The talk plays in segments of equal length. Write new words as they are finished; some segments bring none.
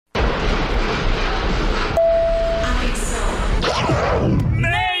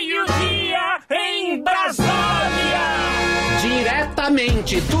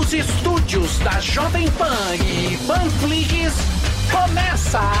Diretamente dos estúdios da Jovem Pan e Panflix,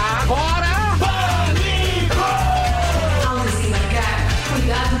 começa agora... Pânico! Ao desembarcar,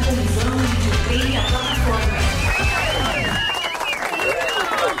 cuidado com o vão de trem e a plataforma.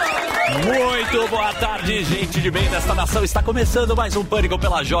 Muito boa tarde, gente de bem desta nação. Está começando mais um Pânico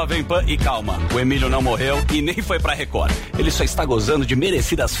pela Jovem Pan. E calma, o Emílio não morreu e nem foi pra Record. Ele só está gozando de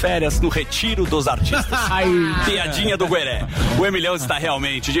merecidas férias no retiro dos artistas. Piadinha do Gueré. O Emilhão está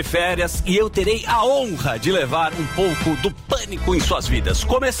realmente de férias e eu terei a honra de levar um pouco do pânico em suas vidas.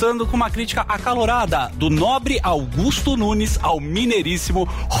 Começando com uma crítica acalorada do nobre Augusto Nunes ao mineiríssimo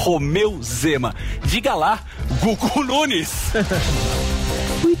Romeu Zema. Diga lá, Gugu Nunes.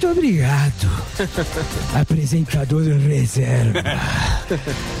 Muito obrigado, apresentador reserva.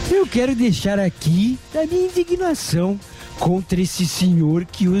 Eu quero deixar aqui a minha indignação contra esse senhor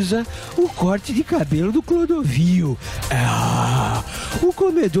que usa o corte de cabelo do Clodovil. O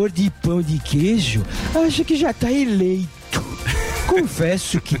comedor de pão de queijo acha que já está eleito.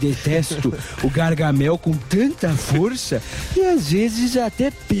 Confesso que detesto o Gargamel com tanta força e às vezes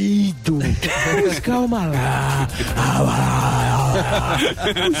até peido. Mas calma lá.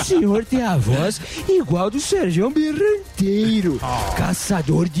 O senhor tem a voz igual do Sergião Berranteiro,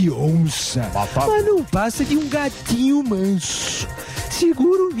 caçador de onça, mas não passa de um gatinho manso.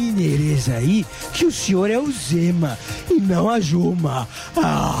 Segura o mineirês aí que o senhor é o Zema e não a Juma.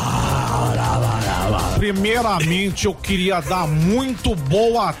 Primeiramente, eu queria dar muito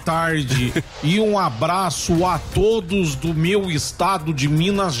boa tarde e um abraço a todos do meu estado de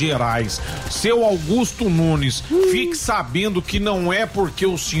Minas Gerais. Seu Augusto Nunes, fique sabendo que não é porque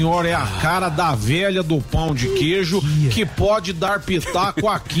o senhor é a cara da velha do pão de queijo que pode dar pitaco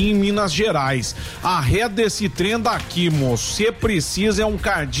aqui em Minas Gerais. Arreda esse trem daqui, moço. Você precisa é um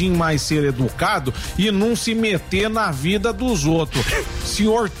cardinho mais ser educado e não se meter na vida dos outros. O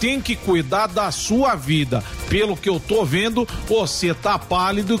senhor tem que cuidar da sua vida. Pelo que eu tô vendo, você tá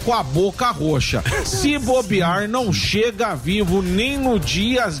pálido e com a boca roxa. Se bobear, não chega vivo nem no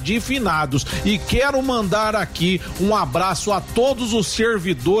dias de finados. E quero mandar aqui um abraço a todos os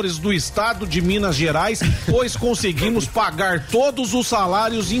servidores do estado de Minas Gerais, pois conseguimos pagar todos os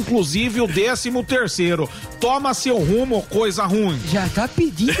salários, inclusive o 13º. Toma seu rumo, coisa ruim. Já tá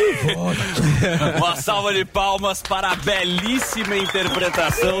pedindo voto. Uma salva de palmas para a belíssima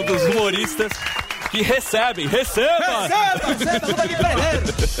interpretação dos humoristas que recebem. Receba, luta de predeiro.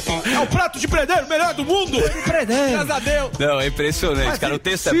 É o prato de predeiro melhor do mundo. Graças a Deus. Não, é impressionante, cara. O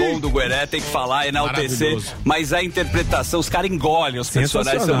texto é bom do Gueré, tem que falar, enaltecer, mas a interpretação, os caras engolem os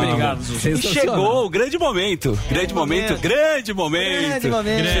personagens, são obrigados. E chegou o grande momento.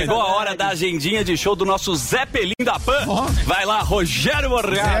 Chegou a hora da agendinha de show do nosso Zé Pelim da Pan. Vai lá, Rogério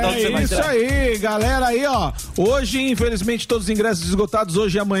Morgado. É isso aí, galera aí, ó. Hoje, infelizmente, todos os ingressos esgotados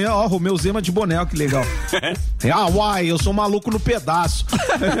hoje e amanhã, ó, Romeu Zema de boné, ó, que legal. Eu sou maluco no pedaço.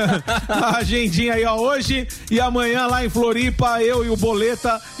 A agendinha aí, ó, hoje e amanhã lá em Floripa, eu e o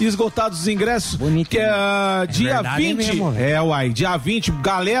Boleta, esgotados os ingressos. Bonito. Que é dia 20. Mesmo, dia 20,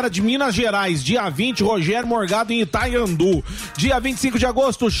 galera de Minas Gerais, dia 20, Rogério Morgado em Itaiandu. Dia 25 de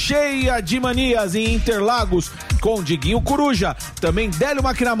agosto, Cheia de Manias em Interlagos, com Diguinho Coruja. Também Délio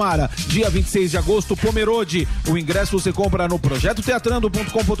Maquinamara. Dia 26 de agosto, Pomerode. O ingresso você compra no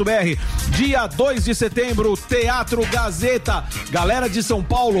projetoteatrando.com.br. Dia 2 de setembro, Teatro Gazeta. Galera de São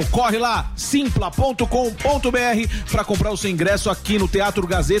Paulo, corre lá, simpla.com.br para comprar o seu ingresso aqui no Teatro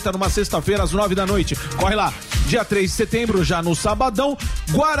Gazeta numa sexta-feira às 9 da noite. Corre lá. Dia 3 de setembro, já no sabadão,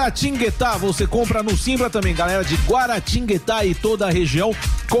 Guaratinguetá, você compra no Simpla também, galera de Guaratinguetá e toda a região,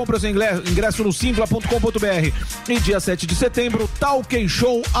 compra o seu ingresso no simpla.com.br. E dia 7 de setembro, Talk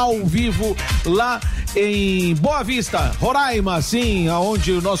Show ao vivo lá em Boa Vista, Roraima, sim,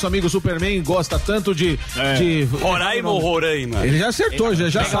 aonde o nosso amigo Superman gosta tanto de Roraima ou Roraima? Ele já acertou,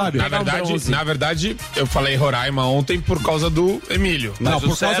 já sabe. Na verdade, eu falei Roraima ontem por causa do Emílio. Não,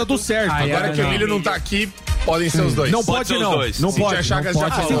 por causa do certo. Agora que o Emílio não tá aqui, podem ser os dois. Não pode não. Não pode.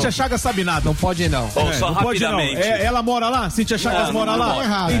 A Cíntia Chagas sabe nada. Não pode não. Só rapidamente. Ela mora lá? Cíntia Chagas mora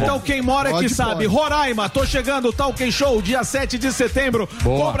lá? Então quem mora é que sabe. Roraima, tô chegando, Talk Show, dia 7 de setembro.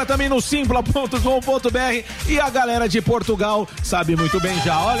 Compra também no simpla.com.br. E a galera de Portugal sabe muito bem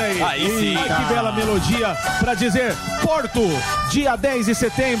já. Olha aí. Aí sim. Que bela melodia pra dizer Porto, dia 10 de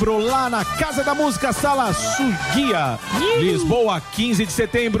setembro, lá na Casa da Música, Sala Suguia. Lisboa, 15 de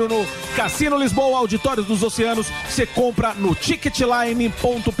setembro, no Cassino Lisboa, Auditório dos Oceanos, você compra no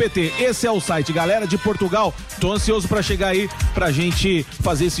ticketline.pt. Esse é o site, galera de Portugal. Tô ansioso pra chegar aí pra gente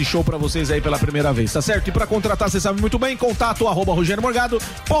fazer esse show pra vocês aí pela primeira vez, tá certo? E pra contratar, você sabe muito bem,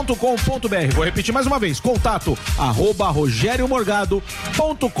 contato@rogeriomorgado.com.br. Vou repetir mais uma vez,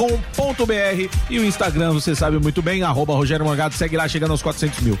 contato@rogeriomorgado.com.br e o Instagram, você sabe muito bem, @RogérioMorgado, segue lá, chegando aos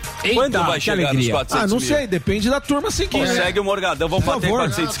 400 mil. Quando vai chegar nos 400 não mil? sei, depende da turma seguir. Segue o Morgadão, vamos bater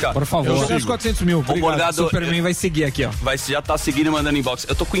 400k. Por favor. Eu vou chegar aos 400 mil. O Morgado Superman vai seguir aqui, ó. já tá seguindo e mandando inbox.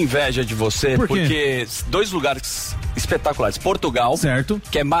 Eu tô com inveja de você, Por quê? porque 2 lugares espetaculares. Portugal, Certo.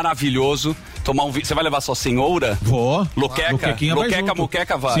 que é maravilhoso. Tomar um vinho. Você vai levar sua senhora? Vou. Luqueca? Luquequinha vai Luqueca, junto.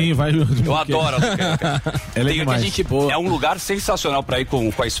 muqueca vai. Sim, vai junto. Eu adoro a Luqueca. Ela é demais. gente boa. É um lugar sensacional pra ir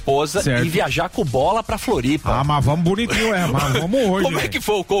com a esposa Certo. e viajar com bola pra Floripa. Ah, mas vamos bonitinho, mas vamos hoje. Como é que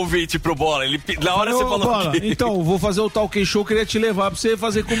foi o convite pro Bola? Na hora você Ô, falou Bola, que... então, vou fazer o talk show, queria te levar pra você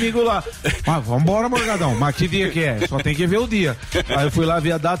fazer comigo lá. Mas vambora, Morgadão. Mas que dia que é? Só tem que ver o dia. Aí eu fui lá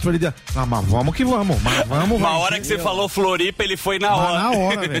ver a data e falei, mas vamos que vamos. Mas vamos, Na vai. hora que você falou Floripa, ele foi na Mas hora. na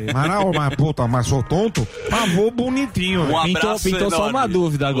hora, velho. Mas na hora. Mas, puta, mas sou tonto? Mas vou bonitinho, velho. abraço Pintou só enorme. uma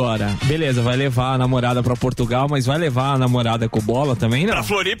dúvida agora. Beleza, vai levar a namorada pra Portugal, mas vai levar a namorada com bola também, não? Pra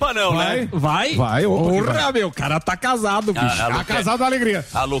Floripa não, né? Vai? Vai, opa, que Porra, meu, o cara tá casado, bicho. A Casado da alegria.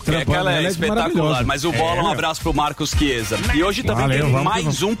 A Luqueca, Trampando, ela é ela é espetacular. maravilhosa. Mas o Bola, um abraço pro Marcos Chiesa. E hoje também Valeu, tem vamos que mais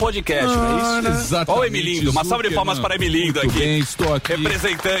vamos. um podcast, não é isso? Exatamente. Olha o Emilindo. Uma salva de palmas para Emilindo Muito aqui. bem, estou aqui.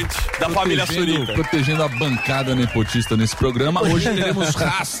 Representante da família Surita. Protegendo a bancada nepotista nesse programa. Hoje teremos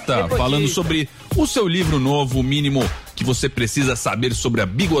Rasta, falando sobre o seu livro novo, O Mínimo que você precisa saber sobre a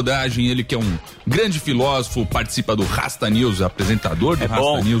bigodagem. Ele que é um grande filósofo, participa do Rasta News, apresentador do Rasta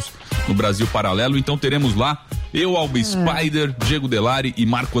bom. News no Brasil Paralelo. Então teremos lá eu, Alba Spider, Diego Delari e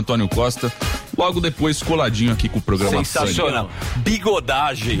Marco Antônio Costa. Logo depois, coladinho aqui com o programa Sensacional.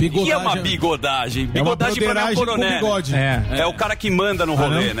 Bigodagem. Bigodagem. E é uma bigodagem? Bigodagem pra mim é um broderagem com coronel. bigode. É o cara que manda no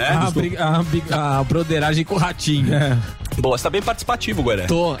rolê, né? A broderagem com o ratinho. Boa, você tá bem participativo, Guaré.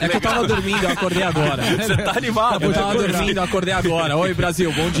 Tô. É que eu tava dormindo, eu acordei agora. Você tá animado. Eu tava dormindo, eu acordei agora. Oi,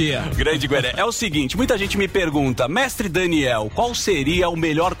 Brasil, bom dia. Grande Gueré. É o seguinte, muita gente me pergunta, mestre Daniel, qual seria o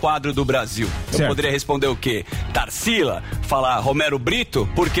melhor quadro do Brasil? Eu Certo. poderia responder o quê? Tarsila? Falar Romero Brito?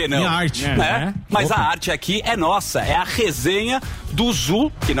 Por que não? Minha arte. Né? Mas a arte aqui é nossa, é a resenha do Zu,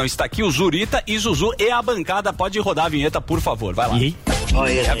 que não está aqui, o Zurita e Zuzu e a bancada. Pode rodar a vinheta, por favor, vai lá.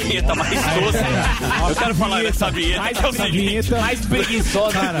 É a vinheta mais doce. Eu quero falar dessa vinheta, que é o seguinte, Mais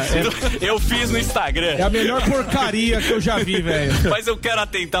preguiçosa. Cara, eu fiz no Instagram. é a melhor porcaria que eu já vi, velho. Mas eu quero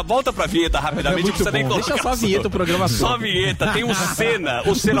atentar. Volta pra vinheta rapidamente. Não precisa nem colocar. Deixa só a vinheta, o programa Só a vinheta. Tem o Senna.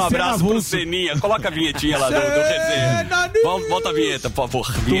 O Senna, um abraço pro avulso. Seninha. Coloca a vinhetinha lá do resenha. Volta a vinheta, por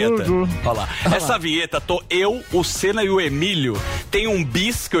favor. Vinheta. Olha lá. Essa vinheta, tô eu, o Senna e o Emílio. Tem um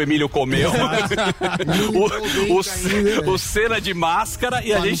bis que o Emílio comeu. o Senna de máscara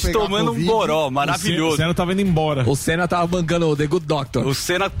e a gente tomando um goró. Maravilhoso. Você não tava indo embora. O Senna tava bancando o The Good Doctor. O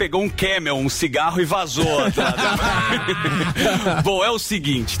Senna pegou um Camel, um cigarro e vazou. Bom, é o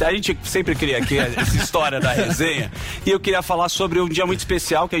seguinte, a gente sempre cria aqui essa história da resenha e eu queria falar sobre um dia muito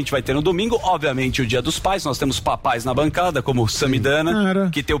especial que a gente vai ter no domingo, obviamente o Dia dos Pais. Nós temos papais na bancada, como o Samidana,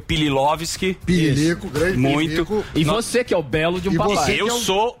 que tem o Pililovski. Piririco, grande Muito. Piririco. E você que é o belo de um E papai. você- Eu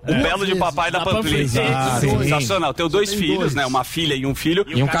sou o belo de papai da Panflix. Sensacional. Tenho 2 filhos, né? Uma filha e um filho.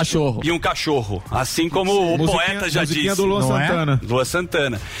 E um cachorro. E um cachorro. Assim como o poeta já musiquinha disse. do Luan Não é? Santana. Lua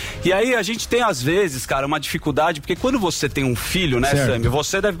Santana. E aí a gente tem, às vezes, cara, uma dificuldade, porque quando você tem um filho, né, Certo. Sammy?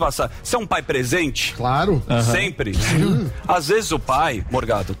 Você deve passar. Você é um pai presente? Claro. Sempre. Às vezes o pai,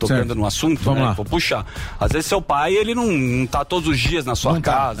 Morgado, tocando Certo. no assunto, Vamos né? lá. Vou puxar. Às vezes seu pai, ele não tá todos os dias na sua Não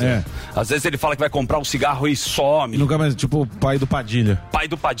tá, casa. é. Às vezes ele fala que vai comprar um cigarro e some. E nunca mais, tipo, o pai do Padilha. Pai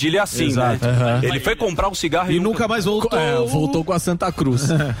do Padilha é assim, Exato. né? Ele foi comprar um cigarro E nunca mais voltou. Voltou com a Santa Cruz.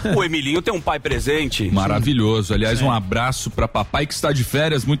 O Emilinho tem um pai presente. Maravilhoso. Aliás, um abraço para papai que está de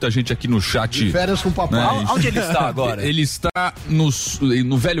férias. Muita gente aqui no chat. De férias com o papai. Né? Onde ele está agora? Ele está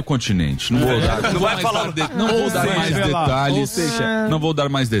no velho continente. Não vou dar, Não vai mais falar- dar não vou dar mais revelar. detalhes. Ou seja, Não vou dar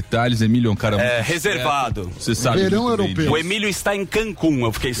mais detalhes. Emílio é um cara muito reservado. discreto. Você sabe. Verão muito bem europeu. disso. O Emílio está em Cancún,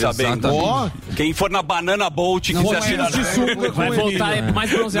 eu fiquei sabendo. Exatamente. Ó, Quem for na Banana Boat e quiser tirar... de sunga Vai com voltar Emílio.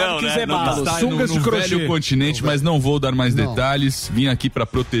 mais bronzeado Não, que o né? Zé Não tá. Barros. Está Sungas no de crochê. velho continente, mas não vou dar mais Não. detalhes. Vim aqui para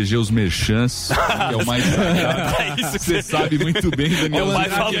proteger os merchants, que é o mais sagrado. É isso que Você sabe muito bem, Daniel. O pai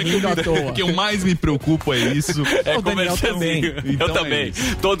André, fala que que à toa. o que eu mais me preocupo é isso. É O Daniel também. comercialzinho. Então Eu é também.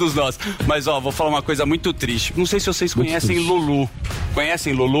 isso. Todos nós. Mas, ó, vou falar uma coisa muito triste. Não sei se vocês conhecem Lulu.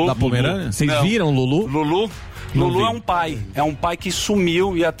 Conhecem Lulu? Da Pomerânia? Vocês Não. viram, Lulu? Lulu? Lulu é um pai que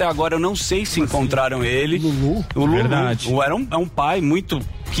sumiu e até agora eu não sei se encontraram ele. Lulu? O Lulu Verdade. é um pai muito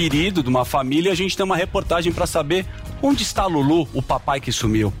querido de uma família e a gente tem uma reportagem pra saber onde está Lulu, o papai que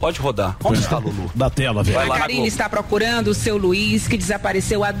sumiu. Pode rodar. Onde está Lulu? Da tela, velho. Vai lá, Karine está procurando o seu Luiz, que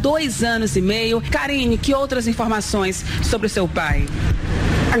desapareceu há 2 anos e meio. Karine, que outras informações sobre o seu pai?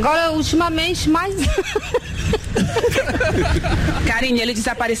 Agora, ultimamente, mais... Karine, ele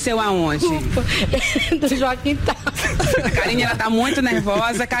desapareceu aonde? Do Joaquim tá. A Karine, ela tá muito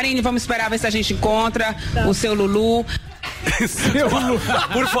nervosa. Karine, vamos esperar ver se a gente encontra o seu Lulu.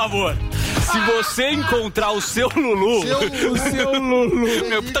 Por favor, se você encontrar o seu Lulu... O seu Lulu.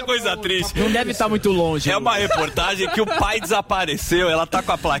 Meu, puta coisa triste. Não deve estar muito longe. É uma reportagem que o pai desapareceu, ela tá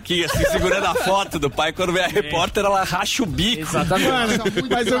com a plaquinha assim, segurando a foto do pai. Quando vem a repórter, ela racha o bico. Exatamente. Mano,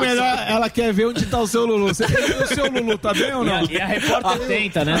 mas o melhor, ela quer ver onde tá o seu Lulu. Você tem o seu Lulu, tá bem ou não? E a repórter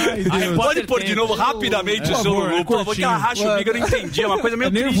tenta, né? A repórter Pode pôr de novo rapidamente o seu Lulu, por favor, que ela racha o bico, eu não entendi. É uma coisa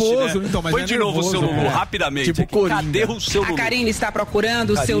meio triste, nervoso, né? então, mas Põe é de novo o seu nervoso, Lulu, é. rapidamente. Tipo Cadê o seu A Lulu? Karine está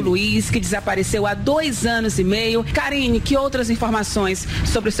procurando o seu Luiz, que desapareceu há 2 anos e meio. Karine, que outras informações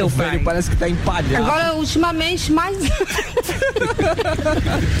sobre o seu pai? Parece que tá empalhado. Agora, ultimamente, mais...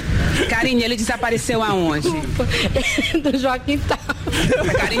 Karine, ele desapareceu aonde? Do Joaquim tá.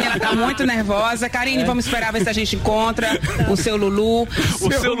 A Karine, ela tá muito nervosa. Karine, vamos esperar ver se a gente encontra o seu Lulu.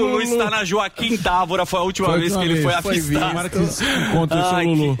 O seu Lulu está na Joaquim Távora, foi a última vez que ele foi avistado. Tomara que encontre o seu Ai,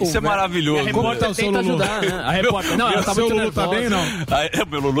 Lulu. Isso é maravilhoso. Como tá o seu Lulu? Ajudar, né? A repórter... Não, ela tá seu muito Lulu tá nervosa. bem ou não?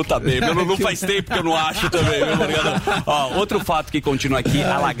 Meu Lulu tá bem. Meu Lulu faz tempo que eu não acho também, meu Morgado. Ó, outro fato que continua aqui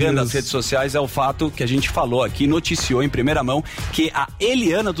alagando as redes sociais é o fato que a gente falou aqui, noticiou em primeira mão, que a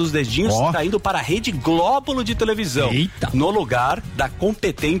Eliana dos Dedinhos está indo para a Rede Glóbulo de televisão. Eita. No lugar da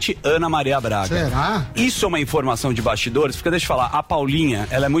competente Ana Maria Braga. Será? Isso é uma informação de bastidores, porque deixa eu falar, a Paulinha,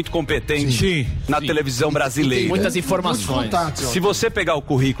 ela é muito competente Sim. na televisão brasileira. Muitas informações. Se você pegar o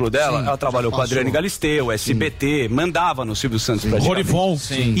currículo dela, ela trabalhou com a Adriane Galisteu, SBT, mandava no Silvio Santos praticamente. Rorivon.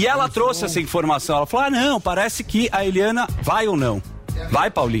 E ela trouxe essa informação. Ela falou: não, parece que a Eliana vai ou não. Vai,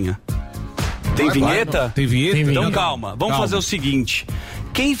 Paulinha? Tem vinheta? Tem vinheta? Então calma, vamos fazer o seguinte.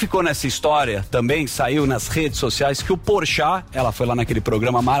 Quem ficou nessa história também saiu nas redes sociais que o Porchat, ela foi lá naquele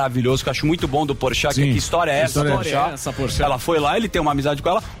programa maravilhoso que eu acho muito bom do Porchat, que história é essa, Porchat? Ela foi lá, ele tem uma amizade com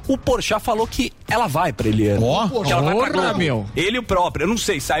ela. O Porchat falou que ela vai pra Eliana. Que ela vai pra Globo. meu. Ele próprio, eu não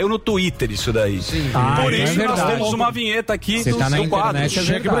sei, saiu no Twitter isso daí. Por isso nós temos uma vinheta aqui Você tá na do quadro. internet,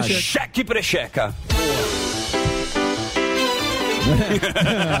 é verdade. Cheque Precheca.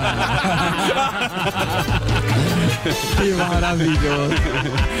 Que maravilhoso.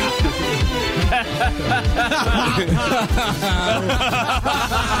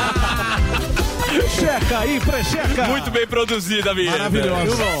 Checa aí, precheca. Muito bem produzida, minha.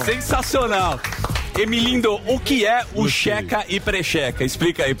 Maravilhoso. Sensacional. Emilindo, o que é o checa e precheca?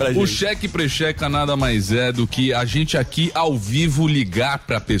 Explica aí pra gente. O cheque e precheca nada mais é do que a gente aqui ao vivo ligar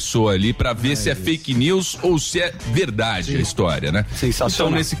pra pessoa ali pra ver se é fake news ou se é verdade a história, né? Sensacional.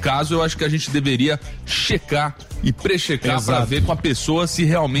 Então, nesse caso, eu acho que a gente deveria checar e prechecar pra ver com a pessoa se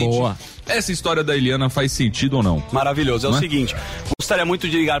realmente essa história da Eliana faz sentido ou não. Maravilhoso. É o seguinte, gostaria muito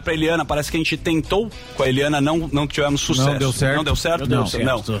de ligar pra Eliana, parece que a gente tentou com a Eliana, não tivemos sucesso. Não deu certo? Não deu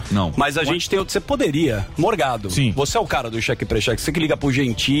certo? Não. Mas a gente tem outro, você poderia, Morgado. Sim. Você é o cara do cheque e precheca, você que liga pro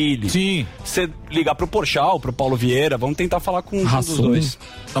Gentili. Sim. Você ligar pro Porchat, pro Paulo Vieira, vamos tentar falar com um dos dois.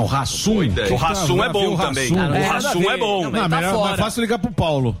 Não, o Rassum. O Rassum é bom também. O Rassum é bom. Não, mais fácil ligar pro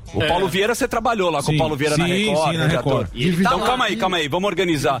Paulo. O Paulo Vieira, você trabalhou lá com o Paulo Vieira na Record. na Record. Então calma aí, vamos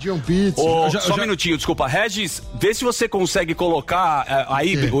organizar. Só um minutinho, desculpa. Regis, vê se você consegue colocar a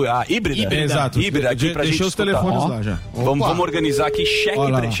híbrida. Exato. Híbrida aqui pra gente Deixei os escutar. telefones lá já. Vamos organizar aqui cheque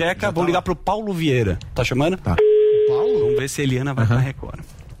e precheca. Vamos ligar pro Paulo Vieira. Tá chamando? Tá. Paulo? Vamos ver se a Eliana vai pra Record.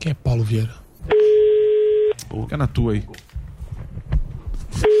 Quem é Paulo Vieira? Fica na tua aí.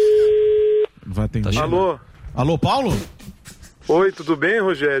 Vai atender. Alô? Alô, Paulo? Oi, tudo bem,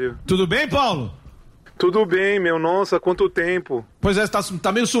 Rogério? Tudo bem, Paulo? Tudo bem, meu. Nossa, quanto tempo. Pois é, você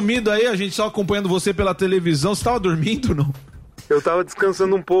tá meio sumido aí, a gente só acompanhando você pela televisão. Você tava dormindo ou não? Eu tava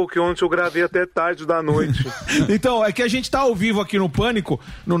descansando um pouco, que ontem eu gravei até tarde da noite. Então, é que a gente tá ao vivo aqui no Pânico,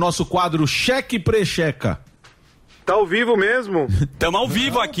 no nosso quadro Cheque e Precheca. Tá ao vivo mesmo? Tamo ao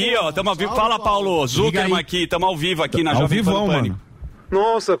vivo aqui, ó. Tamo ao vivo. Fala, Paulo. Zuckerman aqui. Tamo ao vivo aqui na Ao Jovem Pan vivão, Pânico. mano.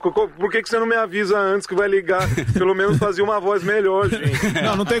 Nossa, por que você não me avisa antes que vai ligar? Pelo menos fazia uma voz melhor, gente.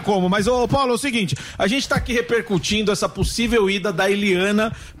 Não tem como. Mas, ô Paulo, é o seguinte, a gente tá aqui repercutindo essa possível ida da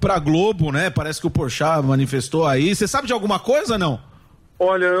Eliana pra Globo, né? Parece que o Porchat manifestou aí. Você sabe de alguma coisa, não?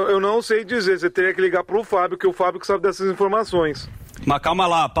 Olha, eu não sei dizer, você teria que ligar pro Fábio, que o Fábio que sabe dessas informações. Mas calma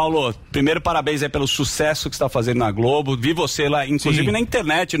lá, Paulo. Primeiro, parabéns aí pelo sucesso que você está fazendo na Globo. Vi você lá, inclusive na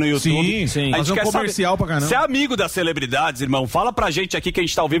internet, no YouTube. Sim. A Fazer gente um quer comercial pra caramba. Você é amigo das celebridades, irmão. Fala pra gente aqui que a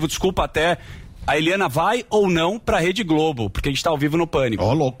gente tá ao vivo. Desculpa até. A Eliana vai ou não pra Rede Globo? Porque a gente tá ao vivo no Pânico.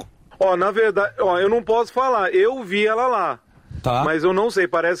 Ó, louco. Ó, na verdade, eu não posso falar. Eu vi ela lá. Tá. Mas eu não sei,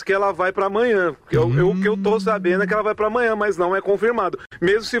 parece que ela vai pra amanhã. O que eu tô sabendo é que ela vai pra amanhã, mas não é confirmado.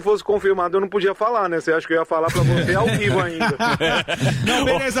 Mesmo se fosse confirmado, eu não podia falar, né? Você acha que eu ia falar pra você ao vivo ainda? Não,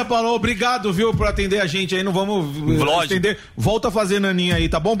 beleza, Paulo. Obrigado, viu, por atender a gente aí. Não vamos estender. Volta a fazer naninha aí,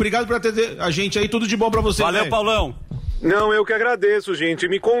 tá bom? Obrigado por atender a gente aí. Tudo de bom pra você. Valeu, véio. Paulão. Não, eu que agradeço, gente.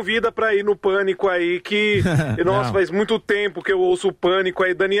 Me convida pra ir no Pânico aí, que... Nossa, faz muito tempo que eu ouço o Pânico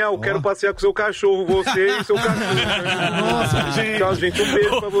aí. Daniel, quero passear com seu cachorro, você e seu cachorro. Nossa, gente. Tchau, gente. Um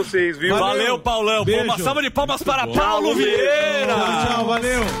beijo pra vocês, viu? Valeu, Paulão. Beijo. Uma salva de palmas para Paulo Vieira. Tchau,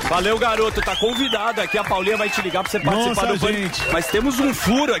 valeu. Valeu, garoto. Tá convidado aqui. A Paulinha vai te ligar pra você participar do Pânico. Mas temos um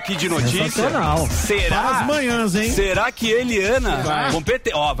furo aqui de notícia. Sensacional. Será? Para as manhãs, hein? Será que Eliana compete...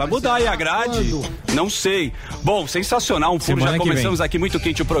 Ó, vai mudar aí a grade? Não sei. Bom, sensacional. Um furo. Semana Já que começamos vem. aqui muito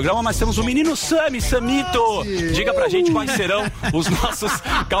quente o programa, mas temos o menino Samito. Diga pra gente quais serão os nossos...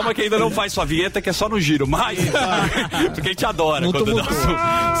 Calma que ainda não faz sua vinheta, que é só no giro, mas... Porque a gente adora quando o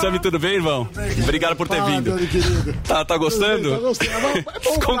nosso... Sami, tudo bem, irmão? Obrigado por ter vindo. Tá gostando? Tá gostando. É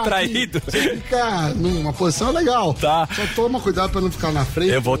bom Descontraído. Você ficar numa posição legal. Tá. Só toma cuidado pra não ficar na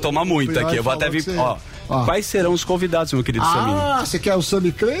frente. Eu vou tomar muito aqui, eu vou até vir... Ó, quais serão os convidados, meu querido Sami? Você quer o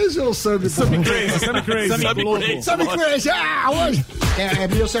Sammy Crazy ou o Sammy Crazy? Sami Crazy. Sammy Crazy, hoje é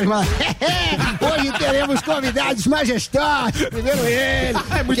meu seu irmão. Hoje teremos convidados majestosos. Primeiro ele,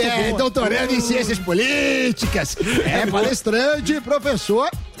 que é doutorando em ciências políticas, é palestrante, professor,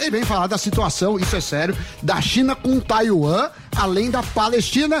 e vem falar da situação, isso é sério, da China com Taiwan, além da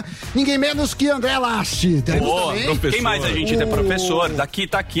Palestina, ninguém menos que André Last. Boa, quem mais a gente tem? Professor, daqui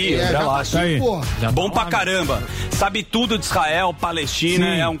tá aqui, André Last. Bom pra caramba. Sabe tudo de Israel,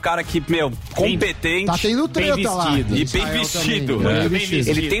 Palestina, é um cara que, competente. Tá tendo treta lá. E bem vestido.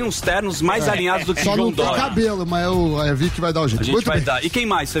 Ele tem uns ternos mais alinhados do que só João não tem Dória. cabelo, mas eu vi que vai dar o jeito. A gente vai dar. E quem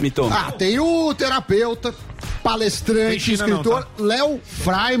mais, Samito? Tem o terapeuta, palestrante, escritor Léo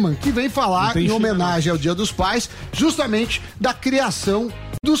Freiman, que vem falar em homenagem ao Dia dos Pais, justamente da criação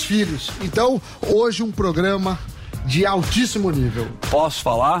dos filhos. Então, hoje um programa de altíssimo nível. Posso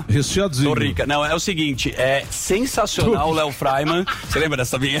falar? Recheadinho. Tô rica. Não, é o seguinte, é sensacional o Léo Freiman. Você lembra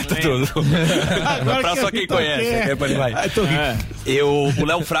dessa vinheta tudo? Pra só quem conhece. O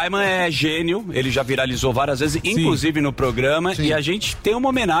Léo Freiman é gênio, ele já viralizou várias vezes, inclusive no programa, e a gente tem uma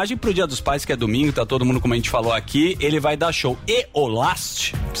homenagem pro Dia dos Pais, que é domingo, tá todo mundo, como a gente falou aqui, ele vai dar show. E o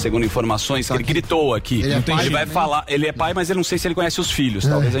Last, segundo informações que ele gritou aqui, ele vai falar, ele é pai, mas eu não sei se ele conhece os filhos,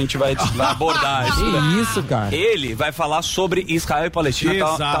 talvez a gente vai abordar isso. Que isso, cara? Ele vai falar sobre Israel e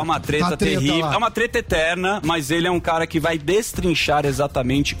Palestina, tá uma treta terrível, é uma treta eterna, mas ele é um cara que vai destrinchar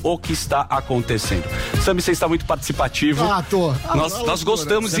exatamente o que está acontecendo. Sami, você está muito participativo. Tô. Nós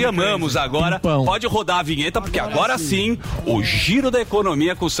gostamos e amamos agora. Pode rodar a vinheta, porque agora sim, o Giro da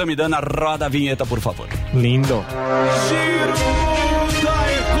Economia com o Samidana. Roda a vinheta, por favor. Lindo. Giro da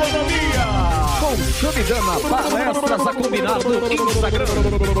Economia. Com Samidana, palestras a combinar no Instagram.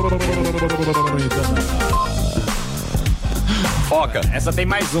 Foca. Essa tem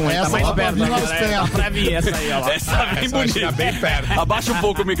mais um, essa tá mais vai perto. vir mais perto. Pra vir essa aí, ó. Essa vem bonita. Bem perto. Abaixa um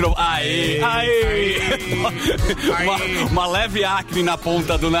pouco o microfone. Aê! Uma leve acne na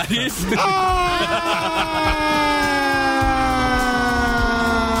ponta do nariz.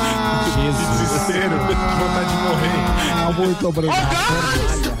 Desespero. Vontade de morrer. Muito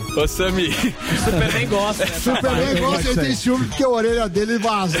obrigado. Ô, Sami. O Superman gosta, né? Superman gosta, ele tem ciúme porque a orelha dele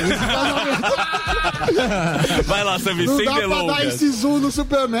vaza. Vai lá, Sami, Não sem dá pra dar delongas. esse zoom no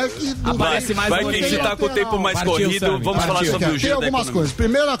Superman que não Aparece mais Vai um que a gente tá com o tempo mais Partiu, corrido. Sami. Vamos falar sobre o Tem Giro da algumas Economia. coisas.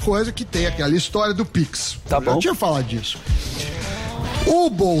 Primeira coisa que tem aquela história do Pix. Tá bom. Eu tinha falado disso. O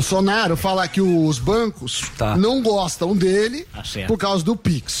Bolsonaro fala que os bancos não gostam dele por causa do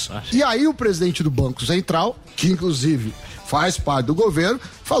Pix. E aí o presidente do Banco Central, que inclusive faz parte do governo,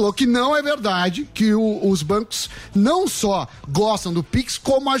 falou que não é verdade, que os bancos não só gostam do Pix,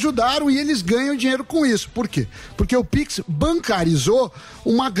 como ajudaram e eles ganham dinheiro com isso. Por quê? Porque o Pix bancarizou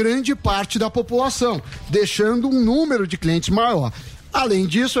uma grande parte da população, deixando um número de clientes maior. Além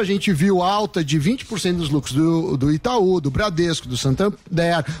disso, a gente viu alta de 20% dos lucros do Itaú, do Bradesco, do Santander,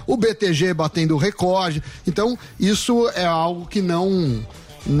 o BTG batendo recorde. Então, isso é algo que não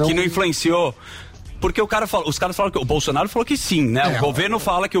influenciou. Porque os caras falaram que o Bolsonaro falou que sim, né? O governo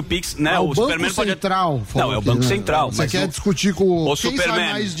fala que o Pix, né? O o Banco Superman Central. Não, é o Banco Central. Você quer discutir com o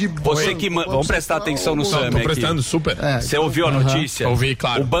Superman? Você que vamos prestar atenção no Sam. Tô prestando super. Você ouviu a notícia? Ouvi,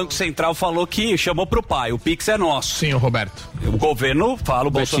 claro. O Banco Central falou que chamou pro pai. O Pix é nosso. Sim, o Roberto. O governo fala,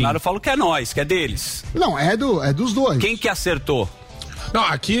 o Bolsonaro fala que é nós, que é deles. Não, é dos dois. Quem que acertou? Não,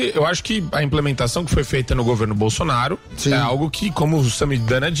 aqui eu acho que a implementação que foi feita no governo Bolsonaro é algo que, como o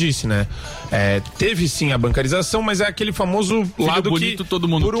Samidana disse, né? Teve sim a bancarização, mas é aquele famoso lado bonito, que, todo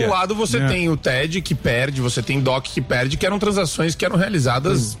mundo por um quer. lado, você tem o TED que perde, você tem DOC que perde, que eram transações que eram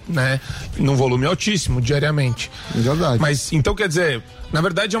realizadas, né? Num volume altíssimo, diariamente. Verdade. Mas, então, quer dizer, na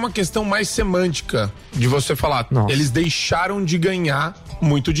verdade é uma questão mais semântica de você falar, eles deixaram de ganhar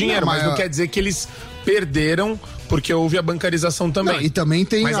muito dinheiro, mas não quer dizer que eles perderam porque houve a bancarização também. Não, e também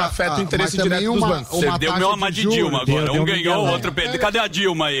tem mas afeta o interesse direto dos bancos. Você deu uma de Dilma agora. Um ganhou, o outro perdeu. Cadê a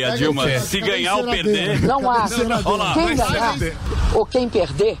Dilma aí? A Dilma, se ganhar ou perder... Não há. Quem ganhar ou quem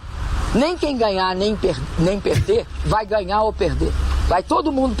perder, nem quem ganhar nem perder, vai ganhar ou perder. Vai todo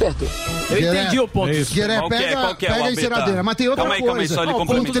mundo perder. Eu entendi o ponto. Pega a enceradeira. Mas tem outra coisa. Calma aí, só ele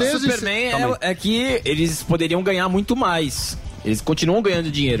complementa. O Superman é que eles poderiam ganhar muito mais. Eles continuam ganhando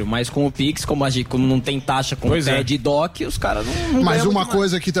dinheiro, mas com o Pix, como não tem taxa com o TED e DOC, os caras não Mas ganham uma muito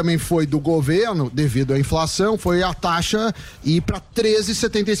coisa que também foi do governo, devido à inflação, foi a taxa ir para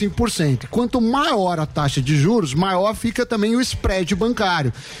 13,75%. Quanto maior a taxa de juros, maior fica também o spread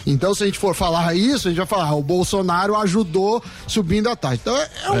bancário. Então, se a gente for falar isso, a gente vai falar, o Bolsonaro ajudou subindo a taxa. Então,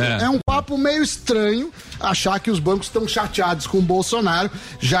 é um papo meio estranho achar que os bancos estão chateados com o Bolsonaro,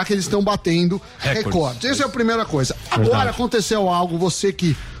 já que eles estão batendo recordes. Essa é a primeira coisa. Agora aconteceu algo, você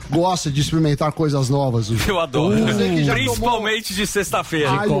que gosta de experimentar coisas novas. Eu adoro. Principalmente de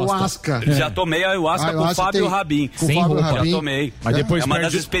sexta-feira. Ayahuasca. Já tomei ayahuasca com o Fábio Rabin. Sem roupa. Já tomei. Mas depois é uma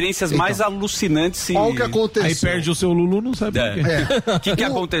das experiências mais alucinantes. Olha o que aconteceu. Aí perde o seu Lulu, não sabe por quê. O que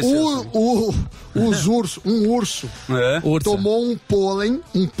aconteceu? Um urso tomou um pólen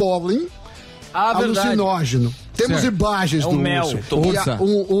alucinógeno. Temos imagens do mel. urso.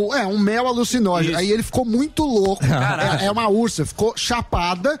 Um mel alucinógeno. Aí ele ficou muito louco. É uma ursa, ficou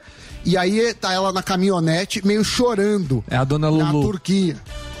chapada. E aí tá ela na caminhonete, meio chorando. É a dona Lulu. Na Turquia.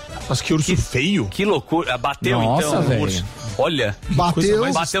 Mas que urso feio. Que loucura. Bateu então no urso. Olha.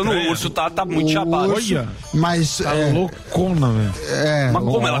 Bateu no urso, tá muito chapado. Olha. Mas. Tá loucona, velho. Mas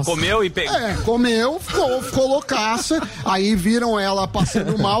como ela comeu e pegou? Comeu, ficou loucaça. Aí viram ela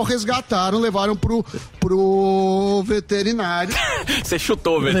passando mal, resgataram, levaram pro veterinário. Você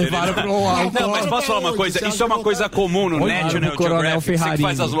chutou o veterinário. Não, mas posso falar uma coisa? Isso é uma coisa comum no National Geographic. Você que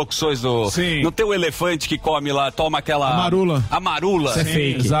faz as locuções do... Sim. Não tem o elefante que come lá, toma aquela... A marula. Isso é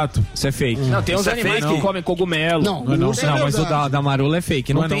fake. Exato. Isso é fake. Não, tem uns animais que comem cogumelo. Não, mas o da marula é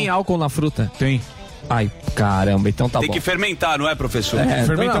fake. Não tem álcool na fruta. Tem. Ai, caramba, então tá bom. Tem que fermentar, não é, professor?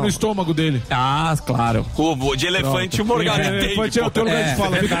 Fermenta no estômago dele. Ah, claro. O de elefante, o Morgado tem. Elefante é o teu lugar de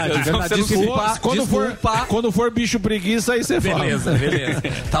fala. Quando for bicho preguiça, aí você fala. Beleza.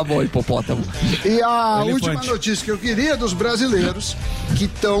 Tá bom, hipopótamo. E a última notícia que eu queria dos brasileiros que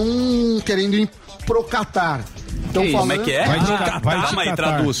estão querendo ir pro Catar. Como é que é? Calma aí,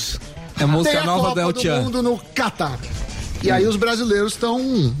 traduz. É a música tem a nova Copa da El do Chan. Mundo no Catar. E aí os brasileiros estão,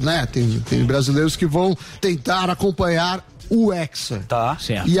 né? Tem brasileiros que vão tentar acompanhar o Hexa. Tá.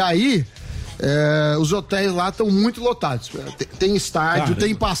 Certo. E aí, os hotéis lá estão muito lotados. Tem estádio,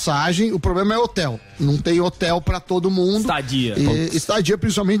 tem passagem, o problema é hotel. Não tem hotel pra todo mundo. Estadia,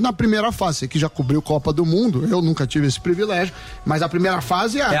 principalmente na primeira fase. Você que já cobriu Copa do Mundo, eu nunca tive esse privilégio, mas a primeira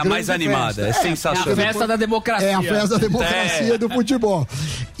fase é a mais animada, é sensacional. É a festa da democracia. É a festa da democracia do futebol.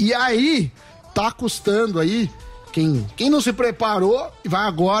 E aí, tá custando aí, quem não se preparou, vai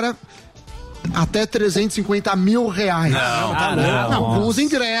agora até 350 mil reais. Não, com os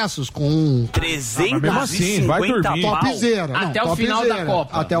ingressos, com... 350 topzera. Até o final da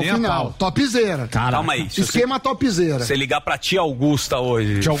Copa. Até o final. Topzera. Calma aí. Esquema topzera. Você ligar pra tia Augusta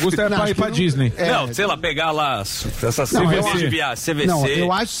hoje. Tia Augusta é pra ir pra Disney. Não, sei lá, pegar lá essas CVC. Não,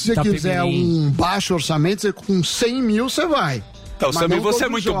 eu acho que se você quiser um baixo orçamento, com 100 mil você vai. Então, Samir, você é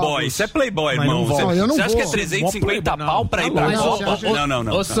muito boy, você é playboy, irmão. Você acha que é 350 pau pra ir pra Copa?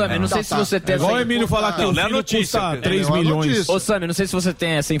 Não. Ô, Samir, não sei se você tem igual o Emílio falar que o filho custa 3 milhões. Ô, Samir, não sei se você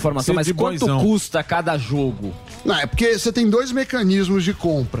tem essa informação, mas quanto custa cada jogo? Não, é porque você tem dois mecanismos de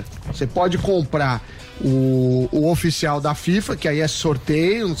compra. Você pode comprar o oficial da FIFA, que aí é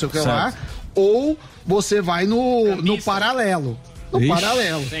sorteio, não sei o que lá, ou você vai no paralelo. No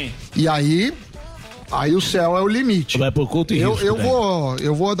paralelo. Sim. E aí o céu é o limite. Vai por conta e risco,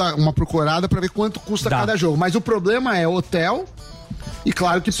 eu vou dar uma procurada para ver quanto custa cada jogo. Mas o problema é hotel E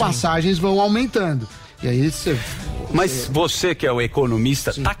claro que passagens vão aumentando. E aí você... Mas você que é o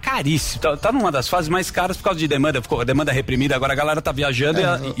economista, tá caríssimo. Tá numa das fases mais caras por causa de demanda. Ficou a demanda reprimida, agora a galera tá viajando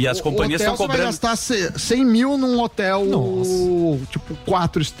e as companhias estão cobrando. Você vai gastar 100 mil num hotel, tipo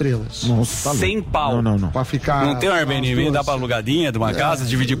 4 estrelas. Nossa, tá 100 pau. Não. Pra ficar... Não tem um Airbnb, dá pra alugadinha de uma casa,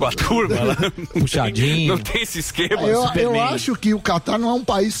 dividir com a turma lá. Puxadinho. Não tem esse esquema. Eu acho que o Catar não é um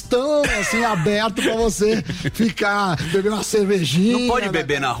país tão assim aberto pra você ficar beber uma cervejinha. Não pode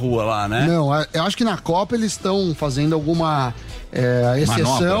beber na rua lá, né? Não, eu acho que na Copa eles estão fazendo alguma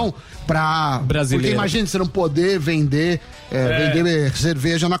exceção para brasileiro. Porque imagina você não poder vender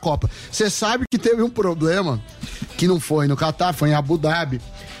cerveja na Copa. Você sabe que teve um problema que não foi no Catar, foi em Abu Dhabi,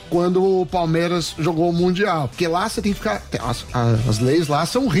 quando o Palmeiras jogou o Mundial. Porque lá você tem que ficar... As leis lá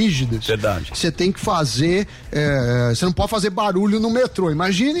são rígidas. Verdade. Você tem que fazer... você não pode fazer barulho no metrô.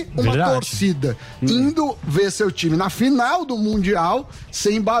 Imagine uma torcida indo ver seu time na final do Mundial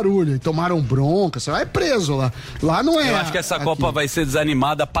sem barulho. E tomaram bronca. Você vai preso lá. Lá não é... Eu acho que essa Copa vai ser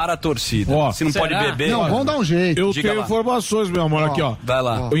desanimada para a torcida. Se não pode beber... Não, vamos dar um jeito. Eu tenho informações, meu amor, aqui, ó. Vai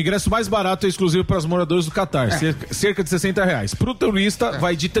lá. O ingresso mais barato é exclusivo para os moradores do Catar. Cerca de R$60. Pro turista,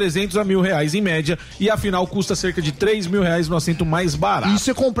 vai de 300 a R$1.000 em média, e a final custa cerca de R$3.000 no assento mais barato. E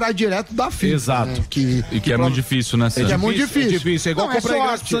se comprar direto da FIFA. Exato. Né? Que é muito difícil, né? É muito difícil. É igual comprar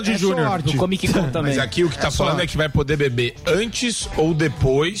ingresso pro Sandy Júnior. No Comic Con também. Mas aqui o que tá falando é que vai poder beber antes ou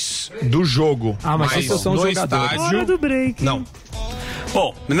depois do jogo. Mas são no jogadores. estádio... Hora do break. Não.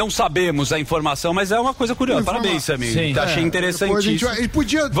 Bom, não sabemos a informação, mas é uma coisa curiosa. Parabéns, Samir. Achei interessantíssimo.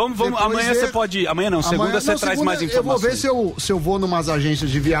 Vamos, amanhã você pode... Amanhã não, segunda você traz mais informações. Eu vou ver se eu vou numas agências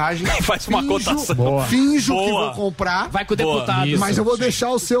de viagem. Faz uma cotação. Finjo que vou comprar. Vai com o deputado. Mas eu vou deixar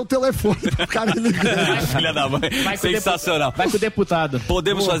o seu telefone pro cara ligar. Filha da mãe. Sensacional. Vai com o deputado.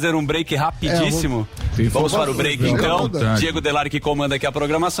 Podemos fazer um break rapidíssimo? Vamos para o break, então. Diego Delari que comanda aqui a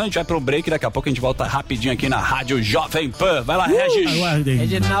programação. A gente vai pro break. Daqui a pouco a gente volta rapidinho aqui na Rádio Jovem Pan. Vai lá, Regis.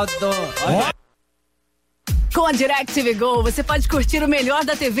 Reginaldo. Com a DirecTV Go, você pode curtir o melhor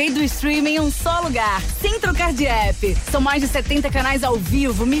da TV e do streaming em um só lugar, sem trocar de app. São mais de 70 canais ao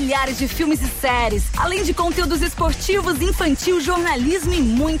vivo, milhares de filmes e séries, além de conteúdos esportivos, infantil, jornalismo e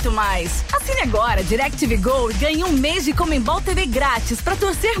muito mais. Assine agora DirecTV Go e ganhe um mês de Comembol TV grátis para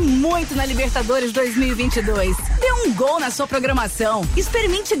torcer muito na Libertadores 2022. Dê um gol na sua programação.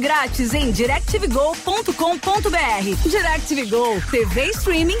 Experimente grátis em directvgo.com.br. DirecTV Go, TV e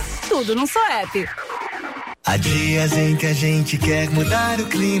streaming, tudo num só app. Há dias em que a gente quer mudar o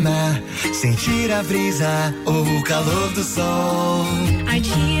clima, sentir a brisa ou o calor do sol. Há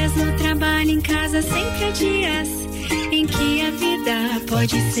dias no trabalho, em casa, sempre há dias em que a vida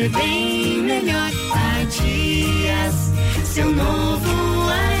pode ser bem melhor. Há dias, seu novo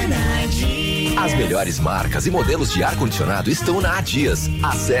Anadias. As melhores marcas e modelos de ar-condicionado estão na Adias.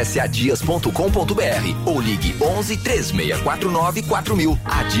 Acesse adias.com.br ou ligue 11 3649 4000.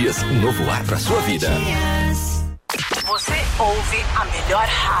 Adias, um novo ar para sua vida. Você ouve a melhor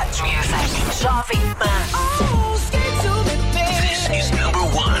rádio. Jovem Pan. This is number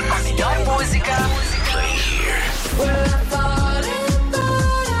one. A melhor música. Play here.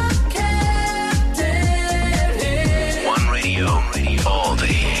 One radio, all the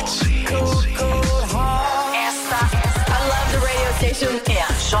hits. Esta, I love the radio station, é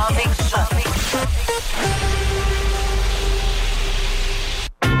a Jovem Pan.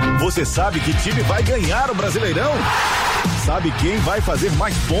 Você sabe que time vai ganhar o Brasileirão? Sabe quem vai fazer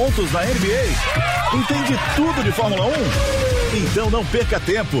mais pontos na NBA? Entende tudo de Fórmula 1? Então não perca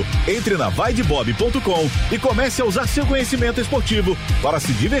tempo. Entre na vaidebob.com e comece a usar seu conhecimento esportivo para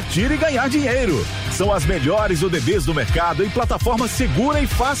se divertir e ganhar dinheiro. São as melhores ODBs do mercado em plataforma segura e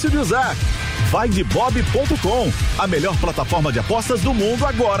fácil de usar. Vaidebob.com, a melhor plataforma de apostas do mundo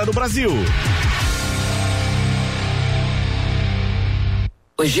agora no Brasil.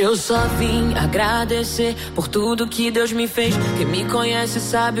 Hoje eu só vim agradecer por tudo que Deus me fez. Quem me conhece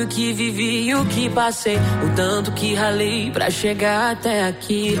sabe o que vivi e o que passei, o tanto que ralei pra chegar até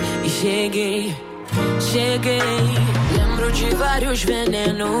aqui. E cheguei. Lembro de vários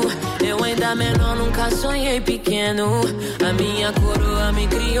venenos. Eu ainda menor, nunca sonhei pequeno. A minha coroa me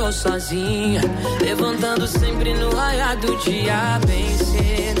criou sozinha, levantando sempre no raiar do dia. Bem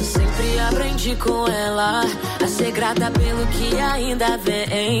cedo, sempre aprendi com ela a ser grata pelo que ainda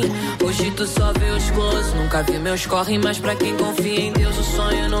vem. Hoje tu só vê os close, nunca vi meus corre. Mas pra quem confia em Deus, o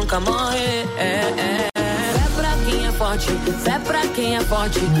sonho nunca morre. Fé pra quem é forte, fé pra quem é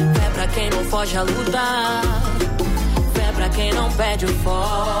forte, fé pra quem não foge a lutar, fé pra quem não perde o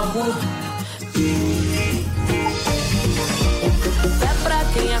foco. Fé pra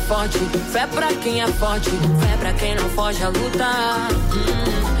quem é forte, forte, fé pra quem é forte, fé pra quem não foge a lutar,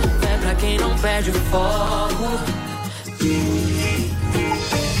 fé pra quem não perde o foco.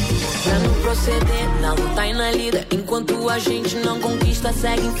 Pra não proceder na luta e na lida, enquanto a gente não conquista,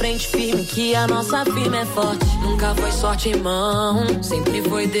 segue em frente firme, que a nossa firma é forte. Nunca foi sorte, irmão, sempre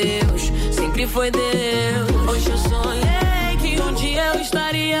foi Deus, sempre foi Deus. Hoje eu sonhei que um dia eu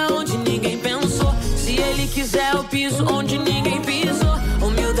estaria onde ninguém pensou. Se ele quiser eu piso onde ninguém pisou.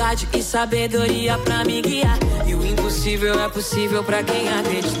 Humildade e sabedoria pra me guiar, e o impossível é possível pra quem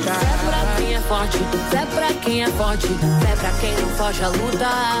acreditar. Fé pra quem é forte, fé pra quem é forte, fé pra quem não foge a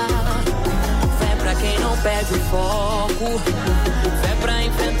lutar, fé pra quem não perde o foco, fé pra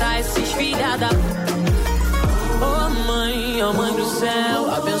enfrentar esses filha da... Oh mãe do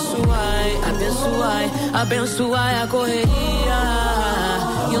céu, abençoai, abençoai, abençoai a correria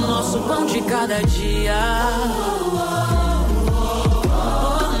e o nosso pão de cada dia.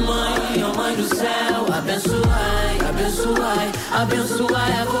 Oh mãe do céu, abençoai, abençoai,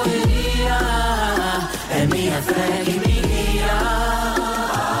 abençoai a correria, é minha fé que me guia.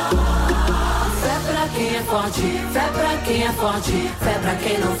 Fé pra quem é forte, fé pra quem é forte, fé pra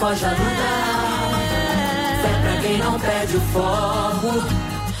quem não foge a lutar, fé pra quem não perde o foco.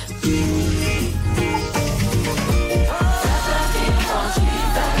 Fé pra quem é forte,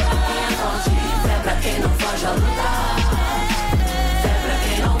 fé pra quem é forte, fé pra quem não foge a lutar, fé pra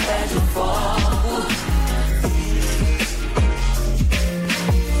quem não perde o foco.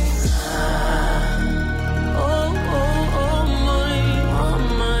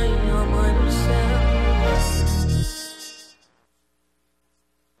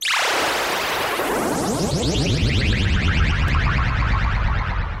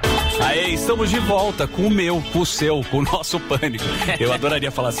 Aê, estamos de volta com o meu, com o seu, com o nosso Pânico. Eu adoraria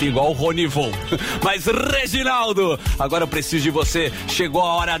falar assim, igual o Ronivon. Mas, Reginaldo, agora eu preciso de você. Chegou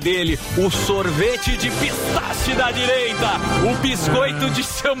a hora dele, o sorvete de pistache da direita, o biscoito de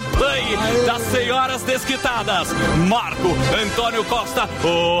champanhe das senhoras desquitadas. Marco Antônio Costa,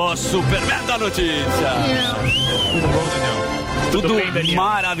 o Superman da notícia. Tudo bom, Daniel? Tudo bem,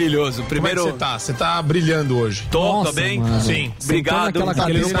 maravilhoso. Primeiro, como é que você tá? Você tá brilhando hoje. Tô bem? Mano. Sim. Obrigado.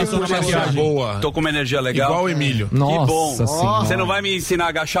 Boa. Tô com uma energia legal. Igual o Emílio. Nossa, que bom. Senhora. Você não vai me ensinar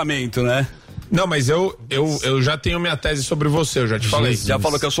agachamento, né? Não, mas eu já tenho minha tese sobre você, eu já te falei. Já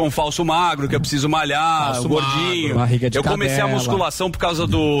falou que eu sou um falso magro, que eu preciso malhar, falso gordinho. Eu comecei a musculação por causa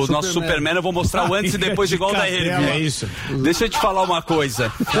do nosso Superman. Eu vou mostrar o antes e depois igual da ele. É isso. Deixa eu te falar uma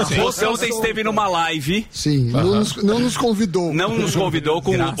coisa. Você ontem esteve numa live. Sim, não nos convidou. Não nos convidou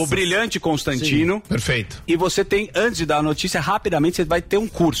com o brilhante Constantino. Sim. Perfeito. E você tem, antes de dar a notícia, rapidamente, você vai ter um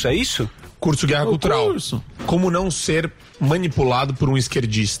curso, é isso? Curso Guerra Cultural. Como não ser manipulado por um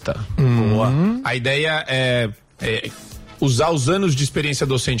esquerdista. Boa. A ideia é usar os anos de experiência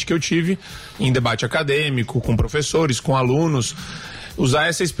docente que eu tive em debate acadêmico, com professores, com alunos, usar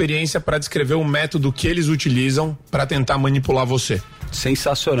essa experiência para descrever o método que eles utilizam para tentar manipular você.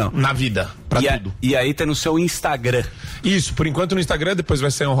 Sensacional. Na vida, pra tudo. E aí tá no seu Instagram. Isso, por enquanto no Instagram, depois vai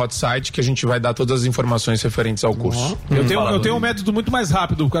sair um hot site que a gente vai dar todas as informações referentes ao curso. Eu tenho um método muito mais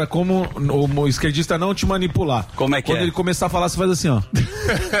rápido, cara, como o esquerdista não te manipular. Como é que Quando ele começar a falar, você faz assim, ó.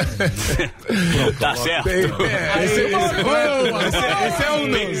 Tá certo. Esse é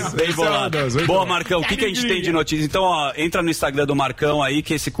um bem bolado. Boa, Marcão, o que a gente tem de notícia? Então, ó, entra no Instagram do Marcão aí,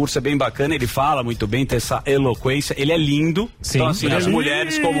 que esse curso é bem bacana, ele fala muito bem, tem essa eloquência, ele é lindo. Sim. Então, assim, as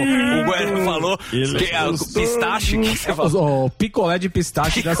mulheres, como o Guerra falou, que é o pistache, que você falou. O picolé de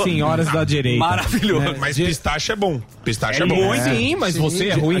pistache das senhoras da direita. Maravilhoso. Mas pistache é bom. Pistache é bom. Muito, sim, mas você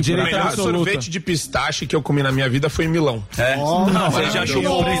é ruim. O melhor sorvete de pistache que eu comi na minha vida foi em Milão. É? Você já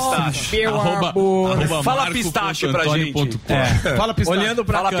chupou pistache. Fala pistache pra gente. Fala pistache. Olhando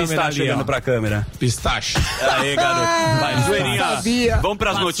pra câmera. Fala pistache olhando pra câmera. Pistache. Aí, garoto. Vai, zoeirinha. Vamos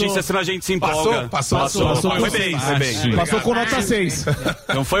pras notícias, senão a gente se empolga. Passou. Foi bem. Passou com nota 6.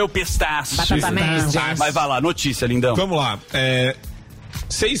 Não foi o pistache. Mas vai lá, notícia, lindão. Vamos lá.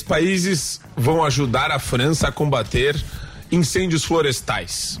 6 países vão ajudar a França a combater incêndios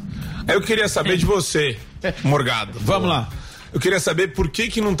florestais. Aí eu queria saber de você, Morgado. Vamos lá. Eu queria saber por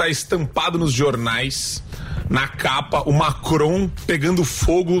que não tá estampado nos jornais, na capa, o Macron pegando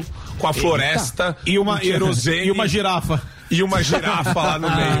fogo com a floresta e uma girafa. E uma girafa lá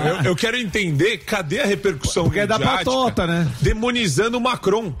no meio. Eu quero entender, cadê a repercussão porque midiática? É da patota, né? Demonizando o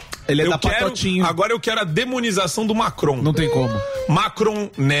Macron. Ele é da Patotinho. Agora eu quero a demonização do Macron. Não tem como. Macron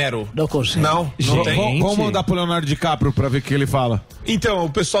Nero. Não consegue. Não tem. Vamos mandar pro Leonardo DiCaprio pra ver o que ele fala. Então, o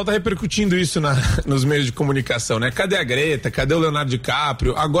pessoal tá repercutindo isso nos meios de comunicação, né? Cadê a Greta? Cadê o Leonardo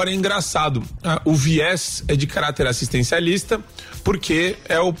DiCaprio? Agora é engraçado. O viés é de caráter assistencialista, porque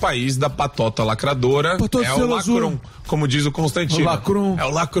é o país da patota lacradora. É o Lacron, como diz o Constantino. É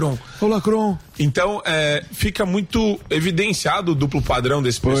o Lacron. O Lacron. Então, fica muito evidenciado o duplo padrão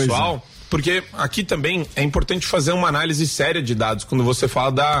desse pessoal, porque aqui também é importante fazer uma análise séria de dados quando você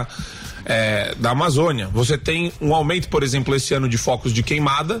fala da Amazônia. Você tem um aumento, por exemplo, esse ano de focos de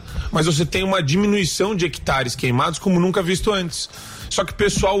queimada, mas você tem uma diminuição de hectares queimados como nunca visto antes. Só que o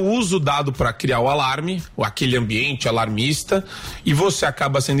pessoal usa o dado para criar o alarme, aquele ambiente alarmista, e você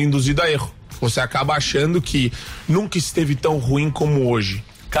acaba sendo induzido a erro. Você acaba achando que nunca esteve tão ruim como hoje.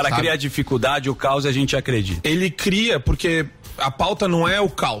 Cara, sabe? Cria dificuldade, o caos a gente acredita. Ele cria porque a pauta não é o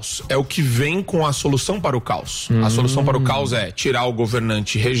caos, é o que vem com a solução para o caos. A solução para o caos é tirar o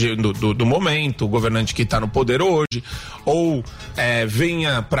governante do momento, o governante que está no poder hoje, ou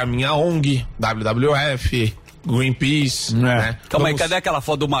venha para minha ONG, WWF, Greenpeace, né? Calma aí, cadê aquela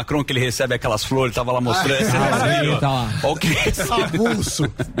foto do Macron que ele recebe aquelas flores? Tava lá mostrando. Tá lá. Olha o que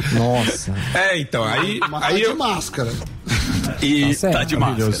avulso. Nossa. Então, aí de máscara. E tá de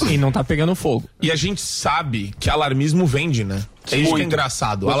máscara. E não tá pegando fogo. E a gente sabe que alarmismo vende, né? É isso que é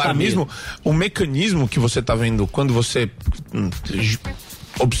engraçado. O alarmismo, o mecanismo que você tá vendo quando você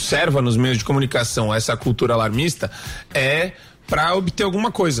observa nos meios de comunicação essa cultura alarmista é para obter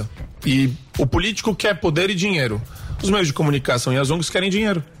alguma coisa. E o político quer poder e dinheiro. Os meios de comunicação e as ONGs querem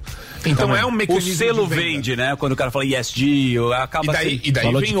dinheiro. Então é um mecanismo. O selo vende, né? Quando o cara fala ESG, acaba e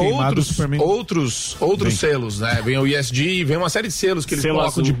daí vem outros selos, né? Vem o ESG, vem uma série de selos que eles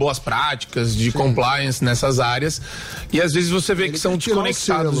colocam de boas práticas, de compliance nessas áreas. E às vezes você vê que são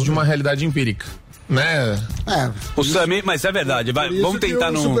desconectados de uma realidade empírica. Né? O Sami, mas é verdade, vamos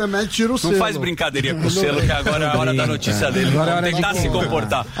tentar não faz brincadeirinha com o selo, que agora é a hora da notícia dele. Vamos tentar se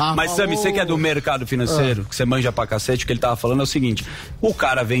comportar. Mas Sami, você que é do mercado financeiro, que você manja pra cacete, o que ele tava falando é o seguinte: o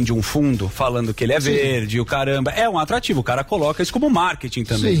cara vende um fundo falando que ele é verde, o caramba, é um atrativo, o cara coloca isso como marketing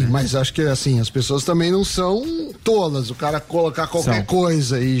também. Sim, né? mas acho que assim, as pessoas também não são tolas, o cara colocar qualquer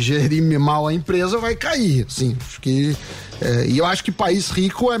coisa e gerir mal a empresa vai cair, assim, acho que e eu acho que país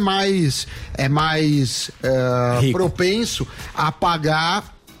rico é mais propenso a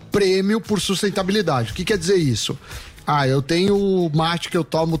pagar prêmio por sustentabilidade. O que quer dizer isso? Eu tenho o mate que eu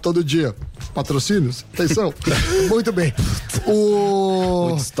tomo todo dia. Patrocínios? Atenção. Muito bem.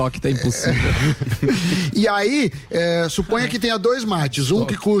 O estoque tá impossível. E aí, suponha que tenha dois mates. Um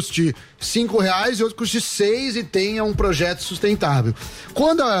que custe R$5 e outro que custe 6 e tenha um projeto sustentável.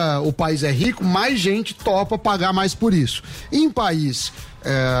 Quando o país é rico, mais gente topa pagar mais por isso. Em país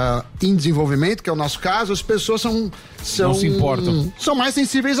em desenvolvimento, que é o nosso caso, as pessoas não se importam. São mais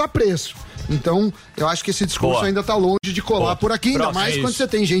sensíveis a preço. Então, eu acho que esse discurso ainda está longe de colar por aqui, ainda mais quando você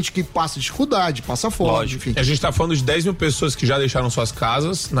tem gente que passa dificuldade, passa fome, enfim. A gente está falando de 10 mil pessoas que já deixaram suas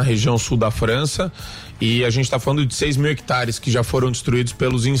casas na região sul da França e a gente está falando de 6 mil hectares que já foram destruídos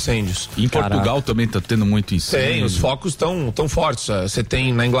pelos incêndios. Em Portugal também está tendo muito incêndio. Tem, os focos estão fortes. Você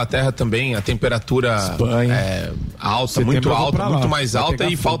tem na Inglaterra também a temperatura alta, muito alta, muito mais alta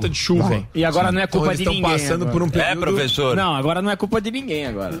e falta de chuva. E agora não é culpa de ninguém. Estão passando por um período... professor? Não, agora não é culpa de ninguém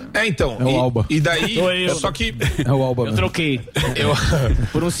agora. Então. É o Alba. E daí, só que... É o Alba. Eu troquei.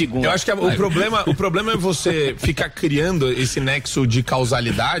 Por um segundo. Eu acho que o problema é você ficar criando esse nexo de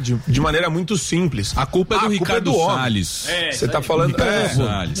causalidade de maneira muito simples. A culpa é do Ricardo Salles. Você tá falando...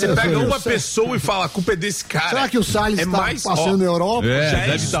 Você pega uma pessoa e fala, a culpa é desse cara. Será que o Salles está passando na Europa? Já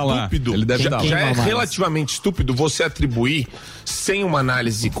deve estar lá. Ele deve estar lá. Já é relativamente estúpido você atribuir, sem uma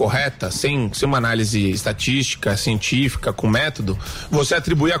análise correta, sem uma análise estatística, científica, com método, você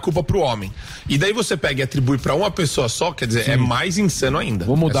atribuir a culpa pro homem. E daí você pega e atribui pra uma pessoa só, quer dizer, é mais insano ainda.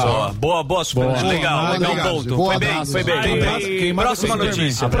 Vou mudar. Boa, super. Legal ponto. Foi bem. Próxima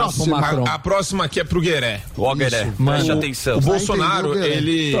notícia. A próxima aqui é pro Gueré. O Gueré, preste atenção. O Bolsonaro,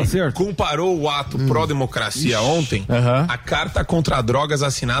 ele comparou o ato pró-democracia ontem à carta contra drogas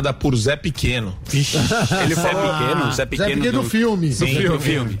assinada por Zé Pequeno. Ele falou Zé Pequeno do filme. Do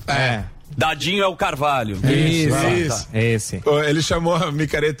filme. Dadinho é o Carvalho. Isso. Esse. Ele chamou a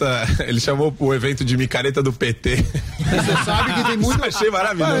micareta, ele chamou o evento de micareta do PT. Você sabe que tem muito... Achei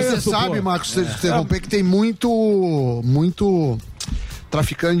maravilhoso. Você sabe, Marcos, você interromper, que tem muito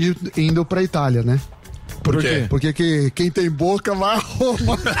traficante indo pra Itália, né? Por quê? Porque quem tem boca vai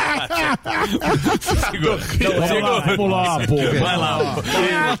arrumar. Vamos lá, pô. Vai lá.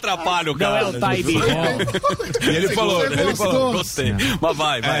 Não atrapalha o cara. Não é o timing. E ele falou, Gostei. Mas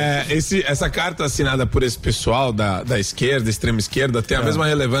vai. Essa carta assinada por esse pessoal da esquerda, extrema esquerda, tem a mesma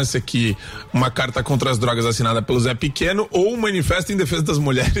relevância que uma carta contra as drogas assinada pelo Zé Pequeno ou um manifesto em defesa das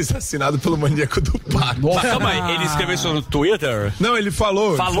mulheres assinado pelo maníaco do parque. Mas calma aí, ele escreveu isso no Twitter? Não, ele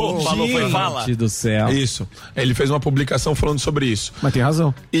falou. Foi fala. Do céu. Isso. Ele fez uma publicação falando sobre isso. Mas tem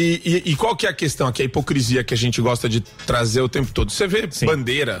razão. E qual que é a questão aqui? A hipocrisia que a gente gosta de trazer o tempo todo. Você vê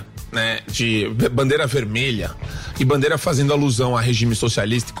bandeira, né? De bandeira vermelha e bandeira fazendo alusão a regime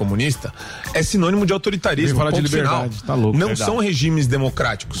socialista e comunista, é sinônimo de autoritarismo. Fala de liberdade, final. tá louco. Não verdade. são regimes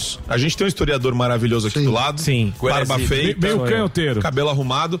democráticos. A gente tem um historiador maravilhoso aqui do lado. Sim. Barba feita. Meio canhoteiro. Cabelo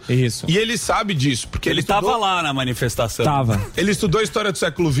arrumado. Isso. E ele sabe disso, porque Ele tava lá na manifestação. Tava. ele estudou a história do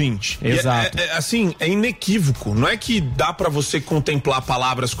século XX. Exato. Assim, é inequívoco. Não é que dá pra você contemplar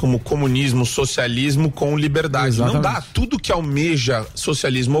palavras como comunismo, socialismo com liberdade. Exatamente. Não dá. Tudo que almeja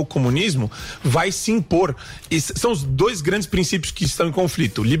socialismo ou comunismo vai se impor. E são os dois grandes princípios que estão em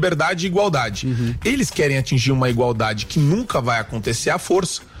conflito: liberdade e igualdade. Eles querem atingir uma igualdade que nunca vai acontecer à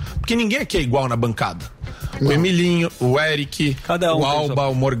força. Porque ninguém aqui é igual na bancada. O Emilinho, o Eric, o Alba,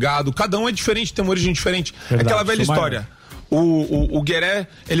 o Morgado, cada um é diferente, tem uma origem diferente. Verdade, Aquela velha sou história. O Gueré,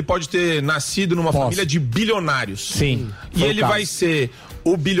 ele pode ter nascido numa família de bilionários. Sim. E ele vai ser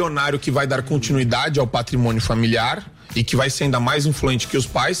o bilionário que vai dar continuidade ao patrimônio familiar e que vai ser ainda mais influente que os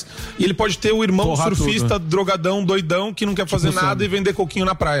pais. E ele pode ter o irmão Porra surfista, tudo. drogadão, doidão, que não quer fazer nada e vender coquinho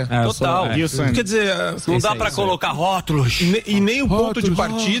na praia. Total. Quer dizer, Não dá pra colocar rótulos. e nem o ponto de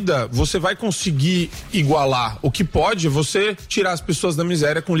partida você vai conseguir igualar. O que pode é você tirar as pessoas da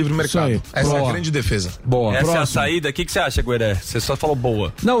miséria com o livre mercado. aí. Essa é Boa. a grande defesa. Boa. Essa é a Próximo. saída. O que você acha, Gueré? Você só falou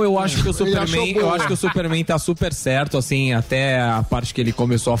boa. Não, eu acho que o Ele achou Superman, boa. eu acho que o Superman tá super certo, assim, até a parte que ele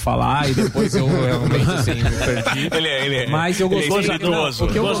começou a falar e depois eu realmente assim me perdi. Ele Mas eu gostei, gozador. o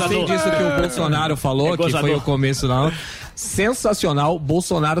que eu gostei disso que o Bolsonaro falou, que foi o começo da sensacional.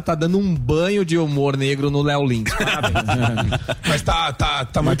 Bolsonaro tá dando um banho de humor negro no Léo Lins. Parabéns. Mas tá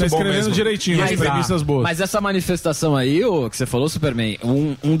Mas muito tá bom escrevendo mesmo. direitinho, as premissas boas. Mas essa manifestação aí, o que você falou, Superman,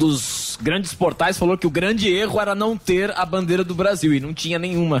 um dos grandes portais falou que o grande erro era não ter a bandeira do Brasil, e não tinha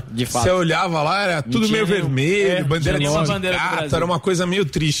nenhuma, de fato. Você olhava lá, era tudo meio vermelho, bandeira de nenhuma bandeira do sindicato, Brasil. era uma coisa meio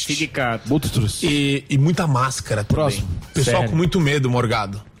triste. Sindicato. Muito trouxe. E muita máscara também. Próximo. Pessoal Sério. com muito medo,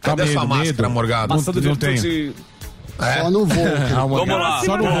 Morgado. Cadê medo, sua máscara, medo. Morgado? Não tem. Só no voo. Vamos lá.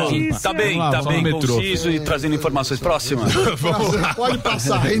 Só no voo. Tá bem, Vamos lá, tá só bem no metrô. conciso e trazendo informações próximas. Pode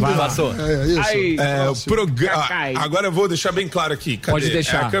passar, ainda. Passou. É isso. O programa. Agora eu vou deixar bem claro aqui. Cadê? Pode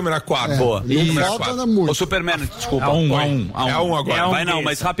deixar. É a câmera 4. Boa. Não Câmera falta 4. muito. Ô, Superman, desculpa. A um. É a 1 agora. Vai não,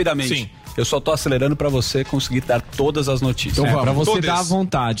 mas rapidamente. Sim. Eu só tô acelerando pra você conseguir dar todas as notícias. Então Pra você Todas. dar à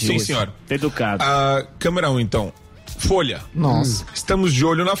vontade. Sim, Isso. senhor. Educado. Câmera 1, então. Folha. Nossa. Estamos de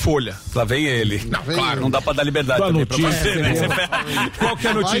olho na Folha. Lá vem ele. Não, claro. não dá pra dar liberdade Tua também pra notícia, você, né? Qual que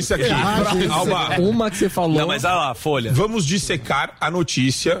é a notícia aqui? Alba. Uma que você falou. Não, mas olha lá, Folha. Vamos dissecar a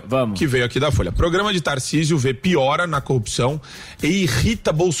notícia Vamos. que veio aqui da Folha. Programa de Tarcísio vê piora na corrupção e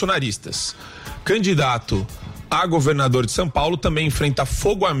irrita bolsonaristas. Candidato a governador de São Paulo também enfrenta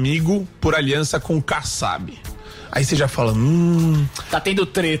fogo amigo por aliança com Kassab. Aí você já fala, Tá tendo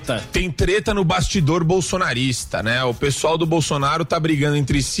treta. tem treta no bastidor bolsonarista, né? O pessoal do Bolsonaro tá brigando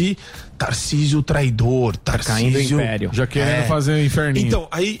entre si. Tarcísio traidor, Tarcísio... caindo o império. Já querendo fazer um inferninho. Então,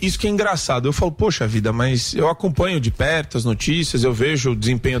 aí isso que é engraçado. Eu falo, poxa vida, mas eu acompanho de perto as notícias, eu vejo o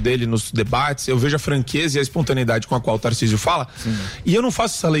desempenho dele nos debates, eu vejo a franqueza e a espontaneidade com a qual o Tarcísio fala, e eu não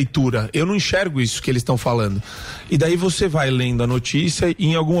faço essa leitura, eu não enxergo isso que eles estão falando. E daí você vai lendo a notícia e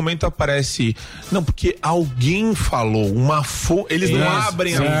em algum momento aparece, não, porque alguém falou, uma fonte, eles não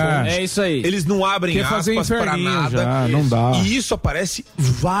abrem a fonte. É isso aí. Eles não abrem Quer fazer aspas para inferninho nada. já, não dá. E isso aparece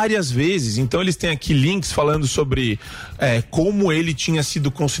várias vezes. Então eles têm aqui links falando sobre como ele tinha sido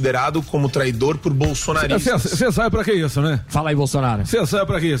considerado como traidor por bolsonaristas. Você sabe pra que isso, né? Fala aí, Bolsonaro. Você sabe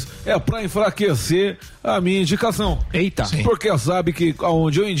pra que isso? É pra enfraquecer a minha indicação. Eita. Porque sabe que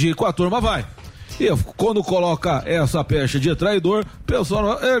aonde eu indico a turma vai. E quando coloca essa pecha de traidor,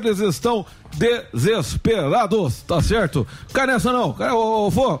 pessoal, eles estão desesperados, tá certo? Cai nessa não,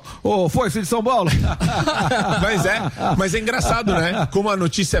 foi-se de São Paulo. Mas é engraçado, né? Como a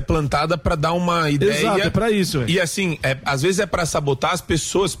notícia é plantada pra dar uma ideia. Exato, é pra isso. E assim, às vezes é pra sabotar as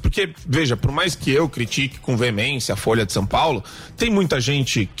pessoas, porque, veja, por mais que eu critique com veemência a Folha de São Paulo, tem muita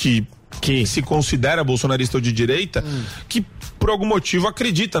gente que se considera bolsonarista ou de direita, que por algum motivo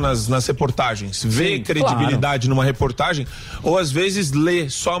acredita nas reportagens, vê credibilidade numa reportagem, ou às vezes lê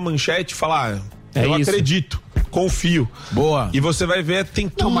só a manchete e fala, Eu acredito. Confio. Boa. E você vai ver, tem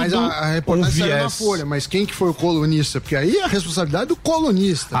tudo. Não, mas a reportagem saiu na viés. Folha, mas quem que foi o colunista? Porque aí é a responsabilidade do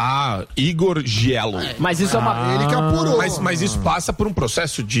colunista. Igor Giello. Mas isso é uma... Ele que apurou. Mas isso passa por um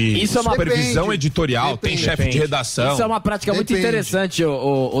processo de Isso é uma- supervisão Depende. editorial, tem chefe de redação. Isso é uma prática muito Depende. interessante,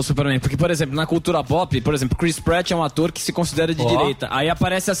 o Superman, porque, por exemplo, na cultura pop, por exemplo, Chris Pratt é um ator que se considera de direita. Aí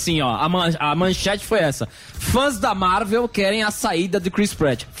aparece assim, ó, a manchete foi essa: fãs da Marvel querem a saída de Chris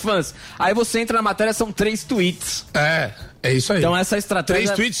Pratt. Fãs. Aí você entra na matéria, são 3 tweets. É isso aí. Então essa estratégia...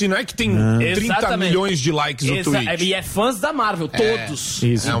 3 tweets, e não é que tem 30 Exatamente. milhões de likes no tweet. E é fãs da Marvel, todos.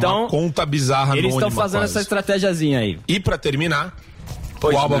 Isso. Então, É uma conta bizarra eles estão anônima, fazendo quase. essa estratégiazinha aí. E pra terminar,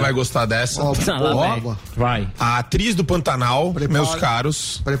 o Alba vai gostar dessa. Alba. Vai. A atriz do Pantanal, meus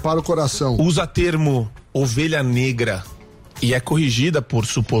caros, prepara o coração. Usa termo ovelha negra e é corrigida por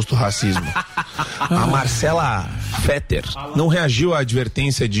suposto racismo. A Marcela Fetter não reagiu à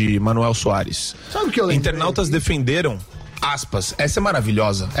advertência de Manuel Soares. Sabe o que eu lembrei? Internautas defenderam, aspas, essa é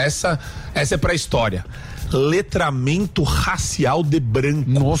maravilhosa, essa é pra história: letramento racial de brancos.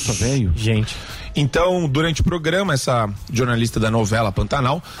 Nossa, velho. Gente. Então, durante o programa, essa jornalista da novela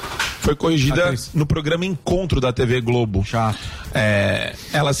Pantanal foi corrigida no programa Encontro da TV Globo. Chato.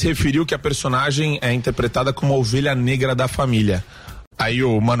 Ela se referiu que a personagem é interpretada como a ovelha negra da família. Aí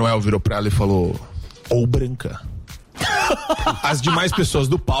o Manuel virou pra ela e falou: ou branca. As demais pessoas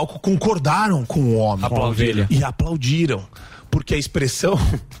do palco concordaram com o homem. Aplaudiram. E aplaudiram. Porque a expressão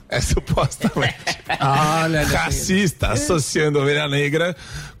é supostamente racista, associando a ovelha negra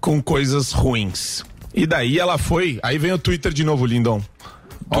com coisas ruins. E daí ela foi. Aí vem o Twitter de novo, Lindon.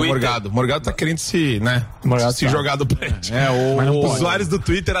 Ó, o Morgado. O Morgado tá querendo se jogar do prédio. Os usuários do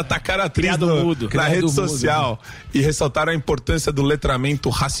Twitter atacaram a atriz na rede social e ressaltaram a importância do letramento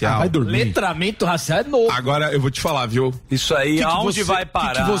racial. Vai dormir. Letramento racial é novo. Agora eu vou te falar, viu? Isso aí, aonde vai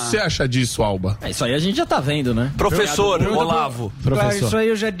parar? O que você acha disso, Alba? Isso aí a gente já tá vendo, né? Professor Olavo. Isso aí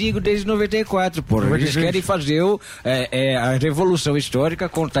eu já digo desde 94, porra. Eles querem fazer a revolução histórica,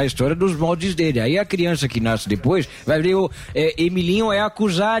 contar a história dos moldes dele. Aí a criança que nasce depois vai ver o Emilinho é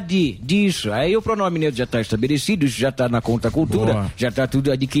acusado disso. Aí o pronome neutro já está estabelecido, isso já está na conta cultura, Boa. já está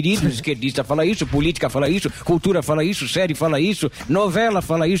tudo adquirido. Esquerdista fala isso, política fala isso, cultura fala isso, série fala isso, novela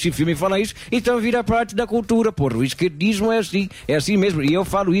fala isso e filme fala isso. Então vira parte da cultura, porra. O esquerdismo é assim mesmo. E eu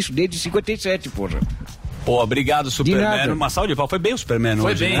falo isso desde 57, porra. Pô, obrigado, Superman. nada. Uma salva de pau. Foi bem o Superman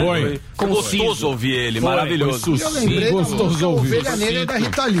Foi hoje, bem. né? Foi. Gostoso ouvir ele, maravilhoso. Eu lembrei da música Gostoso ouvir. Ovelha Negra da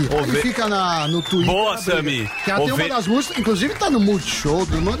Rita Lee. Ele fica no Twitter. Boa, na briga. Sami. Que ela tem uma das músicas, inclusive tá no Multishow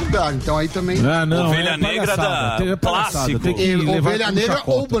do irmão lugar. Então aí também. Ovelha Negra da clássico. Tem que levar Ovelha com Negra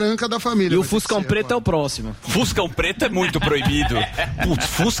chacota. ou branca da família. E o vai ter que Fuscão ser Preto é agora. o próximo. Fuscão Preto é muito proibido. Putz,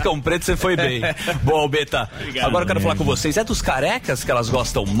 Fuscão Preto você foi bem. Bom, Beta, agora eu quero falar com vocês. É dos carecas que elas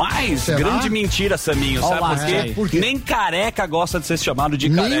gostam mais? Será? Grande mentira, Saminho. Sabe Olá, por quê? por quê? Nem careca gosta de ser chamado de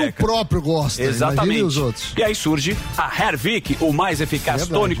Nem o careca. próprio gosta. Imagine Exatamente. os outros. E aí surge a Hervik, o mais eficaz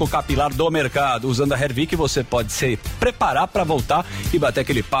tônico capilar do mercado. Usando a Hervik, você pode se preparar para voltar e bater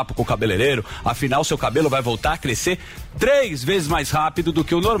aquele papo com o cabeleireiro. Afinal, seu cabelo vai voltar a crescer 3 vezes mais rápido do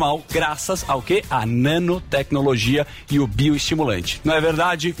que o normal, graças ao que? A nanotecnologia e o bioestimulante. Não é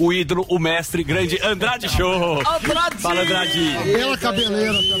verdade? O ídolo, o mestre, grande Andrade Show. Andrade! Fala, Andrade. Bela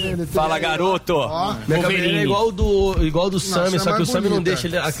cabeleira também. Ele tem. Fala, garoto. Minha cabeleira é igual do Sammy, essa só é que o mais Sammy não bonita. deixa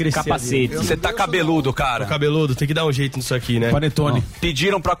ele a crescer. Capacete. Você tá cabeludo, cara. Tô cabeludo, tem que dar um jeito nisso aqui, né? Panetone.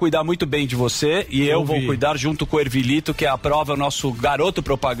 Pediram pra cuidar muito bem de você e eu vou cuidar junto com o Ervilito, que é a prova, nosso garoto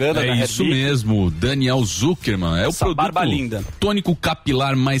propaganda da É isso Hervik. mesmo, Daniel Zuckerman. É o Essa produto barba linda. tônico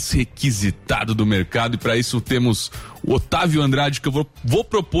capilar mais requisitado do mercado. E para isso temos o Otávio Andrade, que eu vou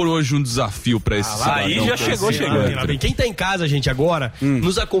propor hoje um desafio para esse Aí cidadão. já chegou chegando. Lá vem. Quem tá em casa, gente, agora,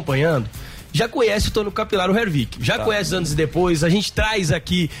 nos acompanhando, já conhece o tônico capilar, o Hervik. Já conhece antes e depois. A gente traz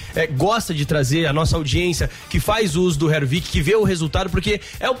aqui, gosta de trazer a nossa audiência que faz uso do Hervik, que vê o resultado, porque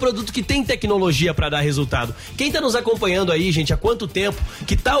é um produto que tem tecnologia pra dar resultado. Quem tá nos acompanhando aí, gente, há quanto tempo,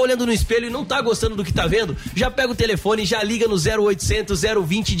 que tá olhando no espelho e não tá gostando do que tá vendo, já pega o telefone, já liga no 0800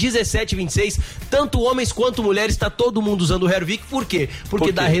 020 1726. Tanto homens quanto mulheres, tá todo mundo usando o Hervik. Por quê?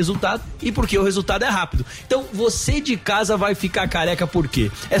 Porque dá resultado e porque o resultado é rápido. Então, você de casa vai ficar careca por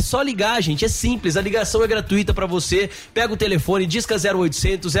quê? É só ligar, gente. É simples, a ligação é gratuita pra você. Pega o telefone, disca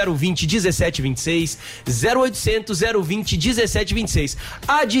 0800 020 1726, 0800 020 1726.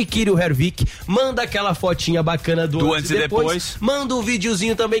 Adquire o Hervik, manda aquela fotinha bacana do antes e depois. Manda um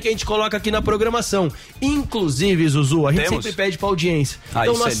videozinho também que a gente coloca aqui na programação. Inclusive, Zuzu, a gente sempre pede pra audiência.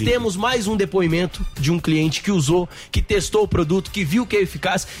 Então nós temos mais um depoimento de um cliente que usou, que testou o produto, que viu que é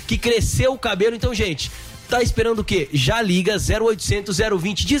eficaz, que cresceu o cabelo. Então, gente, Tá esperando o quê? Já liga 0800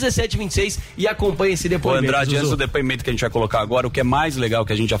 020 1726 e acompanha esse depoimento. Andrade, antes do depoimento que a gente vai colocar agora, o que é mais legal,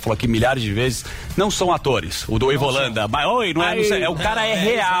 que a gente já falou aqui milhares de vezes, não são atores. O do Evolanda, mas não é, o cara é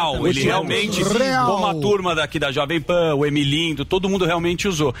real. Ele realmente, como a turma daqui da Jovem Pan, o Emilindo, todo mundo realmente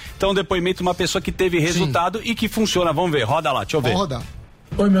usou. Então, depoimento de uma pessoa que teve resultado e que funciona. Vamos ver, roda lá, deixa eu ver. Vamos rodar.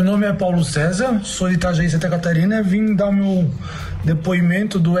 Oi, meu nome é Paulo César, sou de Itajaí, Santa Catarina, vim dar meu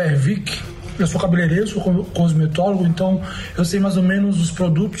depoimento do Hervik. Eu sou cabeleireiro, sou cosmetólogo, então eu sei mais ou menos os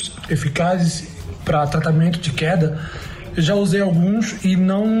produtos eficazes para tratamento de queda. Eu já usei alguns e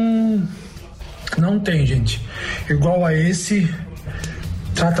não tem, gente. Igual a esse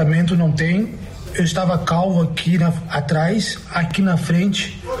tratamento não tem. Eu estava calvo aqui atrás, aqui na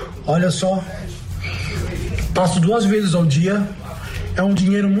frente. Olha só, passo 2 vezes ao dia. É um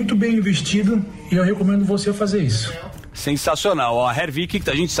dinheiro muito bem investido e eu recomendo você fazer isso. Sensacional. A Hervik, que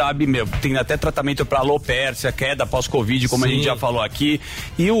a gente sabe, tem até tratamento para alopécia, queda pós-Covid, como a gente já falou aqui.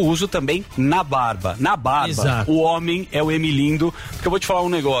 E o uso também na barba. Na barba, exato. O homem é o Emilindo. Porque eu vou te falar um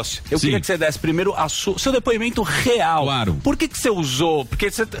negócio. Eu queria que você desse primeiro seu depoimento real. Claro. Por que você usou? Porque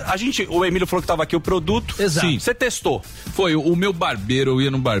o Emílio falou que estava aqui o produto. Exato. Sim. Você testou. Foi o meu barbeiro, eu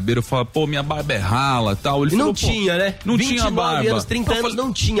ia no barbeiro, eu falava, pô, minha barba é rala, tal. Ele falou, tinha, né? Não tinha barba. Anos, 30 anos,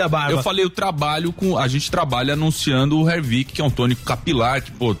 não tinha barba. Eu falei, a gente trabalha anunciando o Hervik, que é um tônico capilar,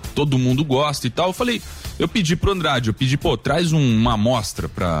 que, pô, todo mundo gosta e tal. Eu falei, eu pedi pro Andrade, traz uma amostra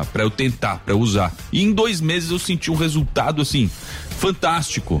pra eu tentar, pra eu usar. E em 2 meses eu senti um resultado, assim,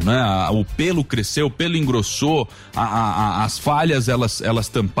 fantástico, né? O pelo cresceu, o pelo engrossou, as falhas elas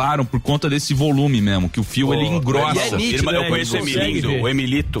tamparam por conta desse volume mesmo, que o fio ele engrossa. Eu conheço o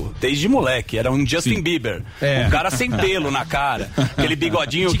Emilito desde moleque, era um Justin Bieber. Um cara sem pelo na cara, aquele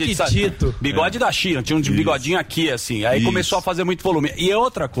bigodinho bigode da China, tinha um bigodinho aqui assim, aí começou a fazer muito volume. E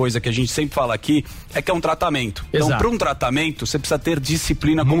outra coisa que a gente sempre fala aqui é que é um tratamento. Então, para um tratamento, você precisa ter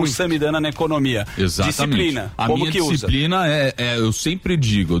disciplina, como o Samidana na economia. Exatamente. Disciplina. A minha disciplina eu sempre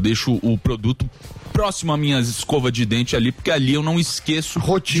digo, eu deixo o produto próximo à minha escova de dente ali, porque ali eu não esqueço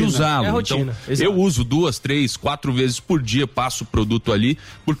de usá-lo. Então, eu uso 2, 3, 4 vezes por dia, passo o produto ali,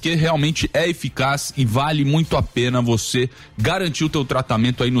 porque realmente é eficaz e vale muito a pena você garantir o teu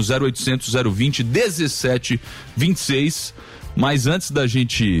tratamento aí no 0800 020 1726. Mas antes da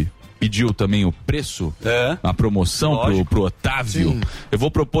gente pediu também o preço, a promoção pro Otávio. Sim. Eu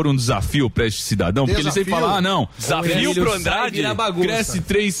vou propor um desafio pra este cidadão, porque ele sempre fala, desafio pro Andrade, cresce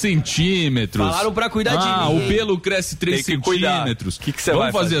 3 centímetros. Falaram pra cuidar de mim. O pelo cresce 3 centímetros. Que você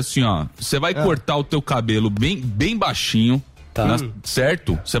vai fazer assim, ó, você vai cortar o teu cabelo bem baixinho.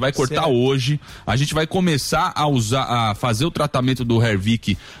 Certo? Você vai cortar hoje. A gente vai começar a fazer o tratamento do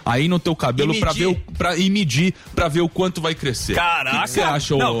Hervik aí no teu cabelo pra medir, pra ver o quanto vai crescer. Caraca! O que você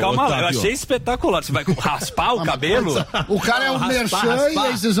acha, calma, Otávio? eu achei espetacular. Você vai raspar o cabelo? O cara é um merchan e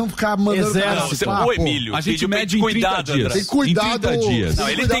aí vocês vão ficar mandando o Emílio. A gente mede em 30 dias. Tem cuidado. Em 30 dias. Não,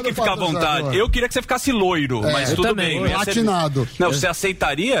 ele tem que ficar à vontade. Eu queria que você ficasse loiro, mas tudo bem. Platinado. Não, você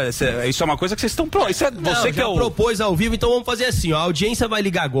aceitaria? Isso é uma coisa que vocês estão prontos. Você que é o... propôs ao vivo, então vamos fazer assim, ó. A audiência vai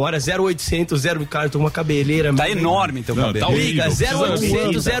ligar agora, 0800 cara, eu tô com uma cabeleira. Tá enorme teu cabelo. Liga,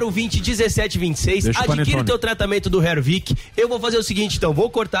 0800 020 1726. Adquire teu tratamento do Hervik. Eu vou fazer o seguinte, então, vou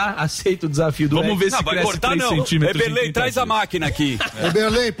cortar, aceito o desafio do Vamos ver se cresce cortar, 3 centímetros. Eberlei, traz a máquina aqui.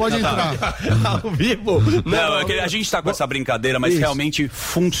 Eberlei, pode entrar. Ao vivo? Não, a gente tá com essa brincadeira, mas realmente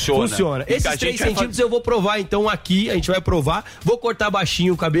funciona. Funciona. Esses 3 centímetros eu vou provar, então, aqui, a gente vai provar. Vou cortar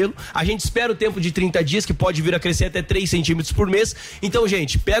baixinho o cabelo. A gente espera o tempo de 30 dias, que pode vir a crescer até 3 centímetros por mês. Então,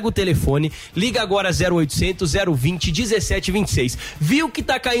 gente, pega o telefone, liga agora 0800 020 1726. Viu que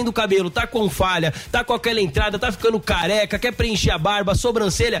tá caindo o cabelo, tá com falha, tá com aquela entrada, tá ficando careca, quer preencher a barba, a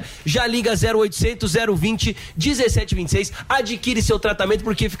sobrancelha, já liga 0800 020 1726. Adquire seu tratamento,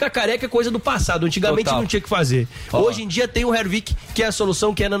 porque ficar careca é coisa do passado. Antigamente não tinha que fazer. Hoje em dia tem o Hervik, que é a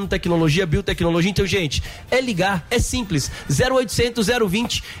solução, que é nanotecnologia, biotecnologia. Então, gente, é ligar, é simples. 0800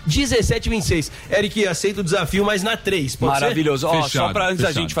 020 1726. Eric, aceita o desafio, mas na 3. Maravilhoso. Só pra antes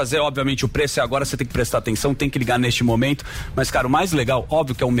da gente fazer, obviamente, o preço é agora, você tem que prestar atenção, tem que ligar neste momento. Mas, cara, o mais legal,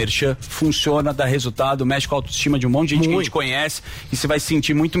 óbvio que é um merchan, funciona, dá resultado, mexe com a autoestima de um monte de gente que a gente conhece e você vai se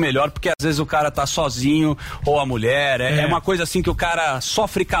sentir muito melhor, porque às vezes o cara tá sozinho, ou a mulher, é uma coisa assim que o cara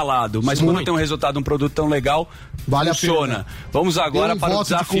sofre calado, mas quando tem um resultado, um produto tão legal, funciona. Vamos agora para o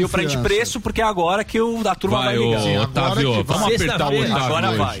desafio pra gente preço, porque é agora que a turma vai ligar. Otávio, vamos apertar o Otávio.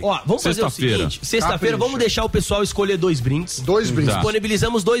 Agora vai. Vamos fazer o seguinte, sexta-feira vamos deixar o pessoal escolher 2 brindes. brindes. 2 brindes.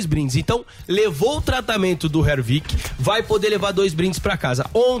 Disponibilizamos 2 brindes. Então, levou o tratamento do Hervik, vai poder levar 2 brindes pra casa.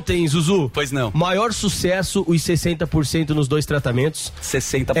 Ontem, Zuzu. Pois não. Maior sucesso, os 60% nos 2 tratamentos.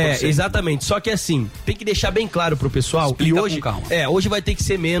 60%. É, exatamente. Só que assim, tem que deixar bem claro pro pessoal. Explica e hoje, com calma. hoje vai ter que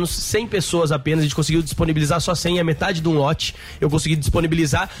ser menos, 100 pessoas apenas. A gente conseguiu disponibilizar só 100, a metade de um lote. Eu consegui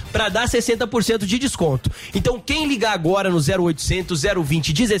disponibilizar pra dar 60% de desconto. Então, quem ligar agora no 0800 020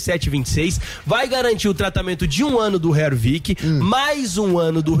 1726 vai garantir o tratamento de 1 ano do Hervik, mais 1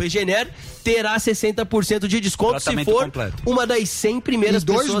 ano do Regener, terá 60% de desconto Tratamento se for completo. uma das 100 primeiras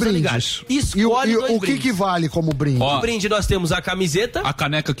pessoas a ligar. Escolhe o que vale como brinde? No brinde nós temos a camiseta, a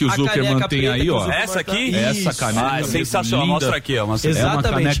caneca que o Zuckerman mantém aí, ó. Essa aqui? Essa caneca. É sensacional. Linda. Mostra aqui, ó. Exatamente. É uma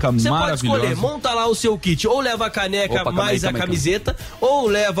caneca Você maravilhosa. pode escolher, monta lá o seu kit, ou leva a caneca Opa, mais calma a aí. camiseta, ou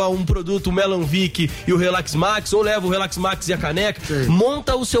leva um produto, o Melanvic e o Relax Max, ou leva o Relax Max e a caneca.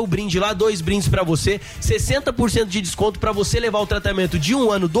 Monta o seu brinde lá, 2 brindes pra você, 60% de desconto pra você levar o tratamento de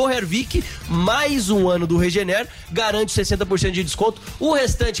 1 ano do Hervik, mais 1 ano do Regener, garante 60% de desconto. O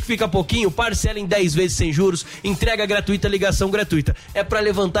restante que fica pouquinho, parcela em 10 vezes sem juros, entrega gratuita, ligação gratuita. É pra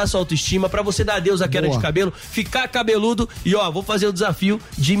levantar sua autoestima, pra você dar adeus à queda de cabelo, ficar cabeludo e ó, vou fazer o desafio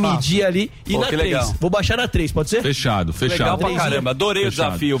de medir ali e na 3. Legal. Vou baixar na 3, pode ser? Fechado. Legal pra caramba, adorei o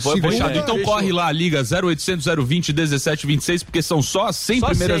desafio. Fechado. Então corre lá, liga 0800 020 1726, porque são só as 100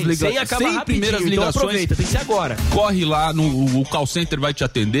 primeiras ligações. 100 primeiras ligações. Então aproveita, tem que ser agora. Corre lá, o call center vai te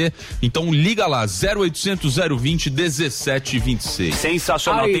atender. Então liga lá, 0800 020 1726.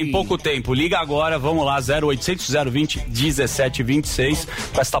 Sensacional, tem pouco tempo. Liga agora, vamos lá, 0800 020 1726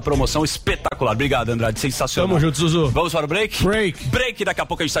 com esta promoção espetacular. Obrigado, Andrade, sensacional. Tamo junto, Zuzu. Vamos para o break? Break, daqui a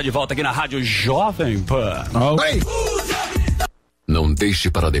pouco a gente está de volta aqui na Rádio Jovem Pan. Não deixe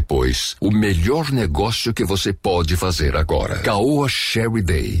para depois o melhor negócio que você pode fazer agora. Caoa Sherry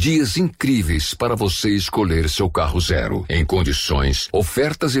Day. Dias incríveis para você escolher seu carro zero. Em condições,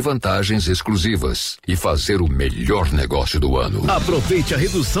 ofertas e vantagens exclusivas. E fazer o melhor negócio do ano. Aproveite a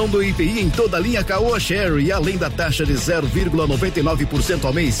redução do IPI em toda a linha Caoa Sherry, além da taxa de 0,99%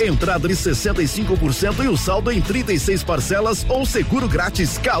 ao mês, entrada de 65% e o saldo em 36 parcelas ou seguro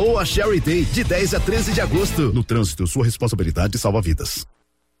grátis. Caoa Sherry Day, de 10 a 13 de agosto. No trânsito, sua responsabilidade salva vidas.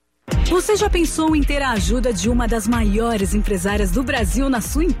 Você já pensou em ter a ajuda de uma das maiores empresárias do Brasil na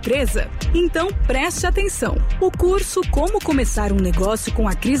sua empresa? Então preste atenção. O curso Como Começar um Negócio com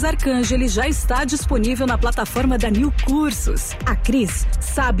a Cris Arcangeli já está disponível na plataforma da New Cursos. A Cris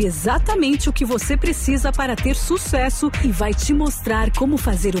sabe exatamente o que você precisa para ter sucesso e vai te mostrar como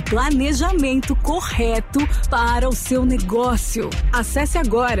fazer o planejamento correto para o seu negócio. Acesse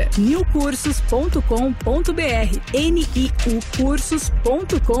agora newcursos.com.br,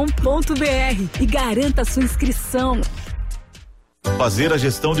 niucursos.com.br e garanta sua inscrição. Fazer a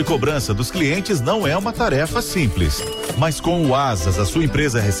gestão de cobrança dos clientes não é uma tarefa simples. Mas com o Asas, a sua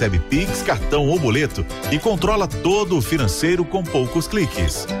empresa recebe Pix, cartão ou boleto e controla todo o financeiro com poucos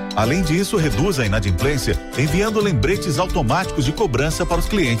cliques. Além disso, reduz a inadimplência enviando lembretes automáticos de cobrança para os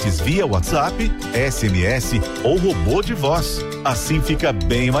clientes via WhatsApp, SMS ou robô de voz. Assim fica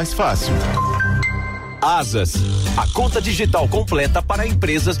bem mais fácil. Asas, a conta digital completa para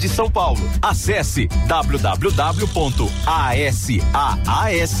empresas de São Paulo. Acesse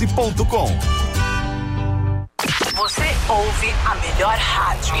www.asaas.com. Você ouve a melhor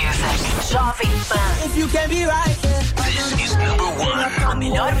rádio. Jovem Pan. If you can be right, This is number 1. A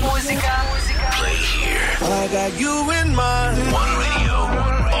melhor música. play here. I got you in mind. One radio,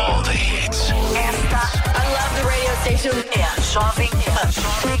 all the hits. Esta, I love the radio station. É a Jovem Pan.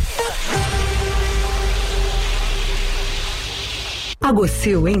 A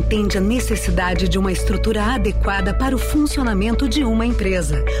Gocil entende a necessidade de uma estrutura adequada para o funcionamento de uma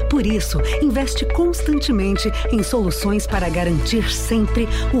empresa. Por isso, investe constantemente em soluções para garantir sempre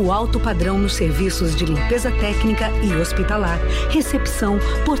o alto padrão nos serviços de limpeza técnica e hospitalar, recepção,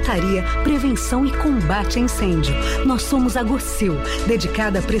 portaria, prevenção e combate a incêndio. Nós somos a Gocil,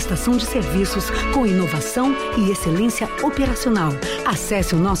 dedicada à prestação de serviços com inovação e excelência operacional.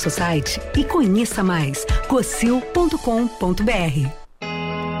 Acesse o nosso site e conheça mais. gocil.com.br.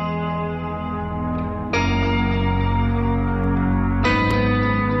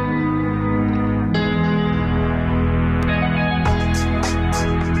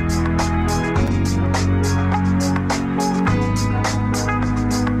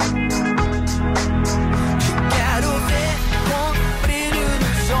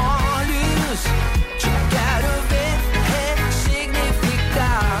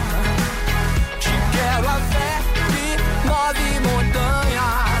 Montanhas.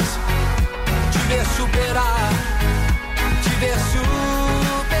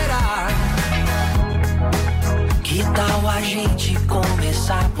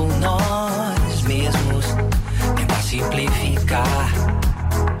 passar por nós mesmos, tentar simplificar,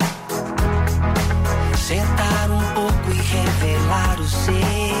 sentar um pouco e revelar os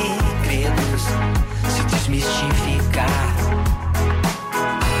segredos, se desmistificar.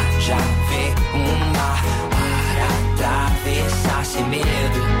 Já vê um mar para atravessar sem medo,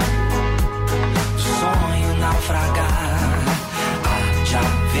 sonho naufragar. Já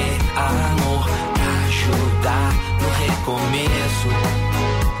vê amor pra ajudar no recomeço,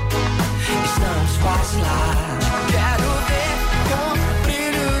 estamos quase lá. Quero ver com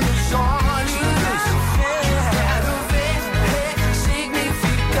brilho nos olhos, quero ver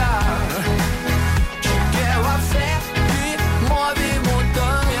ressignificar. Te quero a fé que move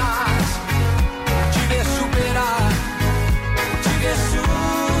montanhas, te ver superar, te ver superar.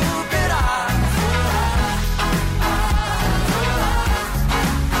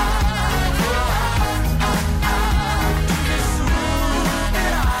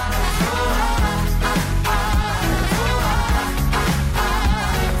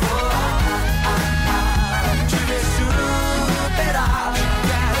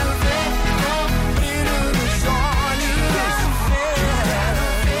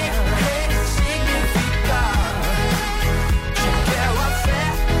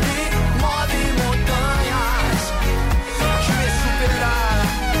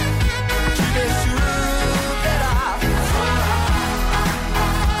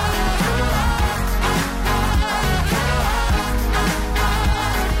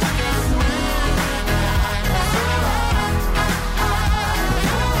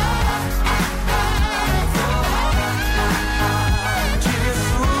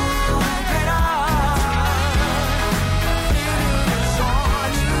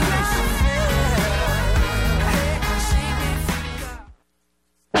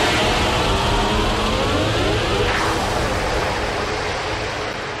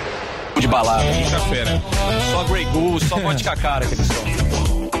 De balada. Quinta-feira. Só Grey Goose, só vodka cara aquele som.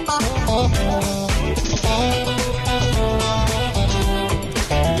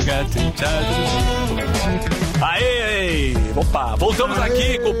 Aê! Opa, voltamos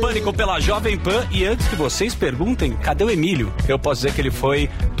aqui com o Pânico pela Jovem Pan. E antes que vocês perguntem, cadê o Emílio? Eu posso dizer que ele foi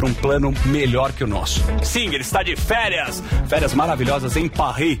para um plano melhor que o nosso. Sim, ele está de férias. Férias maravilhosas em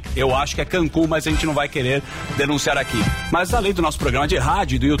Paris. Eu acho que é Cancún, mas a gente não vai querer denunciar aqui. Mas além do nosso programa de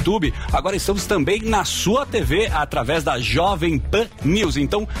rádio e do YouTube, agora estamos também na sua TV, através da Jovem Pan News.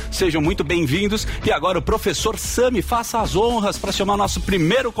 Então, sejam muito bem-vindos. E agora o professor Sami, faça as honras para chamar nosso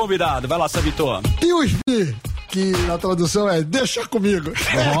primeiro convidado. Vai lá, Samito. Piusbi, que na tradução é deixa comigo.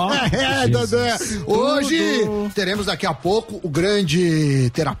 Dedé. Hoje teremos daqui a pouco o grande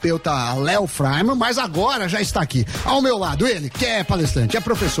terapeuta Léo Freiman, mas agora já está aqui ao meu lado ele, que é palestrante, é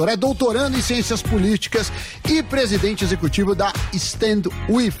professor, é doutorando em ciências políticas e presidente executivo da Stand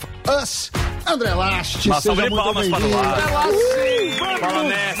With Us, André Last. Uma salva de palmas para o Last. Fala,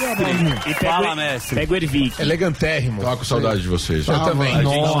 mestre. Fala, mestre. Pega o Ervic. Elegantérrimo. Tava com saudade de vocês. Eu também.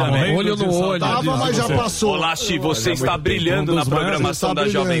 Olho no olho. Tava, mas já passou. Ô, Last, você está brilhando na programação da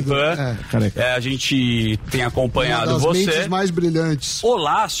Jovem Pan. A gente tem acompanhado você. Mentes mais brilhantes. Ô,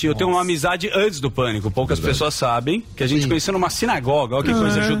 Last, eu tenho uma amizade antes do Pânico. Poucas pessoas sabem que a gente conheceu numa sinagoga. Olha que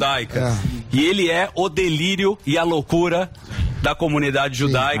coisa judaica. E ele é o delírio e a loucura da comunidade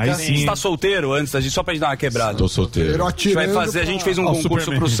judaica. Está solteiro antes da gente, só pra gente dar uma quebrada. Tô solteiro. A gente fez um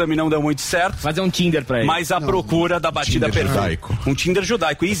concurso pro Sami, não deu muito certo. Fazer um Tinder pra ele. Mas a procura da batida Tinder perfeita. judaico. Um Tinder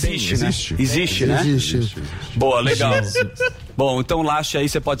judaico. Existe, né? Existe, né? Existe. Boa, legal. Bom, então Last aí,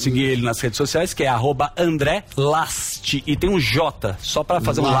 você pode seguir ele nas redes sociais, que é @André Last. E tem um J, só pra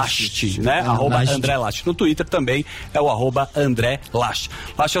fazer um Last, né? @André Last. No Twitter também é o @André Last.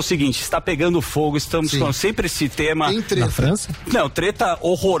 Last é o seguinte, está pegando fogo, estamos com sempre esse tema. Na França? Não, treta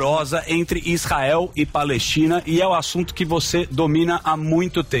horrorosa entre Israel e Palestina, e é o assunto que você domina há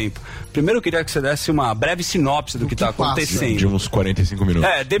muito tempo. Primeiro eu queria que você desse uma breve sinopse do que está acontecendo. De uns 45 minutos.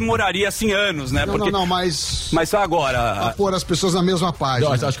 Demoraria assim anos, né? Mas agora... Pra pôr as pessoas na mesma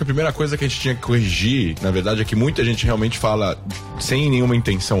página. Não, acho que a primeira coisa que a gente tinha que corrigir, na verdade, é que muita gente realmente fala sem nenhuma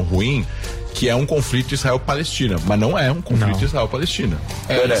intenção ruim, que é um conflito Israel-Palestina, mas não é um conflito Israel-Palestina.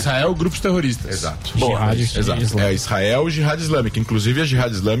 Israel, grupos terroristas. Exato. Exato. É Israel e Jihad Islâmica. Inclusive a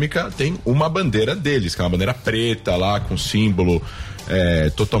Jihad Islâmica tem uma bandeira deles, que é uma bandeira preta lá, com símbolo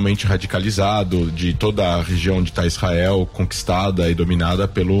totalmente radicalizado de toda a região onde está Israel, conquistada e dominada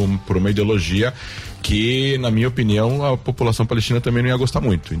por uma ideologia que, na minha opinião, a população palestina também não ia gostar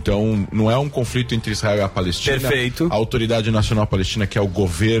muito. Então, não é um conflito entre Israel e a Palestina. Perfeito. A Autoridade Nacional Palestina, que é o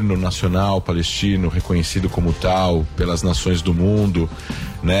governo nacional palestino, reconhecido como tal pelas nações do mundo,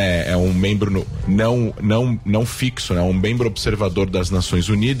 né, é um membro não fixo, né, um membro observador das Nações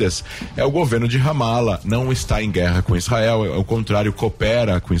Unidas, é o governo de Ramala, não está em guerra com Israel, ao contrário,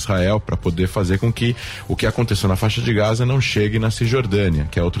 coopera com Israel para poder fazer com que o que aconteceu na faixa de Gaza não chegue na Cisjordânia,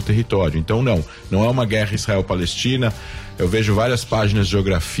 que é outro território. Então não é uma guerra Israel-Palestina. Eu vejo várias páginas de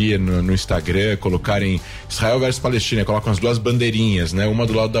geografia no Instagram colocarem Israel versus Palestina, colocam as duas bandeirinhas, né? Uma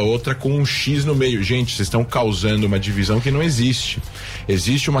do lado da outra com um X no meio. Gente, vocês estão causando uma divisão que não existe.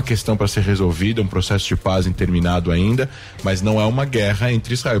 Existe uma questão para ser resolvida, um processo de paz interminado ainda, mas não é uma guerra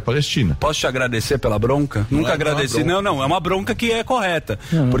entre Israel e Palestina. Posso te agradecer pela bronca? Nunca agradeci. Não, é uma bronca que é correta.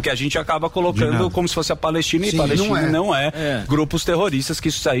 Porque a gente acaba colocando como se fosse a Palestina, e Palestina não é. Grupos terroristas, que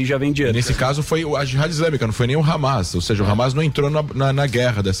isso aí já vem de antes. Nesse caso foi a Jihad Islâmica, não foi nem o Hamas, ou seja, o Hamas não entrou na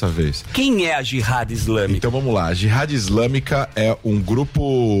guerra dessa vez. Quem é a Jihad Islâmica? Então vamos lá, a Jihad Islâmica é um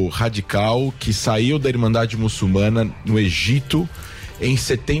grupo radical que saiu da Irmandade Muçulmana no Egito em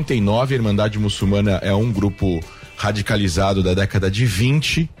 79. A Irmandade Muçulmana é um grupo radicalizado da década de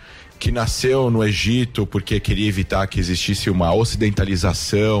 20, que nasceu no Egito porque queria evitar que existisse uma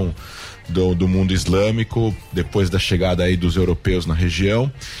ocidentalização do mundo islâmico depois da chegada aí dos europeus na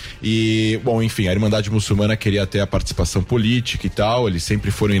região. E, bom, enfim, a Irmandade Muçulmana queria ter a participação política e tal, eles sempre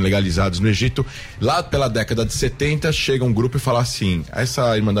foram ilegalizados no Egito. Lá pela década de 70 chega um grupo e fala assim: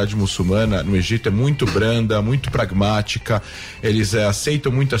 essa Irmandade Muçulmana no Egito é muito branda, muito pragmática, eles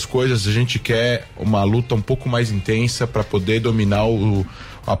aceitam muitas coisas, a gente quer uma luta um pouco mais intensa para poder dominar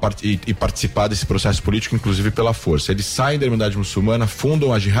e participar desse processo político, inclusive pela força. Eles saem da Irmandade Muçulmana,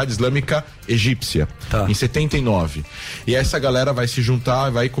 fundam a Jihad Islâmica Egípcia, em 79. E essa galera vai se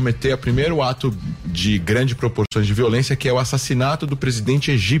juntar, vai cometer o primeiro ato de grande proporções de violência, que é o assassinato do presidente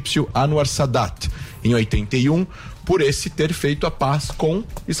egípcio Anwar Sadat, em 81, por esse ter feito a paz com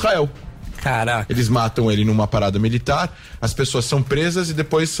Israel. Caraca. Eles matam ele numa parada militar, as pessoas são presas e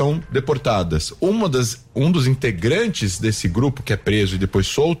depois são deportadas. Um dos integrantes desse grupo que é preso e depois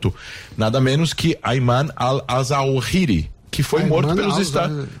solto, nada menos que Ayman al-Zawahiri, que foi morto pelos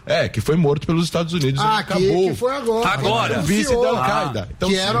Estados Unidos. Acabou. Que foi agora. Era o vice da Al-Qaeda. Então,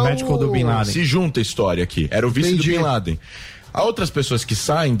 que era o médico do Bin Laden. Se junta a história aqui. Era o vice do Bin Laden. Há outras pessoas que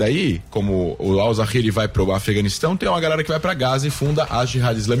saem daí, como o Al-Zawahiri vai pro Afeganistão, tem uma galera que vai para Gaza e funda a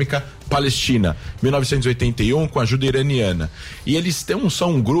Jihad Islâmica Palestina, 1981, com ajuda iraniana. E eles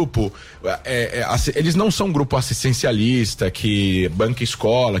são um grupo, eles não são um grupo assistencialista que banca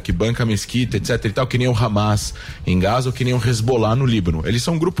escola, que banca mesquita, etc e tal, que nem o Hamas em Gaza ou que nem o Hezbollah no Líbano. Eles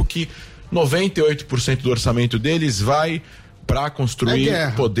são um grupo que 98% do orçamento deles vai para construir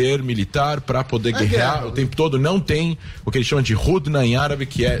poder militar, para poder guerrear o tempo todo. Não tem o que eles chamam de Hudna em árabe,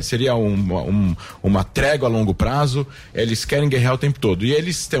 que seria uma trégua a longo prazo. Eles querem guerrear o tempo todo. E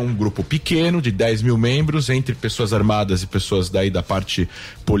eles têm um grupo pequeno de 10 mil membros, entre pessoas armadas e pessoas daí da parte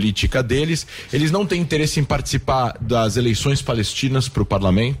política deles. Eles não têm interesse em participar das eleições palestinas para o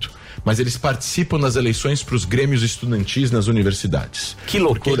parlamento, mas eles participam das eleições para os grêmios estudantis nas universidades. Que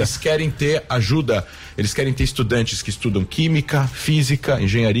loucura. Porque eles querem ter ajuda, eles querem ter estudantes que estudam química, física,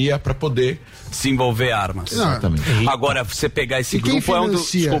 engenharia, para poder desenvolver armas. Exatamente. Agora, você pegar esse grupo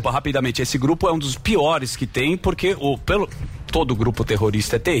desculpa, rapidamente, esse grupo é um dos piores que tem, porque todo grupo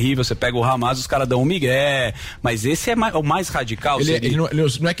terrorista é terrível. Você pega o Hamas, os caras dão um migué, mas esse é o mais radical. Ele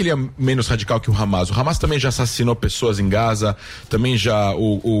não é que ele é menos radical que o Hamas. O Hamas também já assassinou pessoas em Gaza, também já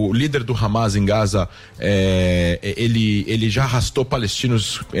o líder do Hamas em Gaza, ele já arrastou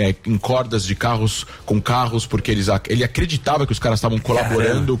palestinos em cordas de carros, com carros, porque ele acreditava que os caras estavam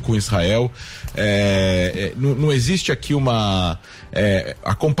colaborando com Israel. Não existe aqui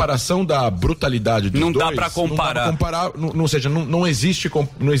a comparação da brutalidade dos dois. Não dá pra comparar. Ou seja, não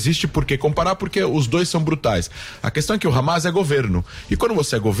existe por que comparar, porque os dois são brutais. A questão é que o Hamas é governo. E quando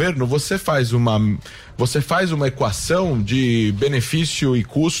você é governo, você faz uma equação de benefício e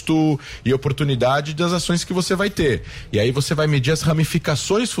custo e oportunidade das ações que você vai ter. E aí você vai medir as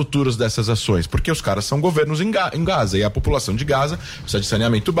ramificações futuras dessas ações, porque os caras são governos em Gaza, e a população de Gaza precisa de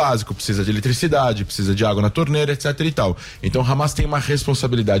saneamento básico, precisa de eletricidade, precisa de água na torneira, etc e tal. Então o Hamas tem uma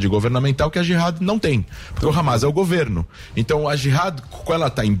responsabilidade governamental que a Jihad não tem, porque o Hamas é o governo. Então a Jihad, quando ela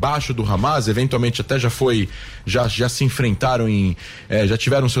está embaixo do Hamas, eventualmente até já se enfrentaram já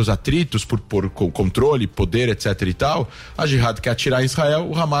tiveram seus atritos por controle, poder, etc e tal. A Jihad quer atirar em Israel,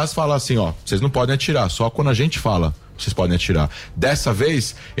 o Hamas fala assim, vocês não podem atirar, só quando a gente fala vocês podem atirar. Dessa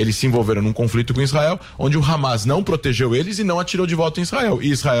vez, eles se envolveram num conflito com Israel, onde o Hamas não protegeu eles e não atirou de volta em Israel.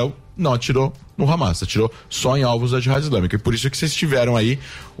 E Israel não atirou no Hamas, atirou só em alvos da Jihad Islâmica. E por isso que vocês tiveram aí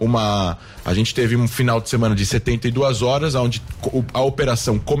a gente teve um final de semana de 72 horas, onde a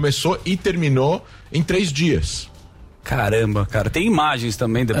operação começou e terminou em 3 dias. Caramba, cara. Tem imagens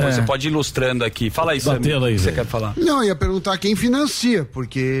também, depois você pode ir ilustrando aqui. Fala aí, Samir, o que você quer falar? Não, eu ia perguntar quem financia,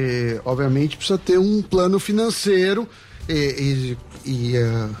 porque obviamente precisa ter um plano financeiro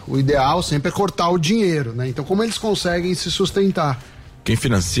o ideal sempre é cortar o dinheiro, né? Então como eles conseguem se sustentar? Quem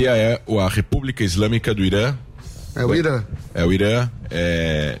financia é a República Islâmica do Irã. É o Irã. É o Irã,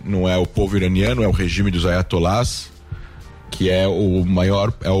 não é o povo iraniano, é o regime dos ayatolás, que é o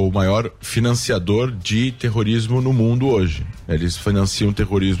maior financiador de terrorismo no mundo hoje. Eles financiam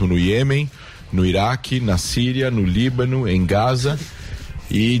terrorismo no Iêmen, no Iraque, na Síria, no Líbano, em Gaza,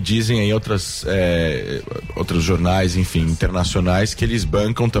 e dizem em outros jornais, enfim, internacionais, que eles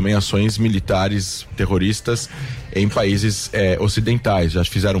bancam também ações militares terroristas em países ocidentais. Já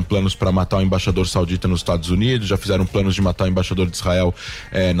fizeram planos para matar o embaixador saudita nos Estados Unidos, já fizeram planos de matar o embaixador de Israel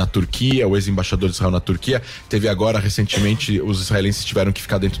na Turquia, o ex-embaixador de Israel na Turquia. Teve agora, recentemente, os israelenses tiveram que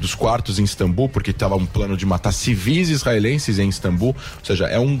ficar dentro dos quartos em Istambul, porque estava um plano de matar civis israelenses em Istambul. Ou seja,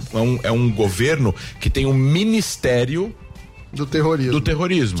 é um governo que tem um ministério do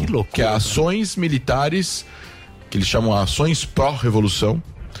terrorismo. Que loucura, que é ações militares, que eles chamam ações pró-revolução,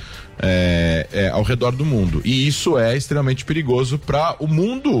 ao redor do mundo. E isso é extremamente perigoso para o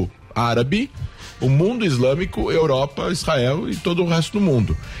mundo árabe, o mundo islâmico, Europa, Israel e todo o resto do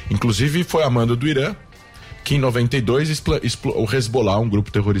mundo. Inclusive foi a mando do Irã que em 92 o Hezbollah, um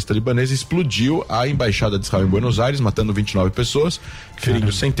grupo terrorista libanês, explodiu a embaixada de Israel em Buenos Aires, matando 29 pessoas,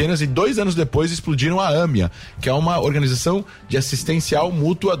 ferindo centenas, e 2 anos depois explodiram a AMIA, que é uma organização de assistencial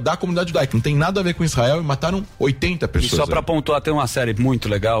mútua da comunidade judaica. Não tem nada a ver com Israel, e mataram 80 pessoas. E só pra pontuar, tem uma série muito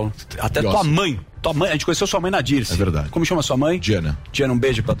legal, até tua mãe, a gente conheceu sua mãe na Dirce. É verdade. Como chama sua mãe? Diana, um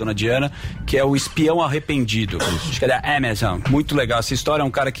beijo pra dona Diana, que é o Espião Arrependido. Acho que é da Amazon. Muito legal. Essa história é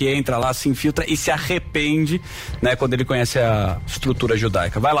um cara que entra lá, se infiltra e se arrepende, né, quando ele conhece a estrutura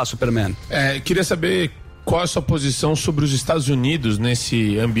judaica. Vai lá, Superman. Queria saber qual é a sua posição sobre os Estados Unidos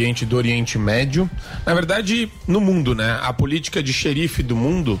nesse ambiente do Oriente Médio. Na verdade, no mundo, né? A política de xerife do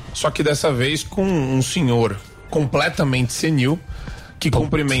mundo, só que dessa vez com um senhor completamente senil, que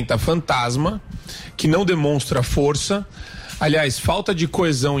cumprimenta fantasma, que não demonstra força. Aliás, falta de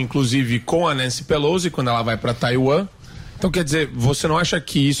coesão, inclusive, com a Nancy Pelosi, quando ela vai para Taiwan. Então, quer dizer, você não acha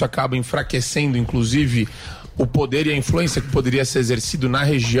que isso acaba enfraquecendo, inclusive, o poder e a influência que poderia ser exercido na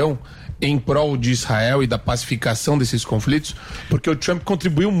região em prol de Israel e da pacificação desses conflitos? Porque o Trump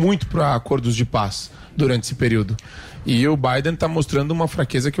contribuiu muito para acordos de paz durante esse período. E o Biden está mostrando uma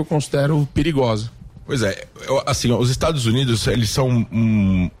fraqueza que eu considero perigosa. Pois é, assim, os Estados Unidos, eles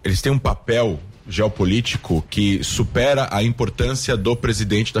têm um papel geopolítico que supera a importância do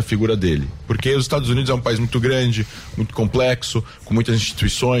presidente, da figura dele. Porque os Estados Unidos é um país muito grande, muito complexo, com muitas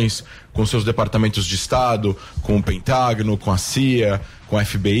instituições, com seus departamentos de Estado, com o Pentágono, com a CIA, com a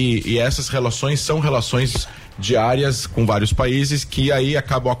FBI, e essas relações são relações diárias com vários países que aí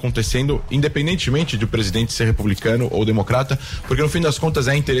acabam acontecendo independentemente de o presidente ser republicano ou democrata, porque no fim das contas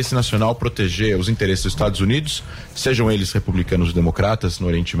é interesse nacional proteger os interesses dos Estados Unidos, sejam eles republicanos ou democratas no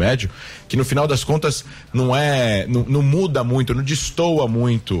Oriente Médio, que no final das contas não muda muito, não destoa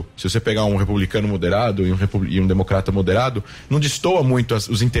muito. Se você pegar um republicano moderado e um democrata moderado, não destoa muito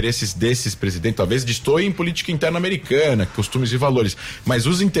os interesses desses presidentes, talvez destoe em política interna americana, costumes e valores, mas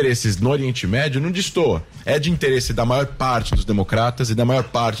os interesses no Oriente Médio não destoa. É de interesse da maior parte dos democratas e da maior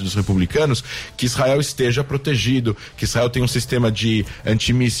parte dos republicanos que Israel esteja protegido, que Israel tenha um sistema de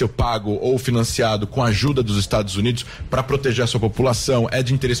antimíssil pago ou financiado com a ajuda dos Estados Unidos para proteger a sua população. É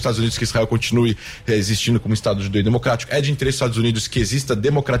de interesse dos Estados Unidos que Israel continue existindo como Estado judeu e democrático. É de interesse dos Estados Unidos que exista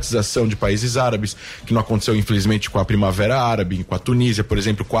democratização de países árabes, que não aconteceu infelizmente com a Primavera Árabe, com a Tunísia, por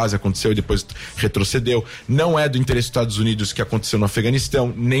exemplo, quase aconteceu e depois retrocedeu. Não é do interesse dos Estados Unidos que aconteceu no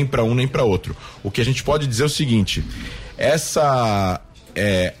Afeganistão, nem para um nem para outro. O que a gente pode dizer é o seguinte: essa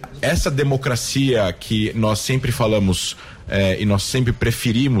democracia que nós sempre falamos e nós sempre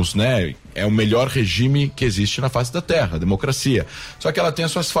preferimos, né, é o melhor regime que existe na face da Terra, a democracia. Só que ela tem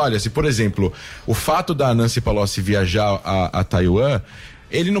as suas falhas. E, por exemplo, o fato da Nancy Pelosi viajar a Taiwan,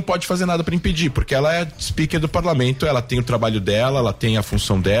 ele não pode fazer nada para impedir, porque ela é speaker do parlamento, ela tem o trabalho dela, ela tem a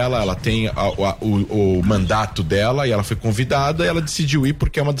função dela, ela tem o mandato dela, e ela foi convidada e ela decidiu ir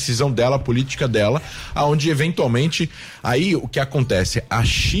porque é uma decisão dela, a política dela, aonde eventualmente, aí o que acontece, a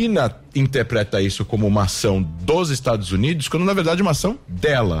China interpreta isso como uma ação dos Estados Unidos, quando na verdade é uma ação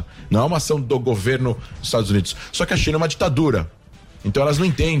dela, não é uma ação do governo dos Estados Unidos. Só que a China é uma ditadura. Então elas não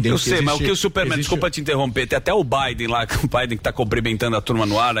entendem. Eu sei, mas o que o Superman, desculpa te interromper, tem até o Biden lá, o Biden que tá cumprimentando a turma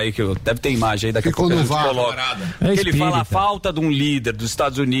no ar aí, que deve ter imagem aí, daqui a pouco a gente coloca. Ele fala a falta de um líder dos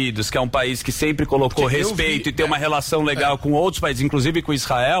Estados Unidos, que é um país que sempre colocou respeito e tem uma relação legal com outros países, inclusive com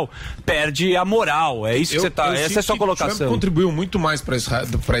Israel, perde a moral. É isso que você tá. Essa é a sua colocação. Trump contribuiu muito mais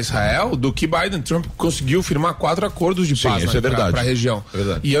para Israel do que Biden. Trump conseguiu firmar 4 acordos de paz para a região.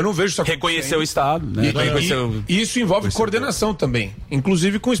 E eu não vejo isso acontecendo. Reconheceu o Estado, né? E isso envolve coordenação também,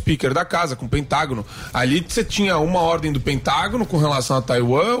 inclusive com o speaker da casa, com o Pentágono. Ali você tinha uma ordem do Pentágono com relação a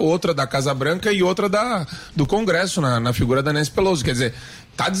Taiwan, outra da Casa Branca e outra do Congresso, na figura da Nancy Pelosi. Quer dizer,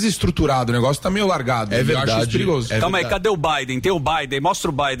 tá desestruturado, o negócio tá meio largado. É verdade. Eu acho isso perigoso. Calma aí, cadê o Biden? Tem o Biden, mostra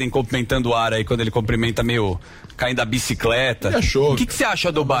o Biden cumprimentando o ar aí, quando ele cumprimenta meio caindo da bicicleta. Ele achou. O que você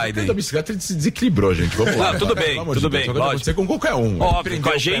acha do Biden? Caindo da bicicleta, ele se desequilibrou, gente. Vamos lá. Não, tudo bem, tudo bem. Pode acontecer com qualquer um. Óbvio, com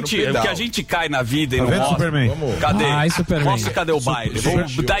a gente, o que a gente cai na vida e não mostra. Superman? Cadê? Superman. Mostra cadê o Biden.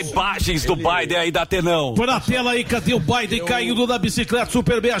 Vamos dar imagens do Biden aí da Tenão. Põe na tela aí, cadê o Biden caindo da bicicleta?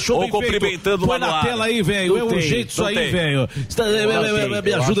 Superman, achou bem feito. Cumprimentando Põe na tela aí, velho. É um jeito isso aí, velho.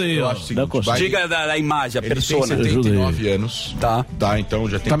 Me ajuda aí, ó. Diga da imagem, a persona. Ele tem 79 anos. Tá, então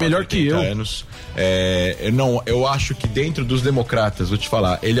já tem tá melhor que eu. anos. Eu acho que dentro dos democratas, vou te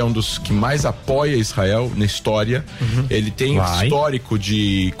falar, ele é um dos que mais apoia Israel na história. Ele tem histórico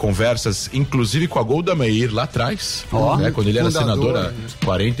de conversas, inclusive com a Golda Meir lá atrás, quando ele era senador há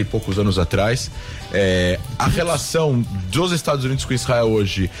 40 e poucos anos atrás. A relação dos Estados Unidos com Israel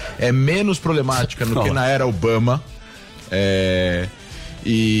hoje é menos problemática do que na era Obama.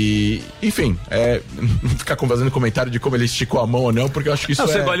 E, enfim, não ficar fazendo comentário de como ele esticou a mão ou não, porque eu acho que isso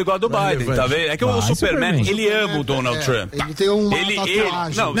você vai igual do Biden, tá vendo? É que o Superman, ele ama o Donald Trump. Ele tem uma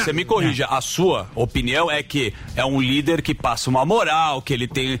tatuagem. Não, você me corrija. A sua opinião é que é um líder que passa uma moral, que ele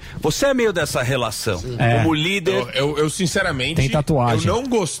tem... Você é meio dessa relação. Como líder... Eu sinceramente... Tem tatuagem. Eu não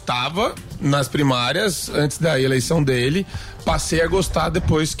gostava nas primárias, antes da eleição dele. Passei a gostar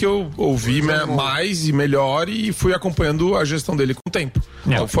depois que eu ouvi mais e melhor e fui acompanhando a gestão dele com o tempo.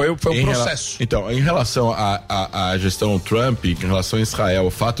 Então foi um processo. Então, em relação à gestão Trump, em relação a Israel,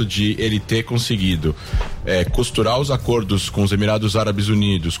 o fato de ele ter conseguido costurar os acordos com os Emirados Árabes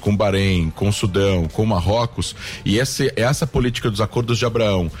Unidos, com Bahrein, com o Sudão, com Marrocos, e essa política dos acordos de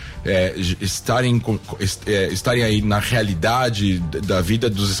Abraão estarem aí na realidade da vida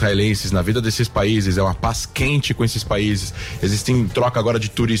dos israelenses, na vida desses países, é uma paz quente com esses países, existem troca agora de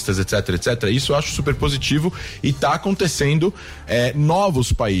turistas, etc, etc. Isso eu acho super positivo e está acontecendo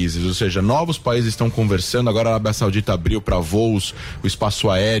novos países, ou seja, novos países estão conversando. Agora a Arábia Saudita abriu para voos, o espaço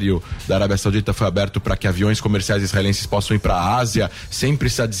aéreo da Arábia Saudita foi aberto para que aviões comerciais israelenses possam ir para a Ásia, sem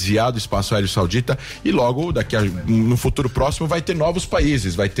precisar desviar do espaço aéreo saudita, e logo no futuro próximo vai ter novos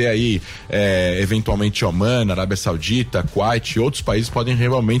países, vai ter aí eventualmente Oman, Arábia Saudita, Kuwait e outros países podem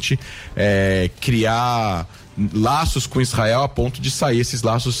realmente criar laços com Israel a ponto de esses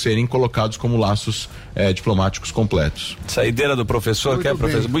laços serem colocados como laços diplomáticos completos. Saideira do professor,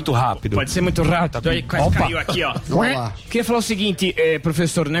 professor? Muito rápido. Pode ser muito rápido. Aí quase caiu aqui, ó. Queria falar o seguinte,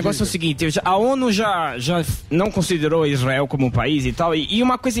 professor, o negócio é o seguinte, a ONU já não considerou Israel como um país e tal, e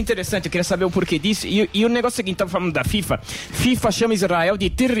uma coisa interessante, eu queria saber o porquê disso, e o negócio é o seguinte, estava falando da FIFA chama Israel de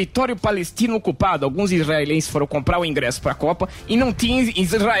território palestino ocupado. Alguns israelenses foram comprar o ingresso para a Copa e não tinha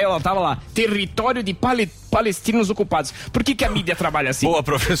Israel, estava lá, território de palestinos ocupados. Por que a mídia trabalha assim? Boa,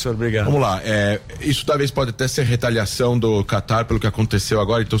 professor, obrigado. Vamos lá, isso talvez pode até ser retaliação do Qatar pelo que aconteceu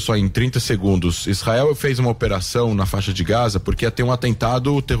agora, então só em 30 segundos. Israel fez uma operação na faixa de Gaza porque ia ter um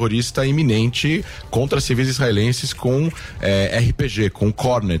atentado terrorista iminente contra civis israelenses com RPG, com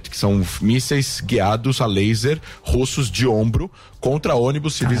Kornet, que são mísseis guiados a laser russos de ombro contra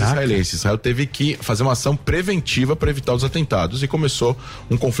ônibus civis israelenses. Israel teve que fazer uma ação preventiva para evitar os atentados e começou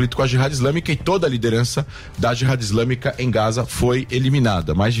um conflito com a Jihad Islâmica, e toda a liderança da Jihad Islâmica em Gaza foi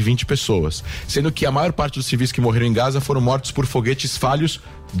eliminada, mais de 20 pessoas, sendo que a maior parte dos civis que morreram em Gaza foram mortos por foguetes falhos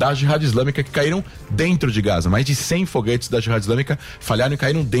da Jihad Islâmica que caíram dentro de Gaza. Mais de 100 foguetes da Jihad Islâmica falharam e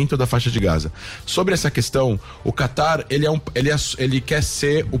caíram dentro da faixa de Gaza. Sobre essa questão, o Qatar, ele quer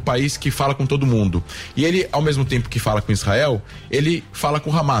ser o país que fala com todo mundo. E ele, ao mesmo tempo que fala com Israel, ele fala com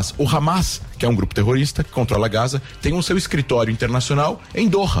o Hamas. O Hamas, que é um grupo terrorista que controla Gaza, tem o seu escritório internacional em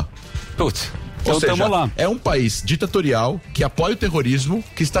Doha. Putz. Então, Ou seja, tamo lá. é um país ditatorial que apoia o terrorismo,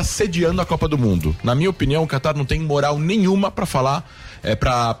 que está sediando a Copa do Mundo. Na minha opinião, o Qatar não tem moral nenhuma para falar,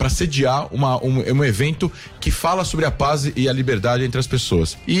 para sediar um evento que fala sobre a paz e a liberdade entre as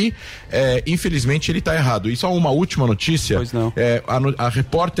pessoas. E, infelizmente, ele está errado. E só uma última notícia. Pois não. A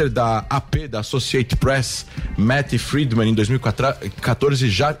repórter da AP, da Associated Press, Matty Friedman, em 2014,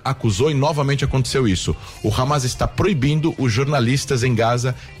 já acusou e novamente aconteceu isso. O Hamas está proibindo os jornalistas em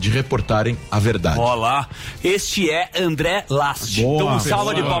Gaza de reportarem a verdade. Olá, este é André Last. Boa, Então,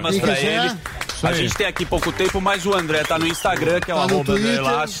 salva de boa. palmas Quem pra que é? ele. A gente tem aqui pouco tempo, mas o André tá no Instagram, que é o Tá no arroba André Twitter.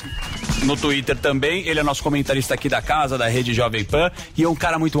 Last. No Twitter também. Ele é nosso comentarista aqui da casa, da Rede Jovem Pan. E é um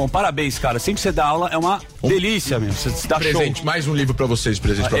cara muito bom. Parabéns, cara. Sempre que você dá aula, é uma delícia, meu. Você dá Presente, show. mais um livro pra vocês,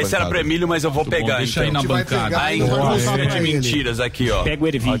 presente pra Esse era bancada. pro Emílio, mas eu vou pegar. Deixa aí na bancada. A indústria de mentiras aqui, ó. Pega o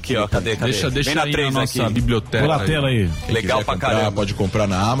Ervik. Aqui, ó. Cadê? Deixa Vem na aí 3 na nossa aqui. biblioteca. Pula a tela aí. Quem Legal quiser pra comprar, caramba. pode comprar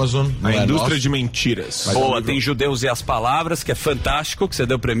na Amazon. Não A é indústria nosso. de mentiras. Mas é um Boa, livro- tem Judeus e as Palavras, que é fantástico, que você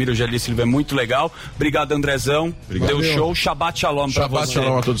deu pro Emílio, eu já li esse livro, é muito legal. Obrigado, Andrezão. Deu Valeu. show. Shabbat Shalom pra Shabbat você.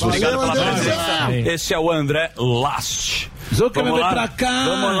 Shalom a todos vocês. Obrigado pela Valeu, presença. Andrezão. Esse é o André Last. Zuckerman, Vamos vem lá? pra cá.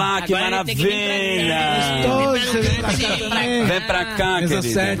 Vamos lá, que Agora tem que vir pra maravilha. Gostoso, vem pra cá também. Vem pra cá, Mesa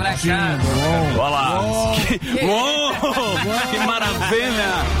querido. 7. Olha lá. Que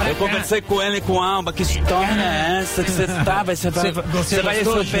maravilha. Eu conversei com ele e com a Alba. Que história é essa que você tá? Você vai ser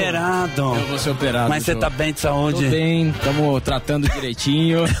operado. Eu vou ser operado. Mas você Jô. tá bem de saúde? Tô bem, estamos tratando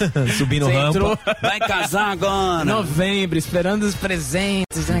direitinho. Subindo Você rampa. entrou- Vai casar agora? Novembro, esperando os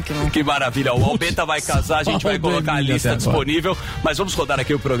presentes, né? Que não... Que maravilha, o Albeta vai casar, a gente vai colocar a lista disponível, mas vamos rodar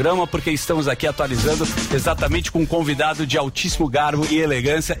aqui o programa porque estamos aqui atualizando exatamente com um convidado de altíssimo garbo e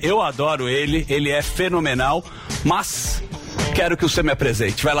elegância. Eu adoro ele é fenomenal, mas quero que você me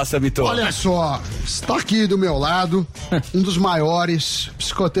apresente. Vai lá, Samito. Olha só, está aqui do meu lado um dos maiores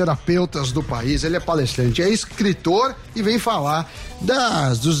psicoterapeutas do país. Ele é palestrante, é escritor e vem falar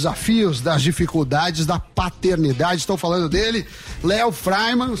dos desafios, das dificuldades da paternidade. Estou falando dele, Léo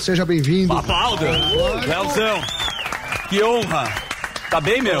Freiman. Seja bem-vindo. Aplauda. Léozão, que honra. Tá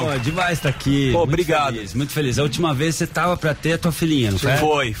bem, meu? Pô, demais estar aqui. Pô, Muito obrigado. feliz, muito feliz. A última vez você tava pra ter a tua filhinha, não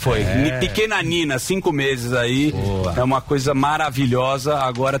foi? Foi. É. Pequena Nina, 5 meses aí. Boa. É uma coisa maravilhosa.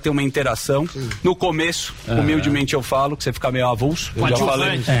 Agora tem uma interação. No começo, humildemente eu falo, que você fica meio avulso. Eu já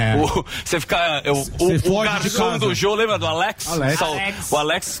falei. É. Você fica. Você O foge de garçom casa. do Jô, lembra do Alex? O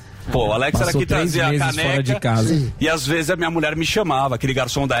Alex. Pô, o Alex era Passou que 3 trazia a meses caneca. fora de casa. E às vezes a minha mulher me chamava, aquele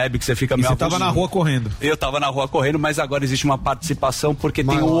garçom da Hebe que você fica E meio você tava avulso. na rua correndo. Eu tava na rua correndo, mas agora existe uma participação porque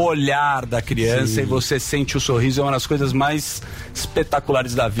tem o olhar da criança e você sente o sorriso. É uma das coisas mais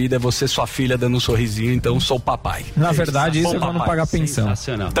espetaculares da vida. É você, sua filha, dando um sorrisinho. Então, sou o papai. Na verdade, isso Bom é pra não papai. pagar pensão.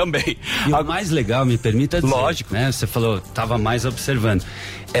 Sensacional. Também. E o mais legal, me permita dizer, Lógico. né? Você falou, tava mais observando.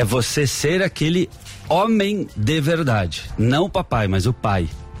 É você ser aquele homem de verdade. Não o papai, mas o pai.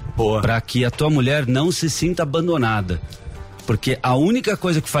 Boa. Pra que a tua mulher não se sinta abandonada. Porque a única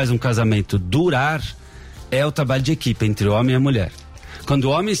coisa que faz um casamento durar é o trabalho de equipe entre o homem e a mulher. Quando o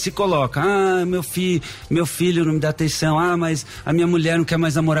homem se coloca, meu filho não me dá atenção, mas a minha mulher não quer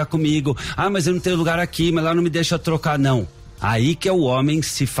mais namorar comigo, mas eu não tenho lugar aqui, mas lá não me deixa trocar, não. Aí que é o homem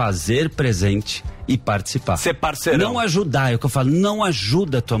se fazer presente e participar. Ser parceirão. Não ajudar, é o que eu falo, não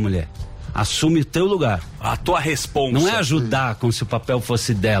ajuda a tua mulher. Assume o teu lugar. A tua responsa. Não é ajudar como se o papel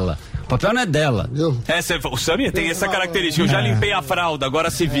fosse dela. O papel não é dela. O Sami tem essa característica. Eu já limpei a fralda, agora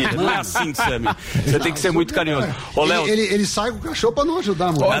se vira. Não é assim, Sami. Você tem que ser muito carinhoso. Ô, Léo. Ele sai com o cachorro pra não ajudar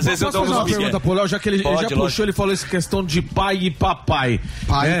a mulher. Às vezes eu Posso dou fazer uma uns pergunta pro Léo, já que ele já puxou, ele falou essa questão de pai e papai.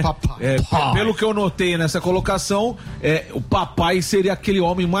 Pai né? e papai. Pelo que eu notei nessa colocação, o papai seria aquele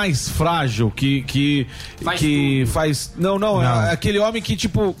homem mais frágil que faz. Não. É aquele homem que,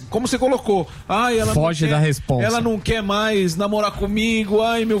 tipo, como você colocou, ela Foge não quer, da responsa. Ela não quer mais namorar comigo,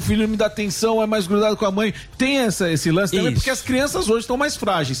 meu filho não me dá atenção, é mais grudado com a mãe. Tem esse lance também, Isso. porque as crianças hoje estão mais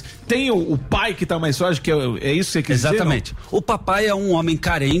frágeis. Tem o pai que tá mais frágil, que é isso que você quer dizer? Exatamente. O papai é um homem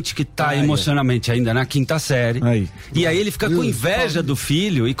carente que tá emocionalmente ainda na 5ª série. E aí ele fica com inveja do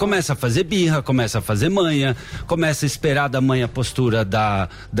filho e começa a fazer birra, começa a fazer manha, começa a esperar da mãe a postura da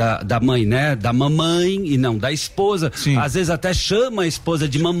mãe, né? Da mamãe e não da esposa. Às vezes até chama a esposa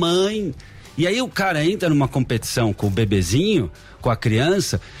de mamãe. E aí o cara entra numa competição com o bebezinho, com a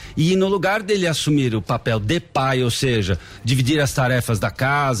criança, e no lugar dele assumir o papel de pai, ou seja, dividir as tarefas da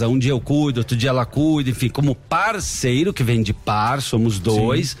casa, um dia eu cuido, outro dia ela cuida, enfim, como parceiro, que vem de par, somos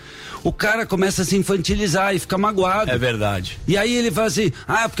dois, o cara começa a se infantilizar e fica magoado. É verdade. E aí ele fala assim,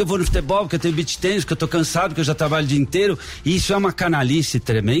 porque eu vou no futebol, porque eu tenho beach tênis, porque eu tô cansado, porque eu já trabalho o dia inteiro. E isso é uma canalice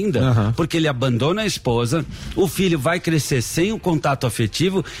tremenda, porque ele abandona a esposa, o filho vai crescer sem o contato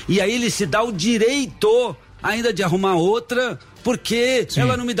afetivo, e aí ele se dá o o direito ainda de arrumar outra, porque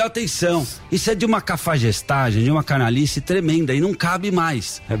ela não me dá atenção. Isso é de uma cafajestagem, de uma canalice tremenda, e não cabe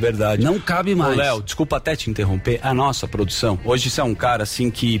mais. É verdade. Não cabe mais. Ô, Léo, desculpa até te interromper, a nossa produção, hoje você é um cara assim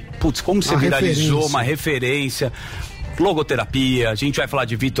que, putz, como você viralizou, uma referência, logoterapia, a gente vai falar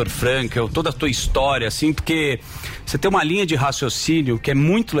de Viktor Frankl, toda a tua história, assim, porque você tem uma linha de raciocínio que é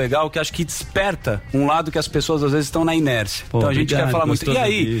muito legal, que acho que desperta um lado que as pessoas às vezes estão na inércia. Então a gente quer falar muito. E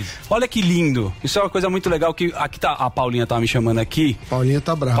aí, olha que lindo, isso é uma coisa muito legal, que aqui tá, a Paulinha tava me chamando aqui. Paulinha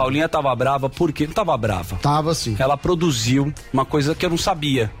tá brava. Paulinha tava brava, por quê? Não tava brava. Tava sim. Ela produziu uma coisa que eu não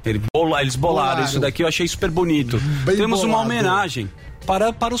sabia. Eles bolaram isso daqui, eu achei super bonito. Temos uma homenagem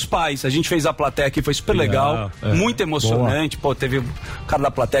para os pais. A gente fez a plateia aqui, foi super legal, muito emocionante. Pô, teve o cara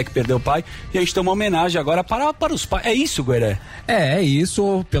da plateia que perdeu o pai, e a gente tem uma homenagem agora para os pais. É isso, Gueré? É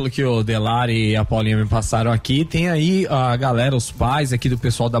isso, pelo que o Delari e a Paulinha me passaram aqui, tem aí a galera, os pais aqui do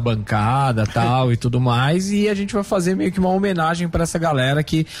pessoal da bancada tal e tudo mais, e a gente vai fazer meio que uma homenagem para essa galera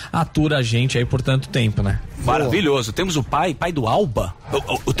que atura a gente aí por tanto tempo, né? Maravilhoso. Temos o pai do Alba.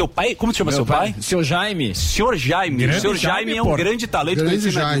 O teu pai, como se chama seu pai? Seu Jaime. Senhor Jaime. O senhor Jaime é um grande talento.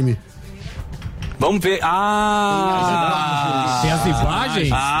 Grande Jaime. Vamos ver. Tem as imagens?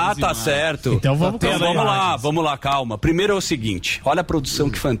 Tá certo. Então vamos lá, calma. Primeiro é o seguinte, olha a produção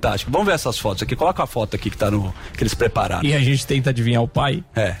que fantástica. Vamos ver essas fotos aqui. Coloca a foto aqui que tá que eles prepararam. E a gente tenta adivinhar o pai?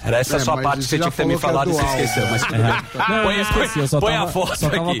 Era essa só a parte que você tinha que ter me falado e você esqueceu. Mas tudo bem. Põe a foto só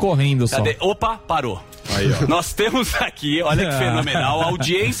tava aqui. correndo só. Cadê? Opa, parou. Aí, nós temos aqui, olha que fenomenal, a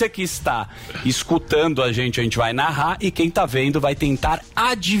audiência que está escutando a gente vai narrar, e quem tá vendo vai tentar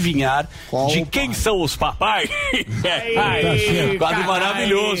adivinhar de quem são os papais. Quadro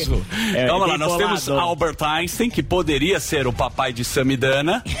maravilhoso. Calma lá, nós temos Albert Einstein, que poderia ser o papai de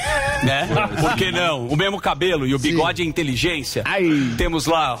Samidana, né? Por que não? O mesmo cabelo e o bigode e inteligência. Temos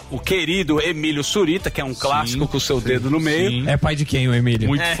lá o querido Emílio Surita, que é um clássico com o seu dedo no meio. É pai de quem, o Emílio?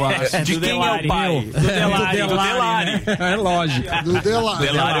 Muito fácil. De quem é o pai? Do Delari. Né? É lógico. Do Delari.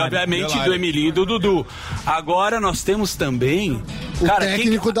 Delari, obviamente, do Emilinho e do Dudu. Agora nós temos também o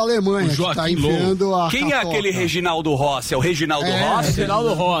técnico da Alemanha, que tá enfiando a Quem é aquele Reginaldo Rossi? É o Reginaldo Rossi?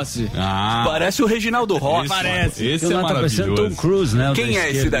 Reginaldo Rossi. Parece o Reginaldo Rossi. Parece. Esse é maravilhoso. Tom Cruise, né? Quem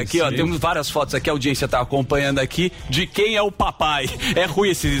é esse daqui? Ó, temos várias fotos aqui, a audiência tá acompanhando aqui. De quem é o papai? É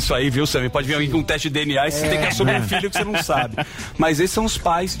ruim isso aí, viu, Samir? Pode vir alguém com um teste de DNA e você tem que assumir um filho que você não sabe. Mas esses são os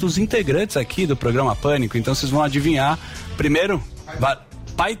pais dos integrantes aqui do programa Pânico, então vocês vão adivinhar. Primeiro,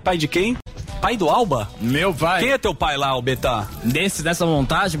 pai de quem? Pai do Alba? Meu pai. Quem é teu pai lá, Albetá? Nessa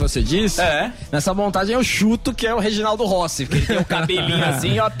montagem, você disse? Nessa montagem eu chuto que é o Reginaldo Rossi, porque ele tem o cabelinho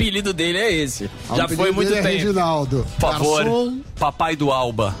assim e o apelido dele é esse. Já foi muito tempo. Reginaldo. Por favor, papai do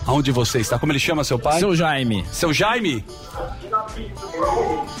Alba, aonde você está? Como ele chama seu pai? Seu Jaime. Seu Jaime?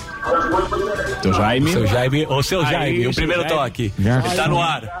 Seu Jaime. Seu Jaime, ou seu Jaime, o primeiro toque. Ele tá no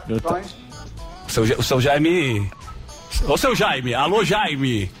ar. O seu Jaime... Ô, seu Jaime, alô,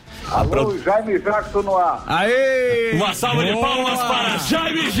 Jaime. Alô, Jaime Jackson no ar. Aê! Uma salva de palmas para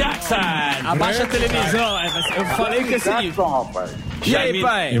Jaime Jackson. Abaixa a televisão. Eu falei que esse... rapaz. E aí,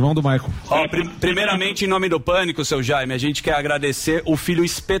 pai? Irmão do Michael. Primeiramente, em nome do Pânico, seu Jaime, a gente quer agradecer o filho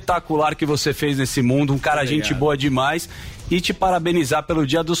espetacular que você fez nesse mundo. Um cara, gente boa demais. E te parabenizar pelo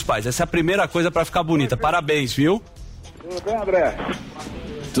Dia dos Pais. Essa é a primeira coisa pra ficar bonita. Parabéns, viu? Tudo bem, André?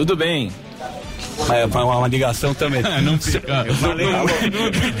 Tudo bem. Uma ligação também. Não fica.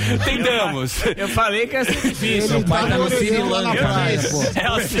 Entendamos. Eu falei que ia ser difícil. Meu pai tá no Sri Lanka.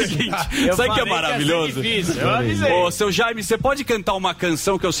 É o seguinte, sabe o que é maravilhoso? Ô, seu Jaime, você pode cantar uma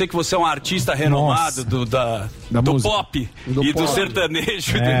canção que eu sei que você é um artista renomado do pop e do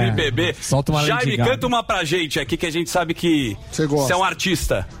sertanejo e do MPB. Solta uma Jaime, canta uma pra gente aqui que a gente sabe que você é um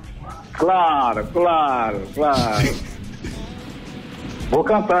artista. Claro. Vou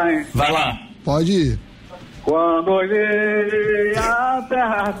cantar, hein? Vai lá. Pode ir. Quando olhei a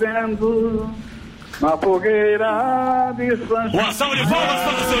terra ardendo na fogueira de São João. Uma salva de palmas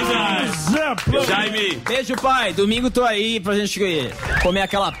para o seu Jaime. Jaime. Beijo, pai. Domingo tô aí pra gente comer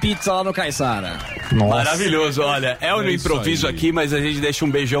aquela pizza lá no Caiçara. Maravilhoso, olha. É um improviso aqui, mas a gente deixa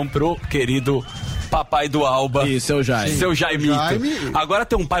um beijão pro querido papai do Alba. E seu Jaime. Seu Jaimito. Agora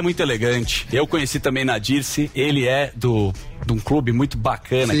tem um pai muito elegante. Eu conheci também na Dirce. Ele é de um clube muito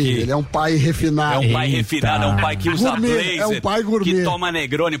bacana. Sim, aqui. ele é um pai refinado. É um pai refinado, é um pai que usa gourmet, blazer. é um pai gourmet. Que toma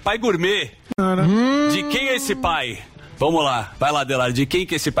Negroni. Pai gourmet. De quem é esse pai? Vamos lá. Vai lá, Delari. De quem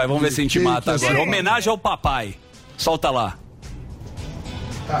que é esse pai? Vamos ver se a gente mata agora. Homenagem ao papai. Solta lá.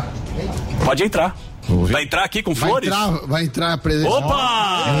 Pode entrar. Vai entrar aqui com flores? Vai entrar a presença.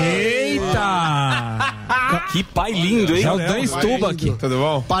 Opa! Eita! Que pai lindo, hein? É o Dan Stubach. Tudo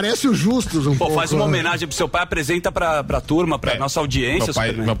bom? Parece o Justus um pouco. Faz uma né? homenagem pro seu pai, apresenta pra turma, pra nossa audiência.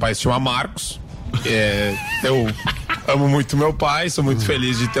 Meu pai se chama Marcos. Eu amo muito meu pai, sou muito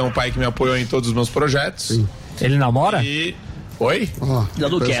feliz de ter um pai que me apoiou em todos os meus projetos. Ele namora? Oi?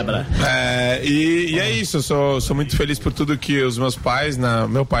 Dando quebra. E é isso, eu sou muito feliz por tudo que os meus pais,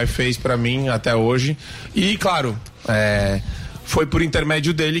 meu pai fez pra mim até hoje. E, claro, foi por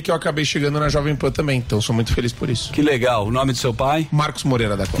intermédio dele que eu acabei chegando na Jovem Pan também. Então, sou muito feliz por isso. Que legal. O nome do seu pai? Marcos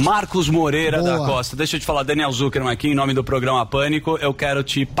Moreira da Costa. Marcos Moreira Boa. da Costa. Deixa eu te falar, Daniel Zuckerman aqui, em nome do programa Pânico. Eu quero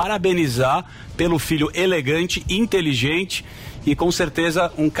te parabenizar pelo filho elegante, inteligente e com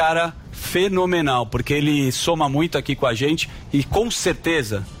certeza um cara fenomenal, porque ele soma muito aqui com a gente e com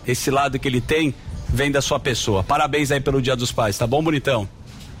certeza esse lado que ele tem vem da sua pessoa. Parabéns aí pelo Dia dos Pais, tá bom, bonitão?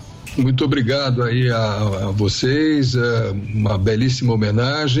 Muito obrigado aí a vocês, uma belíssima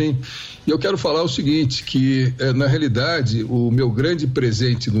homenagem. E eu quero falar o seguinte, que na realidade o meu grande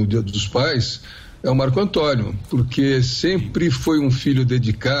presente no Dia dos Pais é o Marco Antônio, porque sempre foi um filho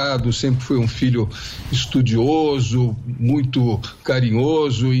dedicado, sempre foi um filho estudioso, muito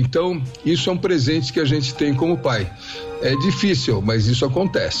carinhoso. Então, isso é um presente que a gente tem como pai. É difícil, mas isso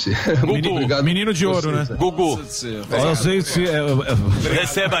acontece. Muito obrigado. Menino de ouro, né? Gugu.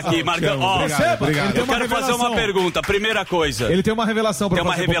 Receba aqui, Marcão. Obrigado. Eu quero fazer uma pergunta. Primeira coisa. Ele tem uma revelação pra Tem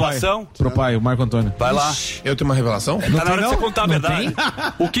uma fazer pro revelação? pai. Pro pai, o Marco Antônio. Vai lá. Eu tenho uma revelação? Tá na hora de você contar a verdade.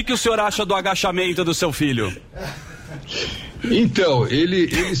 O que o senhor acha do agachamento do seu filho? Então,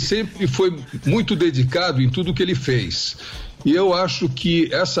 ele sempre foi muito dedicado em tudo que ele fez. E eu acho que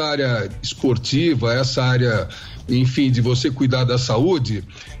essa área esportiva, essa área, enfim, de você cuidar da saúde,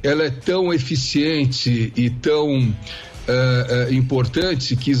 ela é tão eficiente e tão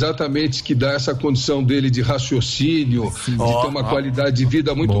importante que exatamente que dá essa condição dele de raciocínio, de ter uma qualidade de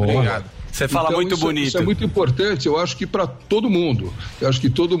vida muito boa. Você fala muito bonito. Isso é muito importante, eu acho que para todo mundo. Eu acho que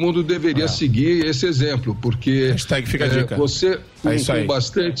todo mundo deveria seguir esse exemplo, porque fica a dica. Você, com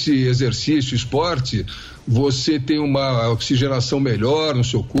bastante exercício, esporte, você tem uma oxigenação melhor no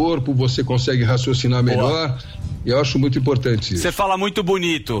seu corpo, você consegue raciocinar melhor. E eu acho muito importante isso. Você fala muito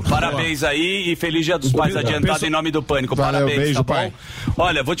bonito. Parabéns aí e feliz Dia dos Pais adiantado em nome do Pânico. Valeu, Parabéns, beijo, tá bom? pai.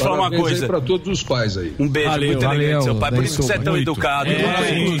 Olha, vou te falar uma coisa. Para todos os pais aí. Um beijo, muito elegante seu pai. Por isso que você é tão educado.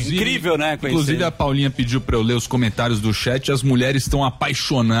 Incrível, né? Inclusive, a Paulinha pediu pra eu ler os comentários do chat. As mulheres estão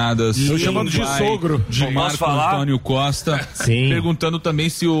apaixonadas. Eu chamando de sogro. De Marco Antônio Costa. Sim. Perguntando também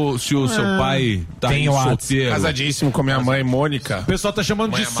se o seu pai tá solteiro. Casadíssimo com minha mãe, Mônica. O pessoal tá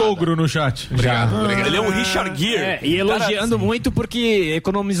chamando de sogro no chat. Obrigado. Ele é um Richard Gere. E elogiando muito porque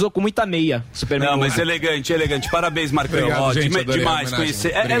economizou com muita meia. Não, mas elegante. Parabéns, Marcão. Obrigado, Ó, gente, adorei a demais homenagem. conhecer.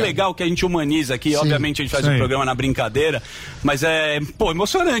 É Obrigado. legal que a gente humaniza aqui. Sim. Obviamente a gente faz Sim. um programa na brincadeira, mas é,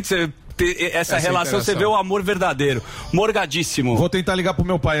 emocionante você ter essa relação, você vê o amor verdadeiro. Morgadíssimo. Vou tentar ligar pro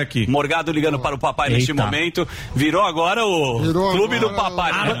meu pai aqui. Morgado ligando para o papai neste momento. Virou agora o Clube do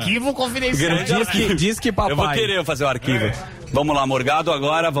Papai. Arquivo confidencial. Grande Diz que papai. Eu vou querer fazer o arquivo. Vamos lá, Morgado,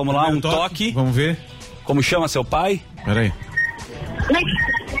 agora. Vamos lá, um toque. Vamos ver. Como chama seu pai? Peraí.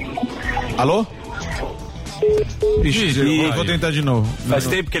 Alô? Ixi, eu vou tentar de novo. Faz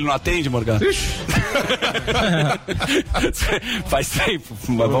tempo que ele não atende, Morgado? Faz tempo.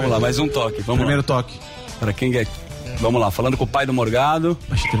 Mas vamos lá, mais um toque. Vamos Primeiro lá. toque. Para quem é? Vamos lá, falando com o pai do Morgado.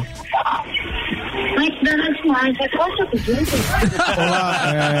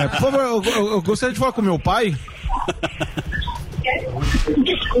 Olá, por favor, eu gostaria de falar com meu pai.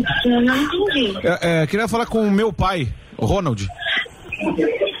 Desculpa, eu não entendi. Queria falar com o meu pai, o Ronald.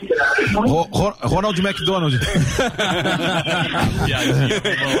 Ronald McDonald.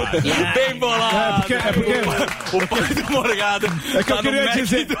 Bem bolado. É porque o pai do Morgado. É que eu tá queria no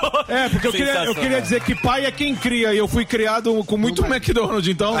dizer. McDonald's. É, porque eu queria dizer que pai é quem cria. E eu fui criado com muito McDonald's,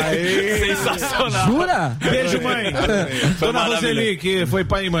 então. Sensacional. Jura? Beijo, mãe. Foi Dona maravilhoso. Roseli, que foi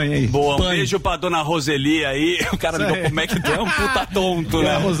pai e mãe aí. Boa, um beijo pra dona Roseli aí. O cara ligou pro McDonald's, é um puta tonto, E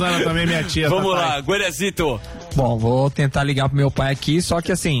né? a Rosana também, minha tia. Vamos tá lá, pai. Guerezito. Bom, vou tentar ligar pro meu pai aqui, só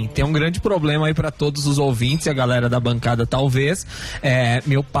que assim, tem um grande problema aí pra todos os ouvintes e a galera da bancada talvez.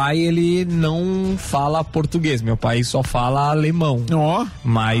 Meu pai, ele não fala português, meu pai só fala alemão.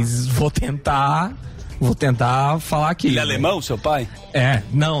 Mas vou tentar falar aqui. Ele é alemão, seu pai?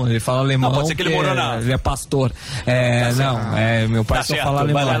 Não, ele fala alemão. Pode ser que ele morou na... Ele é pastor. Meu pai Tá só certo, fala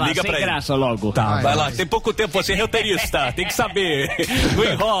alemão. vai lá, liga Sem pra ele. graça logo. Tá, Vai lá, tem pouco tempo, você é roteirista, tem que saber. Não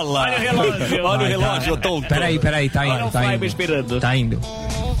enrola. Olha o relógio. Olha o Vai, relógio, tá. tonto. Peraí, tá Olha indo, o tá Fábio indo. esperando. Tá indo.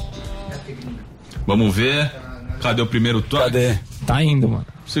 Vamos ver. Cadê o primeiro toque? Cadê? Tá indo, mano.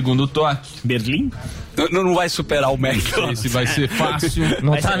 Segundo toque. Berlim? Não vai superar o Mac. Esse vai ser fácil.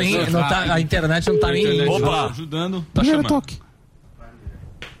 Não tá nem. Não tá, a internet não tá nem. Opa! Ajudando. Tá Primeiro chamando. toque.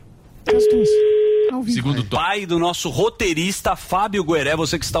 As duas. Segundo toque. Pai do nosso roteirista Fábio Gueré,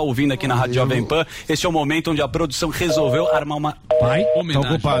 você que está ouvindo aqui na Rádio Jovem Pan, esse é o momento onde a produção resolveu armar uma... Pai? Homenagem.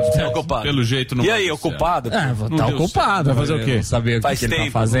 Tá ocupado. Tá ocupado. Pelo jeito não E vai aí, dar ocupado? certo. Tá deu ocupado. Vai fazer o quê? Não saber o Faz que ele tá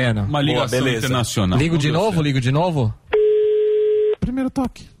tempo. fazendo. Uma ligação beleza. internacional. Ligo de Não deu novo? certo. Ligo de novo? Primeiro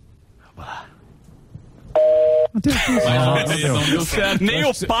toque. Não deu certo. Nem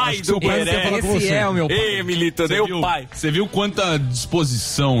o pai do Gueré. Esse é o meu pai. Ei, Milito, nem o pai. Você viu quanta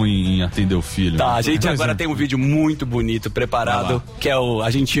disposição em atender o filho? Tá, né? a gente Pois agora é. tem um vídeo muito bonito Vai preparado, lá. que é o A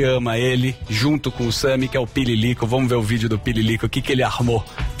Gente Ama Ele, junto com o Sami, que é o Pililico. Vamos ver o vídeo do Pililico, o que ele armou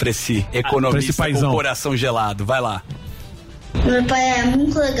pra esse economista com paizão. o coração gelado. Vai lá. Meu pai é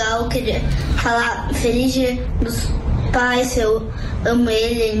muito legal, queria falar feliz dia dos pais, eu amo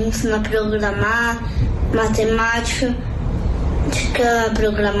ele me ensina a programar, matemática,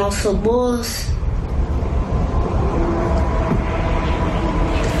 programar os robôs.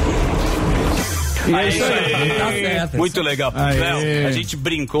 É isso aí. Tá certo. Muito legal. Aê. Léo, a gente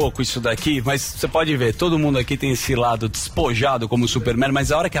brincou com isso daqui, mas você pode ver, todo mundo aqui tem esse lado despojado como Superman,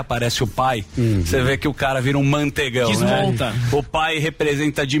 mas a hora que aparece o pai, você vê que o cara vira um mantegão. Desmonta. Né? O pai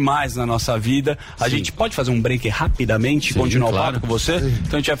representa demais na nossa vida. A gente pode fazer um break rapidamente, continuar o papo com você?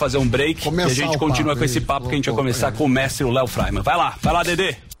 Então a gente vai fazer um break Começar e a gente o continua papo, com esse hein? papo que a gente vai começar com o mestre, o Léo Freiman. Vai lá,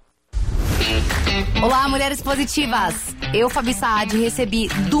 Dedê. Olá, mulheres positivas! Eu, Fabi Saad, recebi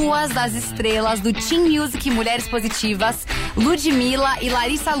 2 das estrelas do Teen Music Mulheres Positivas, Ludmilla e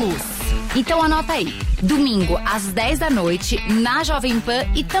Larissa Luz. Então anota aí, domingo às 10 da noite, na Jovem Pan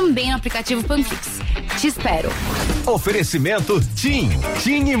e também no aplicativo Panflix. Te espero. Oferecimento TIM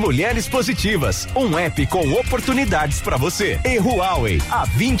e Mulheres Positivas, um app com oportunidades pra você. E Huawei, há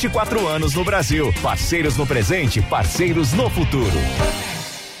 24 anos no Brasil. Parceiros no presente, parceiros no futuro.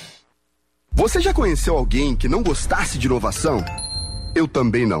 Você já conheceu alguém que não gostasse de inovação? Eu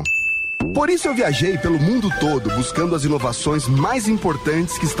também não. Por isso eu viajei pelo mundo todo buscando as inovações mais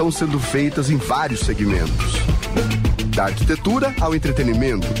importantes que estão sendo feitas em vários segmentos. Da arquitetura ao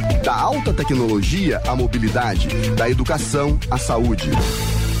entretenimento, da alta tecnologia à mobilidade, da educação à saúde.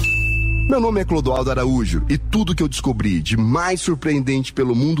 Meu nome é Clodoaldo Araújo e tudo que eu descobri de mais surpreendente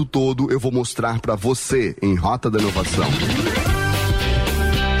pelo mundo todo eu vou mostrar para você em Rota da Inovação.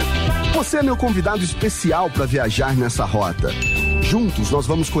 Você é meu convidado especial para viajar nessa rota. Juntos nós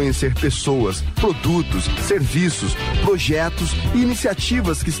vamos conhecer pessoas, produtos, serviços, projetos e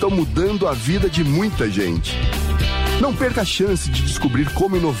iniciativas que estão mudando a vida de muita gente. Não perca a chance de descobrir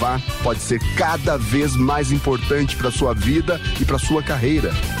como inovar pode ser cada vez mais importante para sua vida e para sua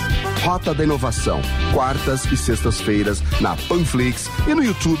carreira. Rota da Inovação, quartas e sextas-feiras na Panflix e no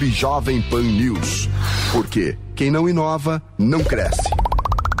YouTube Jovem Pan News. Porque quem não inova, não cresce.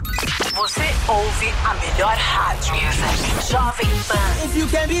 Você ouve a melhor rádio. Jovem Pan. If you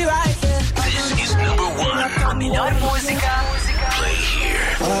can be right, this is number 1. A melhor música. Play here.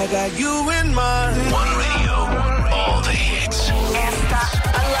 I got you in mind. One radio, all the hits. Esta,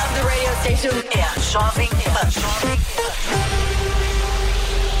 I love the radio station. É a Jovem Pan.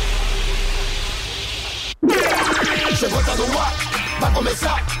 Chegou, tá no ar, vai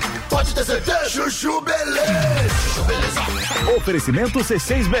começar. Pode ter certeza. Chuchu Beleza. Chuchu Beleza. Oferecimento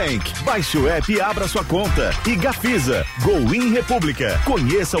C6 Bank. Baixe o app e abra sua conta. E Gafisa, Go In República.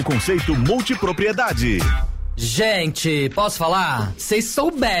 Conheça o conceito multipropriedade. Gente, posso falar? Vocês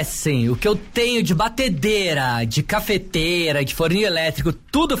soubessem o que eu tenho de batedeira, de cafeteira, de forninho elétrico,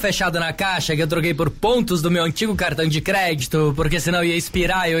 tudo fechado na caixa que eu troquei por pontos do meu antigo cartão de crédito, porque senão ia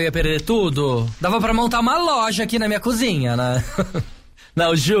expirar e eu ia perder tudo. Dava pra montar uma loja aqui na minha cozinha, né?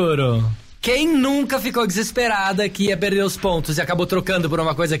 Não, juro. Quem nunca ficou desesperada que ia perder os pontos e acabou trocando por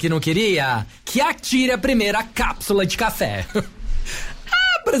uma coisa que não queria? Que atire a primeira cápsula de café.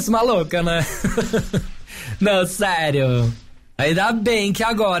 Parece maluca, né? Não, sério. Ainda bem que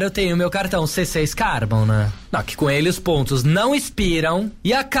agora eu tenho meu cartão C6 Carbon, né? Não, que com ele os pontos não expiram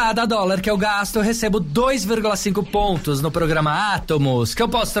e a cada dólar que eu gasto eu recebo 2,5 pontos no programa Atomos, que eu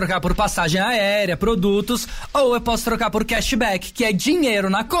posso trocar por passagem aérea, produtos, ou eu posso trocar por cashback, que é dinheiro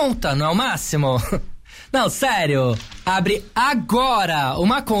na conta, não é o máximo? Não, sério. Abre agora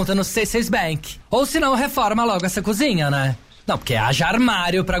uma conta no C6 Bank. Ou senão reforma logo essa cozinha, né? Não, porque haja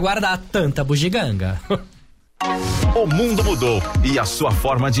armário pra guardar tanta bugiganga. O mundo mudou e a sua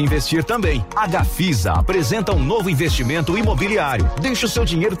forma de investir também. A Gafisa apresenta um novo investimento imobiliário. Deixe o seu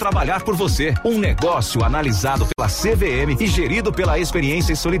dinheiro trabalhar por você. Um negócio analisado pela CVM e gerido pela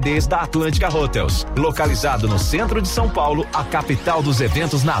experiência e solidez da Atlântica Hotels. Localizado no centro de São Paulo, a capital dos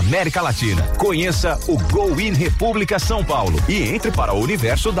eventos na América Latina. Conheça o Go In República São Paulo e entre para o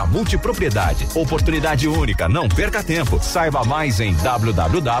universo da multipropriedade. Oportunidade única, não perca tempo. Saiba mais em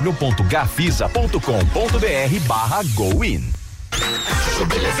www.gafisa.com.br/GoIn.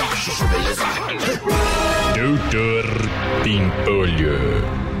 Doutor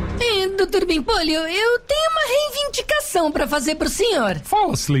Pimpolho. Doutor Pimpolho, eu tenho uma reivindicação pra fazer pro senhor.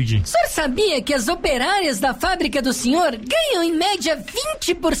 Fala, Slade. O senhor sabia que as operárias da fábrica do senhor ganham em média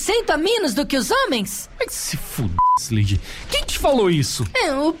 20% a menos do que os homens? Ai, se fuder, Slade. Quem te falou isso?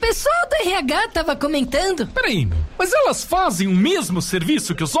 O pessoal do RH tava comentando. Peraí, mas elas fazem o mesmo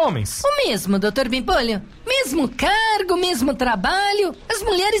serviço que os homens? O mesmo, doutor Pimpolho. Mesmo cargo, mesmo trabalho. As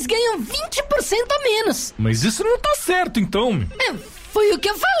mulheres ganham 20% a menos. Mas isso não tá certo, então. Foi o que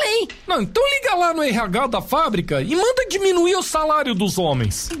eu falei. Não, então liga lá no RH da fábrica e manda diminuir o salário dos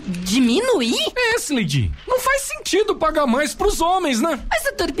homens. Diminuir? Slade. Não faz sentido pagar mais pros homens, né? Mas,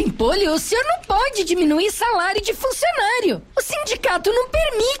 doutor Pimpolho, o senhor não pode diminuir salário de funcionário. O sindicato não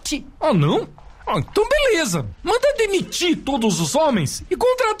permite. Ah, não? Então beleza. Manda demitir todos os homens e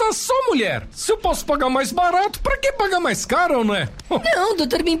contratar só mulher. Se eu posso pagar mais barato, pra que pagar mais caro, não é? Não,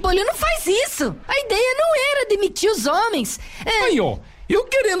 doutor Pimpolho, não faz isso. A ideia não era demitir os homens. Aí, ó, eu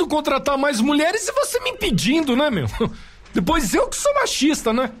querendo contratar mais mulheres e você me impedindo, né, meu? Depois eu que sou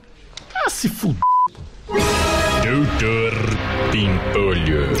machista, né? Ah, se fuder. Doutor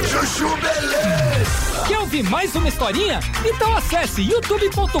Pimpolho. Chuchu Beleza. Quer ouvir mais uma historinha? Então acesse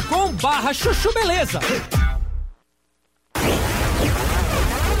youtube.com/chuchu beleza.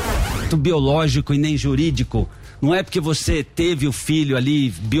 Biológico e nem jurídico. Não é porque você teve o filho ali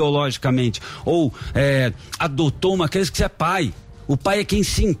biologicamente ou adotou uma criança que você é pai. O pai é quem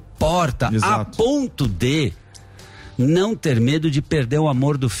se importa. Exato. A ponto de não ter medo de perder o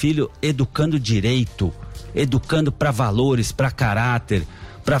amor do filho educando direito, educando para valores, para caráter,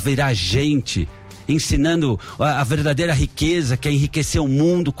 para virar gente, ensinando a verdadeira riqueza, que é enriquecer o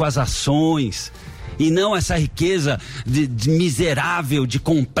mundo com as ações. E não essa riqueza de miserável de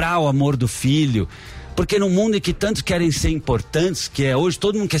comprar o amor do filho. Porque no mundo em que tantos querem ser importantes, que é hoje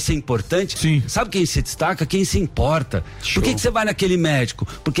todo mundo quer ser importante, sim, sabe quem se destaca? Quem se importa. Show. Por que você vai naquele médico?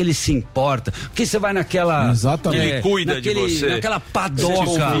 Porque ele se importa. Por que você vai naquela... Exatamente. Ele cuida de você. Naquela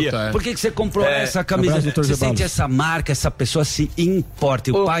padoca. Por que você comprou essa camisa? Você sente essa marca, essa pessoa se importa.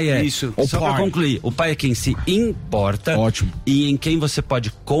 E o pai é... Isso. Só pra concluir, o pai é quem se importa. Ótimo. E em quem você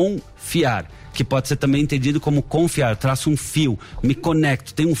pode confiar. Que pode ser também entendido como confiar. Traço um fio, me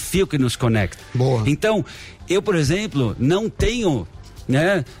conecto, tem um fio que nos conecta. Boa. Então, eu, por exemplo, não tenho,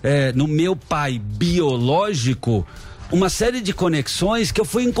 né, no meu pai biológico, uma série de conexões que eu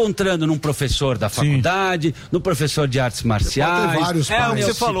fui encontrando num professor da faculdade, no professor de artes marciais. Vários o que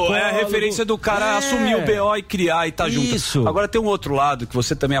você falou, é a referência do cara assumir o BO e criar e tá junto. Isso. Agora tem um outro lado que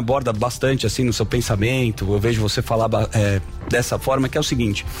você também aborda bastante assim no seu pensamento, eu vejo você falar dessa forma, que é o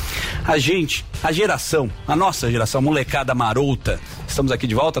seguinte: a nossa geração, a molecada marota, estamos aqui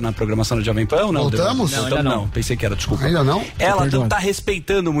de volta na programação do Jovem Pan, ou não? Voltamos? Não, pensei que era, desculpa. Ainda não? Ela não tá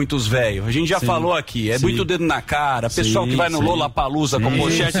respeitando muito os velhos, a gente já falou aqui, muito dedo na cara, pessoal que vai no Lollapalooza com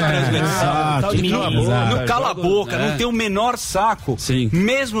pochete transversal, não cala a boca, não tem o menor saco.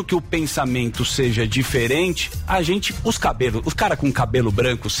 Mesmo que o pensamento seja diferente, os cara com cabelo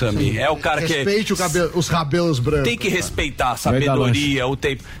branco, Sami, é o cara que... Respeite os cabelos brancos. Tem que respeitar a sabedoria, o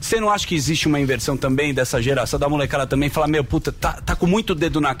tempo. Você não acha que existe uma inversão também dessa geração, da molecada também, falar, meu, puta, tá com muito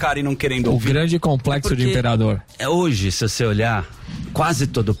dedo na cara e não querendo ouvir? O grande complexo de imperador. Hoje, se você olhar, quase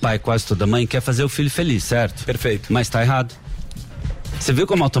todo pai, quase toda mãe quer fazer o filho feliz, certo? Perfeito. Mas tá errado. Você viu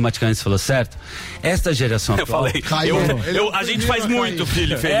como automaticamente você falou certo? Esta geração atual... Eu falei, a gente faz muito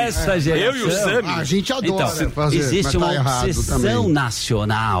filho feliz. Essa geração... Eu e o Sami. A gente adora fazer, existe uma obsessão também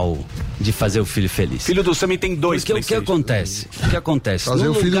nacional de fazer o filho feliz. Filho do Sami tem 2. Porque o que acontece? Fazer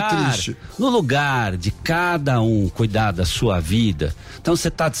o filho triste. No lugar de cada um cuidar da sua vida, então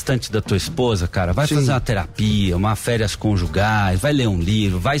você tá distante da tua esposa, cara, vai fazer uma terapia, uma férias conjugais, vai ler um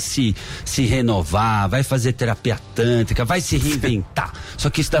livro, vai se renovar, vai fazer terapia tântrica, vai se reinventar. Só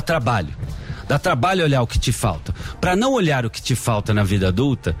que isso dá trabalho. Dá trabalho olhar o que te falta. Para não olhar o que te falta na vida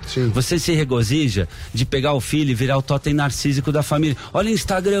adulta, você se regozija de pegar o filho e virar o totem narcísico da família. Olha o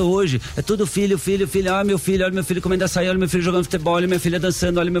Instagram hoje, é tudo filho. Olha meu filho comendo açaí, olha meu filho jogando futebol, olha minha filha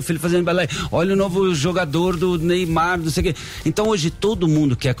dançando, olha meu filho fazendo balé, olha o novo jogador do Neymar, não sei o quê. Então hoje todo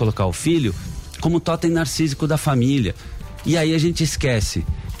mundo quer colocar o filho como totem narcísico da família. E aí a gente esquece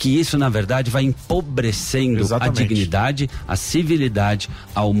que isso, na verdade, vai empobrecendo a dignidade, a civilidade,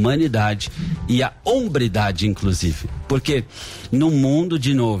 a humanidade e a hombridade, inclusive. Porque no mundo,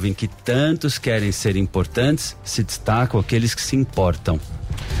 de novo, em que tantos querem ser importantes, se destacam aqueles que se importam.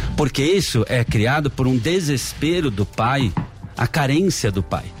 Porque isso é criado por um desespero do pai, a carência do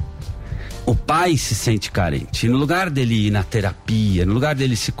pai. O pai se sente carente. E no lugar dele ir na terapia, no lugar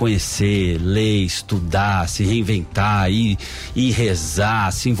dele se conhecer, ler, estudar, se reinventar, ir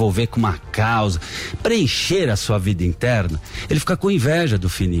rezar, se envolver com uma causa, preencher a sua vida interna, ele fica com inveja do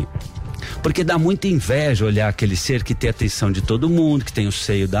filhinho. Porque dá muita inveja olhar aquele ser que tem a atenção de todo mundo, que tem o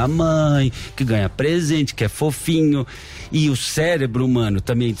seio da mãe, que ganha presente, que é fofinho. E o cérebro humano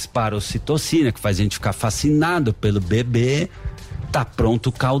também dispara ocitocina, que faz a gente ficar fascinado pelo bebê. Tá pronto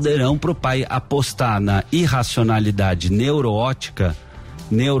o caldeirão pro pai apostar na irracionalidade neuroótica,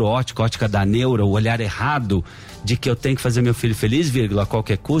 ótica da neuro, o olhar errado de que eu tenho que fazer meu filho feliz, vírgula, a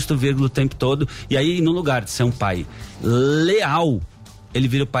qualquer custo, vírgula, o tempo todo. E aí, no lugar de ser um pai leal, ele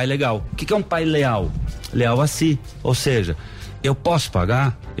vira o pai legal. O que é um pai leal? Leal a si, ou seja, eu posso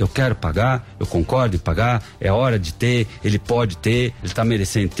pagar, eu quero pagar, eu concordo em pagar, é hora de ter, ele pode ter, ele tá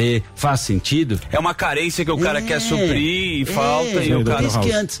merecendo ter, faz sentido? É uma carência que o cara quer suprir e falta e o cara... Por isso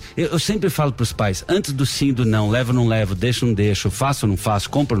que antes, eu sempre falo pros pais, antes do sim, do não, levo ou não levo, deixo ou não deixo, faço ou não faço,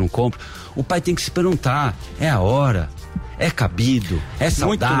 compro ou não compro, o pai tem que se perguntar, é a hora? É cabido, é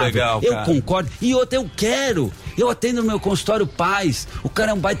saudável, muito legal, eu concordo, e outra, eu quero, eu atendo no meu consultório pais, o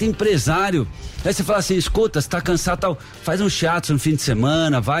cara é um baita empresário, aí você fala assim, escuta, você tá cansado, tal, faz um shiatsu no fim de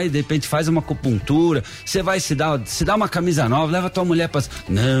semana, vai, de repente faz uma acupuntura, você vai se dá uma camisa nova, leva tua mulher pra...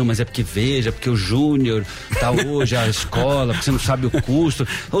 Não, mas é porque veja, porque o Júnior tá hoje à escola, porque você não sabe o custo,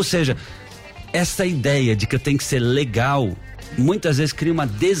 ou seja, essa ideia de que eu tenho que ser legal, muitas vezes cria uma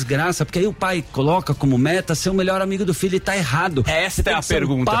desgraça, porque aí o pai coloca como meta ser o melhor amigo do filho e tá errado. Esta é a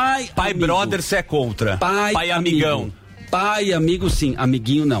pergunta. Pai brother, você é contra. Pai amigão. Pai amigo sim,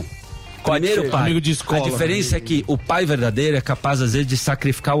 amiguinho não. Primeiro pai. Amigo de escola. A diferença é que o pai verdadeiro é capaz às vezes de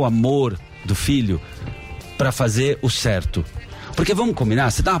sacrificar o amor do filho pra fazer o certo. Porque vamos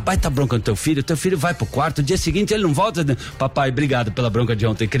combinar, você dá uma baita bronca no teu filho vai pro quarto, o dia seguinte ele não volta, papai, obrigado pela bronca de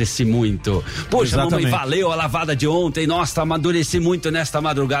ontem, cresci muito. Poxa, mamãe, valeu a lavada de ontem, nossa, amadureci muito nesta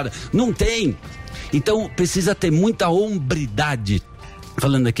madrugada. Não tem. Então precisa ter muita hombridade,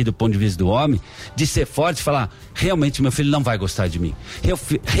 falando aqui do ponto de vista do homem, de ser forte e falar, realmente meu filho não vai gostar de mim,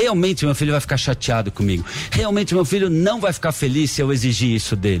 realmente meu filho vai ficar chateado comigo, realmente meu filho não vai ficar feliz se eu exigir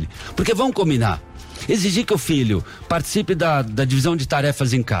isso dele. Porque vamos combinar, exigir que o filho participe da divisão de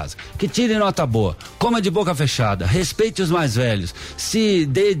tarefas em casa, que tire nota boa, coma de boca fechada, respeite os mais velhos, se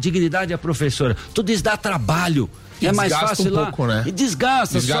dê dignidade à professora, tudo isso dá trabalho. E é mais fácil lá. Pouco, né? E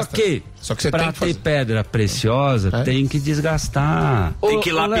desgasta. Só que você pra tem que ter pedra preciosa, tem que desgastar. Tem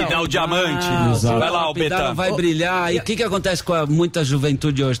que lapidar o diamante. Vai lá, o Betão. Vai brilhar. E o que acontece com muita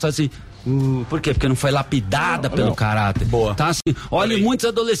juventude hoje? Tá assim... por quê? Porque não foi lapidada pelo caráter. Boa. Tá assim, olha, muitos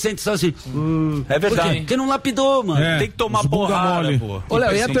adolescentes estão assim. É verdade. Porque não lapidou, mano. Tem que tomar porrada, pô. Olha,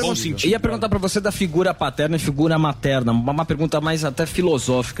 eu ia perguntar pra você da figura paterna e figura materna. Uma pergunta mais até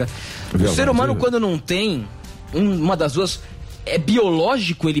filosófica. O ser humano, quando não tem uma das duas, é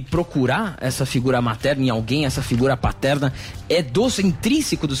biológico ele procurar essa figura materna em alguém, essa figura paterna? É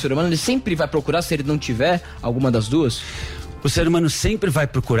intrínseco do ser humano? Ele sempre vai procurar se ele não tiver alguma das duas? O ser humano sempre vai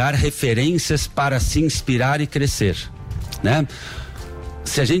procurar referências para se inspirar e crescer, né?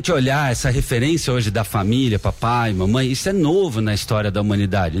 Se a gente olhar essa referência hoje da família, papai, mamãe, isso é novo na história da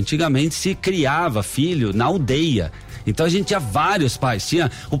humanidade. Antigamente se criava filho na aldeia. Então a gente tinha vários pais, tinha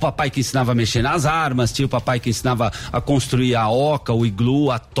o papai que ensinava a mexer nas armas, tinha o papai que ensinava a construir a oca, o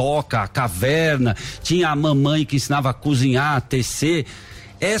iglu, a toca, a caverna, tinha a mamãe que ensinava a cozinhar, a tecer.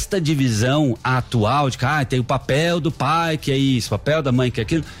 Esta divisão atual de que tem o papel do pai que é isso, o papel da mãe que é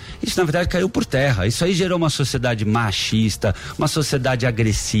aquilo, isso na verdade caiu por terra. Isso aí gerou uma sociedade machista, uma sociedade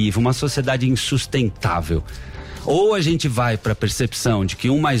agressiva, uma sociedade insustentável. Ou a gente vai para a percepção de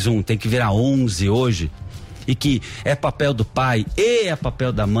que 1 mais 1 tem que virar 11 hoje, e que é papel do pai e é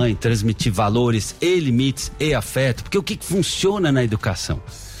papel da mãe transmitir valores e limites e afeto, porque o que funciona na educação?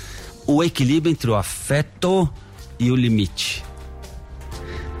 O equilíbrio entre o afeto e o limite.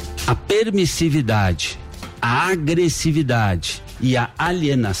 A permissividade, a agressividade e a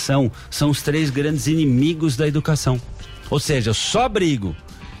alienação são os 3 grandes inimigos da educação. Ou seja, eu só brigo,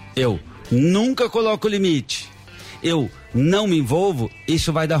 eu nunca coloco limite, eu não me envolvo,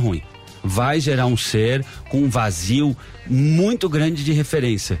 isso vai dar ruim. Vai gerar um ser com um vazio muito grande de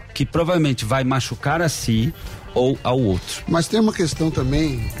referência, que provavelmente vai machucar a si, ou ao outro. Mas tem uma questão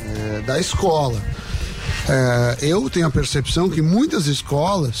também da escola. Eu tenho a percepção que muitas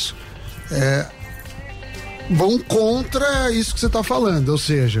escolas vão contra isso que você está falando, ou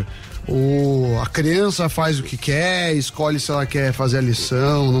seja, a criança faz o que quer, escolhe se ela quer fazer a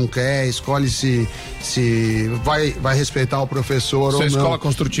lição, não quer, escolhe se vai respeitar o professor ou não. Escola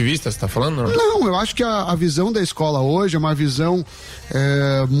construtivista, você está falando? Não, eu acho que a visão da escola hoje é uma visão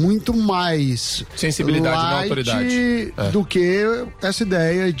muito mais sensibilidade light na autoridade do que essa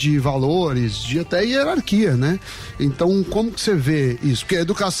ideia de valores, de até hierarquia, né? Então, como que você vê isso? Porque a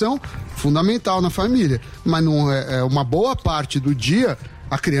educação fundamental na família, mas não é uma boa parte do dia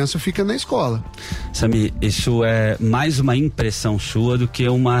a criança fica na escola. Sami, isso é mais uma impressão sua do que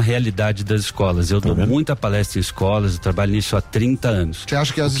uma realidade das escolas. Eu dou muita palestra em escolas, eu trabalho nisso há 30 anos. Você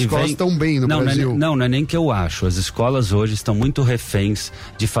acha que as escolas estão bem no Brasil? Não é nem que eu acho. As escolas hoje estão muito reféns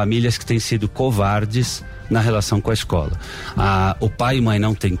de famílias que têm sido covardes na relação com a escola. O pai e mãe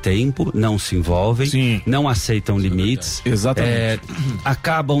não têm tempo, não se envolvem, não aceitam limites. Exatamente.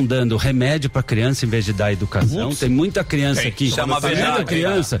 Acabam dando remédio para criança em vez de dar educação. Tem muita criança que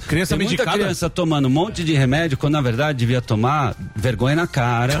criança muita criança tomando um monte de remédio quando na verdade devia tomar vergonha na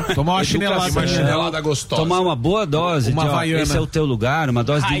cara. Tomar uma chinelada gostosa. Tomar uma boa dose esse é o teu lugar, uma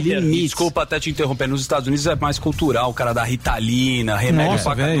dose de limite. Desculpa até te interromper, nos Estados Unidos é mais cultural, o cara da Ritalina, remédio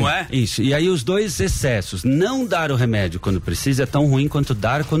não é? Isso, e aí os dois excessos, não dar o remédio quando precisa é tão ruim quanto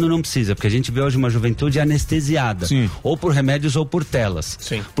dar quando não precisa, porque a gente vê hoje uma juventude anestesiada, ou por remédios ou por telas.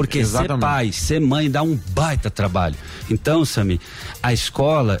 Porque ser pai, ser mãe dá um baita trabalho. Então, Sami, a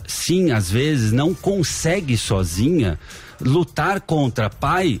escola, sim, às vezes não consegue sozinha lutar contra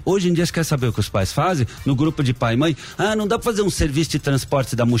pai. Hoje em dia você quer saber o que os pais fazem? No grupo de pai e mãe, não dá pra fazer um serviço de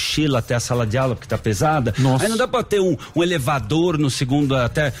transporte da mochila até a sala de aula porque tá pesada. Aí não dá pra ter um elevador no segundo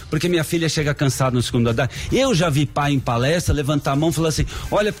até, porque minha filha chega cansada no segundo andar. Eu já vi pai em palestra levantar a mão e falar assim,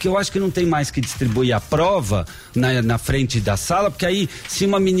 olha, porque eu acho que não tem mais que distribuir a prova na frente da sala, porque aí se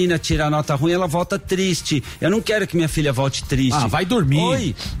uma menina tirar nota ruim, ela volta triste. Eu não quero que minha filha volte triste. Vai dormir.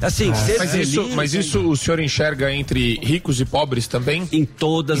 Oi, assim, mas isso o senhor enxerga entre ricos e pobres também? Em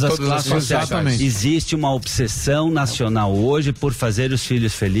todas as classes sociais. Existe uma obsessão nacional hoje por fazer os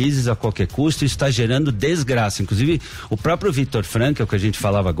filhos felizes a qualquer custo. Isso está gerando desgraça. Inclusive, o próprio Viktor Frankl, que a gente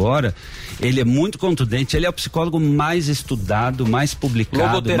falava agora, ele é muito contundente. Ele é o psicólogo mais estudado, mais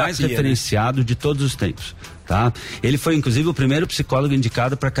publicado, mais referenciado de todos os tempos. Tá? Ele foi, inclusive, o primeiro psicólogo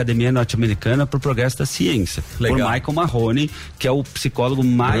indicado para a Academia Norte-Americana para o Progresso da Ciência. Por Michael Mahoney, que é o psicólogo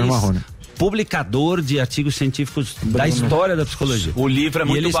mais publicador de artigos científicos da história da psicologia. O livro é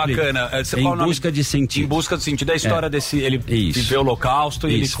muito bacana. Em busca de sentido. Em busca do sentido. É a história desse... Ele viveu o Holocausto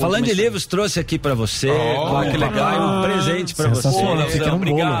e ele... Falando de livros, trouxe aqui pra você. Que legal. Um presente pra você.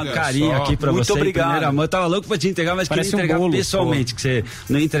 Obrigado. Um carinho aqui pra muito você. Obrigado. Eu tava louco pra te entregar, mas queria entregar pessoalmente. Que você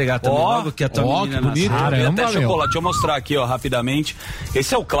não ia entregar também logo que a tua menina nasceu. Até chocolate. Deixa eu mostrar aqui, rapidamente.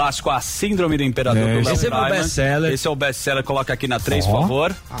 Esse é o clássico, A Síndrome do Imperador do Léo Esse é o best-seller. Esse é o best-seller. Coloca aqui na 3, por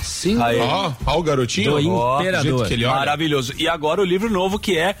favor. A Síndrome. Olha o garotinho. Do Imperador. Que ele olha. Maravilhoso. E agora o livro novo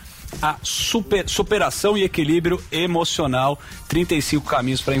que é a superação e equilíbrio emocional, 35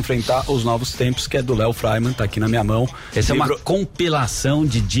 caminhos para enfrentar os novos tempos, que é do Léo Freiman, tá aqui na minha mão. Essa é uma compilação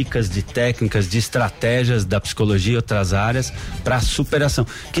de dicas, de técnicas, de estratégias da psicologia e outras áreas para superação,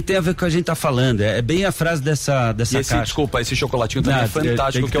 que tem a ver com o que a gente tá falando. É bem a frase dessa caixa. Desculpa, esse chocolatinho também é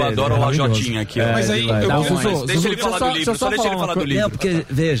fantástico, que eu adoro o lajotinha aqui. Mas aí, deixa ele falar do livro, só deixa ele falar do livro. Não, porque,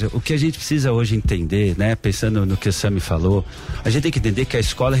 veja, o que a gente precisa hoje entender, né, pensando no que o Sami falou, a gente tem que entender que a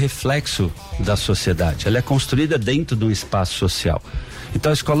escola é reflexo da sociedade. Ela é construída dentro de um espaço social. Então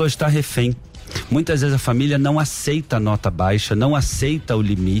a escola hoje está refém. Muitas vezes a família não aceita a nota baixa, não aceita o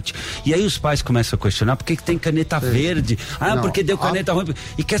limite. E aí os pais começam a questionar por que tem caneta verde. Porque deu caneta ruim.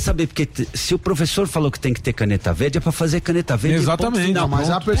 E quer saber, porque se o professor falou que tem que ter caneta verde, é para fazer caneta verde. Exatamente. Não,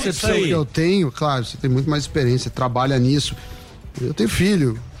 mas a percepção que eu tenho, claro, você tem muito mais experiência, trabalha nisso. Eu tenho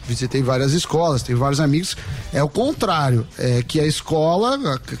filho, visitei várias escolas, tenho vários amigos. É o contrário, é que a escola,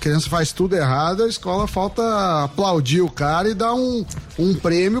 a criança faz tudo errado, a escola falta aplaudir o cara e dar um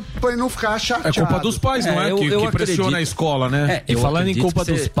prêmio pra ele não ficar chateado. É culpa dos pais, não é? Que pressiona a escola, né? E falando em culpa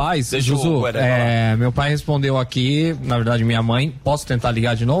dos pais, Juzu, meu pai respondeu aqui, na verdade minha mãe, posso tentar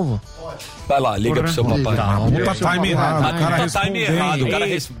ligar de novo? Vai lá, liga pro seu papai. Tá time errado. Tá time errado.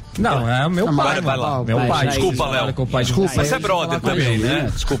 Não, é o meu pai. Vai lá. Meu pai. Desculpa, Léo. Desculpa. Mas é brother também, né?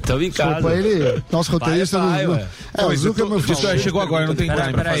 Desculpa. Tô em casa. Desculpa, ele, nosso roteirista o Zucca é meu filho. Chegou agora, não tem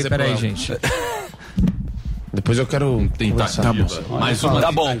time. Peraí, gente. Depois eu quero tentar. Tá bom. Mais uma.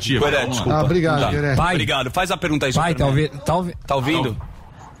 Tá bom, Gueré, desculpa. Obrigado, Gueré. Obrigado. Faz a pergunta aí. Pai, tá ouvindo? Tá ouvindo?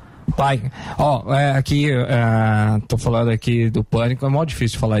 Pai, aqui, tô falando aqui do Pânico, é mó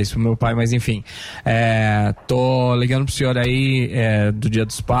difícil falar isso pro meu pai, mas enfim, tô ligando pro senhor aí, do Dia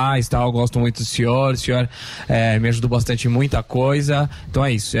dos Pais, tal, gosto muito do senhor, me ajudou bastante em muita coisa, então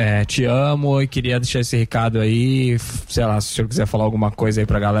é isso, te amo e queria deixar esse recado aí, sei lá, se o senhor quiser falar alguma coisa aí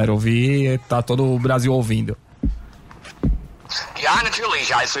pra galera ouvir, tá todo o Brasil ouvindo. Ja,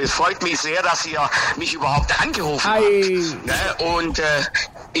 natürlich. Also es freut mich sehr, dass ihr mich überhaupt angerufen habt. Ne? Und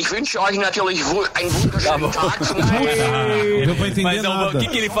ich wünsche euch natürlich einen wunderschönen Tag zum Mas o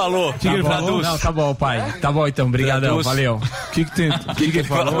que ele falou? Não, tá bom, pai. Tá bom então, brigadão, valeu. O que ele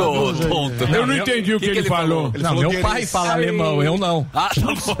falou, tonto? Eu não entendi o que ele falou. Não, meu pai fala alemão, eu não. Ah, tá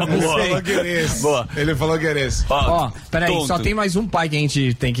bom. Boa. Ele falou Gueres. Ó, peraí, só tem mais um pai que a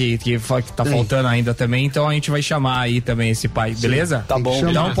gente tem que tá faltando ainda também, então a gente vai chamar aí também esse pai, beleza? Tá bom.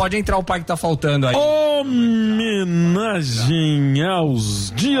 Então pode entrar o pai que tá faltando aí. Homenagem aos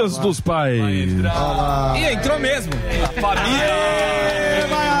Dias dos Pais. E entrou mesmo. Família!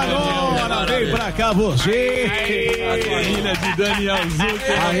 Vai agora, vem pra cá você. A família de Daniel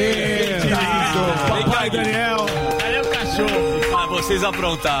Zucker. Aê, papai Daniel. Cadê o cachorro? Vocês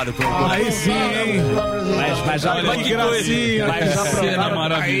aprontaram. Aí sim, hein? Mas olha que gracinha. Cena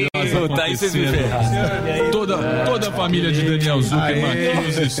maravilhosa. Aí vocês me ferraram. Toda a família de Daniel Zuckerman aqui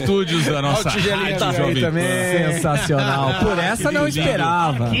nos estúdios da nossa rádio Jovem Pan. Sensacional. Por essa não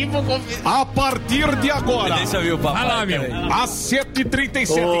esperava. A partir de agora. Deixa eu ver o papai. Vai lá, meu. Às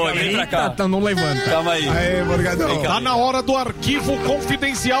 7h37. Vem pra cá. Tá, não levanta. Calma aí. Aê, Morgadão. Tá na hora do arquivo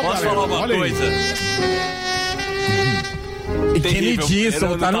confidencial, Posso galera. falar uma Olha coisa? Kennedy,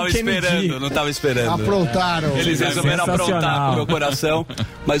 Eu não tava esperando. Aprontaram. Eles resolveram aprontar com o meu coração.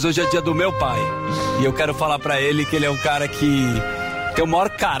 Mas hoje é dia do meu pai. E eu quero falar pra ele que ele é um cara que tem o maior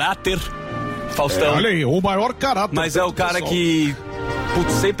caráter, Faustão. Olha aí, o maior caráter. Mas é o cara que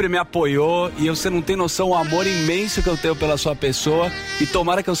sempre me apoiou. E você não tem noção o amor imenso que eu tenho pela sua pessoa. E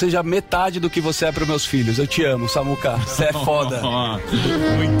tomara que eu seja metade do que você é pros meus filhos. Eu te amo, Samuca. Você é foda.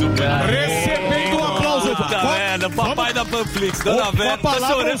 Muito bem. Recebendo um aplauso. Puta merda, papai da Panflix, dona Vera, tá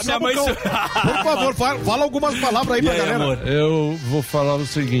chorando, minha mãe chorando. Por favor, fala algumas palavras aí pra galera. Amor? Eu vou falar o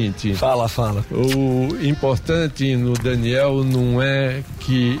seguinte. Fala. O importante no Daniel não é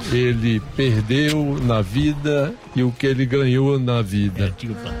que ele perdeu na vida e o que ele ganhou na vida.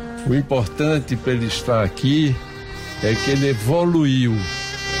 O importante para ele estar aqui é que ele evoluiu.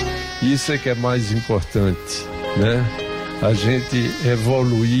 Isso é que é mais importante, né? A gente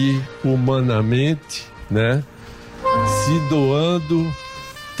evoluir humanamente, né? Se doando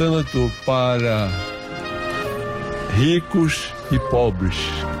tanto para ricos e pobres,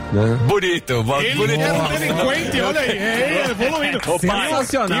 né? Bonito. Ele é um delinquente, olha aí, evoluindo.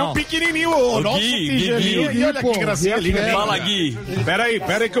 Sensacional. E o pequenininho, o nosso tigelinho. E olha que gracinha linda. Fala, Gui.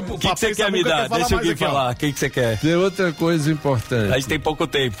 Peraí que o que você quer me dar? Deixa o Gui falar. O que você quer? Tem outra coisa importante. A gente tem pouco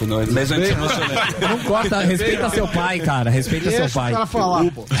tempo, não é? Mesmo antes emocionante. Não corta, respeita seu pai, cara. Respeita seu pai.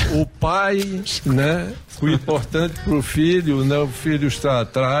 O pai, né? O importante pro filho, não é o filho estar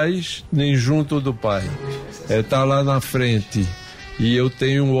atrás, nem junto do pai. É estar lá na frente. E eu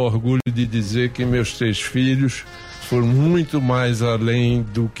tenho o orgulho de dizer que meus 3 filhos foram muito mais além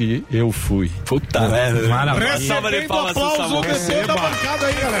do que eu fui. Puta merda. Maravilha. Recebendo aplauso descendo da bancada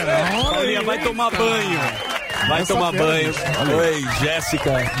aí, galera. Paulinha, vai tomar banho. Vai tomar banho. Oi,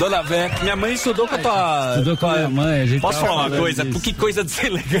 Jéssica. Dona Vera. Minha mãe estudou com a tua... Estudou com a minha mãe. A gente Posso falar uma coisa? Que coisa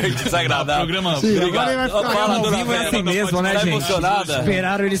deselegante, desagradável. Programa... Obrigado. Fala, Dona Vera. É assim mesmo, né, tá gente? emocionada?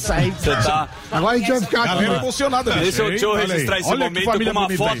 Esperaram ele sair. Você tá... Agora a gente vai ficar aqui. Emocionada. Deixa eu registrar esse momento com uma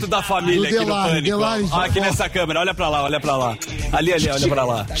foto da família aqui no Pânico. Aqui nessa câmera. Olha pra lá. Ali, olha pra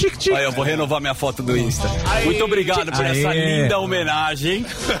lá. Olha, eu vou renovar minha foto do Insta. Muito obrigado por essa linda homenagem.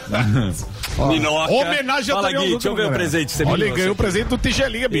 Minoca. Homenagem Fala, a Daniel Gui, deixa eu ver o presente que você me Olha, deu. ganhou o presente do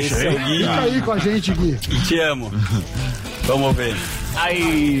Tigelinha, bicho. Esse é o Gui. Fica aí com a gente, Gui. Te amo. Vamos ver.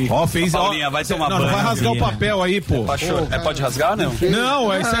 Aí. Ó, fez. Paulinha, vai tomar banho. Não vai rasgar o papel aí, pô. Pode rasgar, não?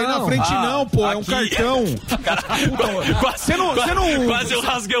 Não, é isso aí na frente não, pô. É um cartão. Quase eu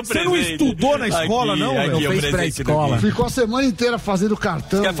rasguei o presente. Você não estudou na escola, não? Aqui, Não fez pré-escola. Ficou a semana inteira fazendo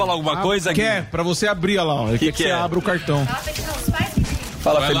cartão. Quer falar alguma coisa, Gui? Quer, pra você abrir lá, ó. Que você é? abre o cartão.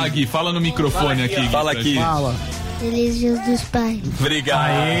 Fala, Vai lá, Gui, fala no microfone aqui. Fala aqui. Fala. Feliz Dia dos Pais.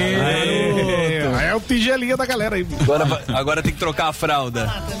 Obrigado. É o Tigelinha da galera aí. Agora tem que trocar a fralda.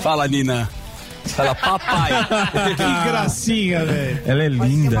 Fala, Nina. Fala papai. Que gracinha, velho. Ela é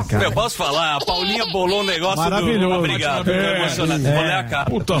linda, cara. Eu posso falar? A Paulinha bolou um negócio maravilhoso. Obrigado, tô emocionado. Vou ler a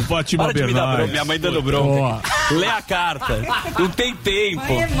carta. Puta, Fátima Para de me dar Bernardes. bronca, minha mãe dando bronca. Lê a carta. Não tem tempo.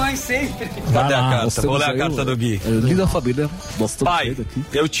 Mãe é mãe sempre. Cadê a carta? Vou ler a carta do Gui. Linda família. Pai,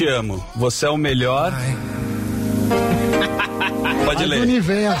 eu te amo. Você é o melhor. Pode ler.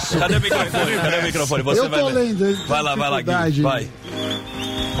 Universo. Cadê o microfone? Cadê o microfone? Você Eu tô vai ler. lendo. Vai lá, Gui. Vai.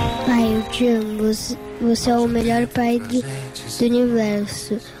 Pai, eu te amo. Você é o melhor pai do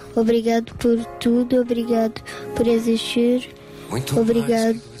universo. Obrigado por tudo, obrigado por existir.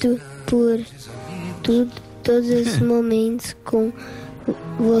 Obrigado por tudo, todos esses momentos com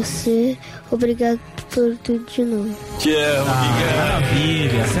você. Obrigado por tudo de novo. Te amo,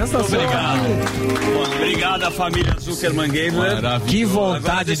 Maravilha, sensacional. Obrigado à família Zuckerman Gamer. Que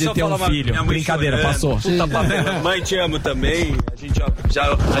vontade de ter um filho. Brincadeira, passou. Puta papel. Mãe, te amo também. A gente já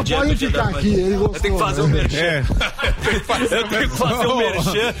adianta pode o dia ficar da mãe. aqui, ele gostou, Eu tenho que fazer um né? merchan. Eu tenho que fazer um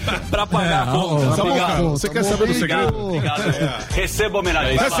merchan pra pagar a conta. Obrigado. Você quer saber do segredo? Obrigado. Receba a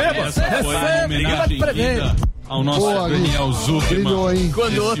homenagem. Essa foi uma homenagem linda ao nosso Boa, Daniel Zuckerman. Brilhou, hein?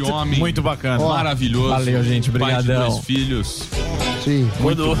 Esse homem Muito bacana. maravilhoso. Valeu, gente, Pai de brigadão. 2 filhos. Sim.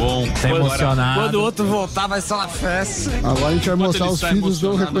 Muito bom. Tá emocionado. Quando o outro voltar, vai ser uma festa. Agora a gente vai mostrar os filhos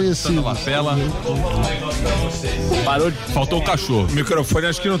não reconhecidos. Lapela. Parou. Faltou o cachorro. O microfone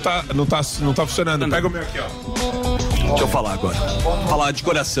acho que não tá funcionando. Pega o meu aqui, ó. Deixa eu falar agora. Falar de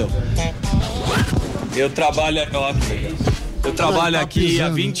coração. Eu trabalho aqui há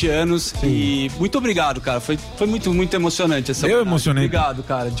 20 anos e muito obrigado, cara. Foi muito emocionante essa Eu emocionei. Obrigado,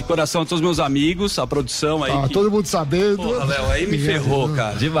 cara. De coração a todos os meus amigos, a produção aí. Todo mundo sabendo. Porra, Léo, aí me ferrou,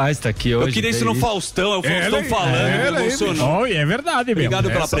 cara. Demais tá aqui hoje. Eu queria isso no Faustão, é o Faustão falando, me emocionou. É verdade mesmo. Obrigado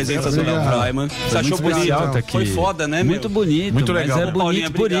pela presença do Léo Freiman. Você achou bonito? Tá aqui. Foi foda, né, meu? Muito bonito. Muito legal. Mas é Paulinha,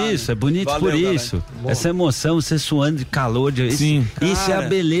 bonito por obrigado. isso. É bonito Valeu, por galera. isso. Essa emoção, você suando de calor. Sim. Isso é a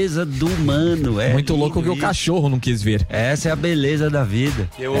beleza do humano. É Muito louco lindo que o isso. cachorro não quis ver. Essa é a beleza da vida.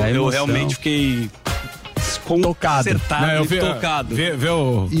 Eu É a emoção. realmente fiquei Tocado. acertado eu e tocado. Vê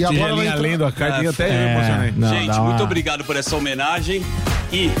o E agora vai tigelinha entrar- lendo a carta e até eu É. emocionei. Não, Gente, dá muito uma- obrigado por essa homenagem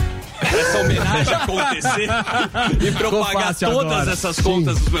e essa homenagem acontecer e pra eu Ficou pagar fácil todas agora. essas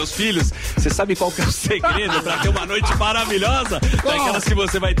contas dos meus filhos. Você sabe qual que é o segredo pra ter uma noite maravilhosa? Daquelas que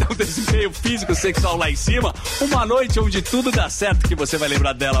você vai ter um desempenho físico, sexual lá em cima. Uma noite onde tudo dá certo, que você vai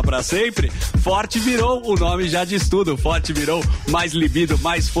lembrar dela pra sempre. Forte virou, o nome já diz tudo. Forte virou mais libido,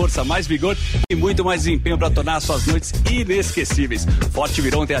 mais força, mais vigor e muito mais desempenho pra tornar as suas noites inesquecíveis. Forte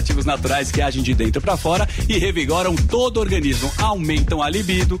virou tem ativos naturais que agem de dentro pra fora e revigoram todo o organismo. Aumentam a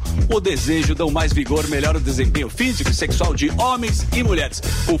libido, o desejo, dão mais vigor, melhora o desempenho físico e sexual de homens e mulheres.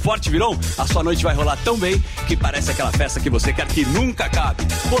 Com Forte Viron, a sua noite vai rolar tão bem que parece aquela festa que você quer que nunca acabe.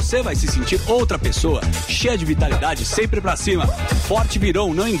 Você vai se sentir outra pessoa, cheia de vitalidade, sempre pra cima. Forte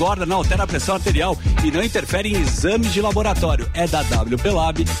Viron não engorda, não altera a pressão arterial e não interfere em exames de laboratório. É da WP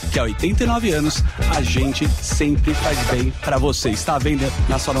Lab, que há 89 anos a gente sempre faz bem pra você. Está à venda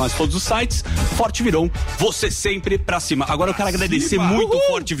nas farmácias todos os sites. Forte Viron, você sempre pra cima. Agora eu quero agradecer muito o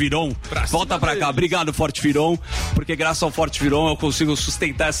Forte Viron. Volta pra cá. Obrigado, Forte Viron, porque graças ao Forte Viron eu consigo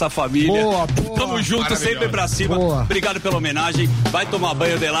sustentar essa família. Boa. Tamo junto, sempre pra cima. Boa. Obrigado pela homenagem. Vai tomar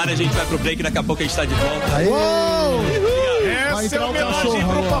banho, Delari. A gente vai pro break. Daqui a pouco a gente tá de volta. Aí. Essa Vai é entrar a o homenagem cachorro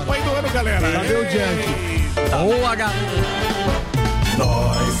pro agora. papai do ano, galera. Cadê o Jack? Boa, galera.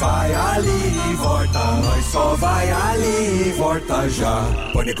 Nós vai ali e volta, nós só vai ali e volta já.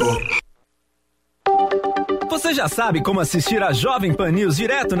 Pânico. Você já sabe como assistir a Jovem Pan News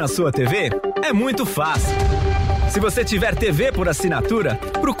direto na sua TV? É muito fácil. Se você tiver TV por assinatura,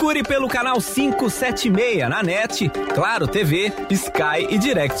 procure pelo canal 576 na NET, Claro TV, Sky e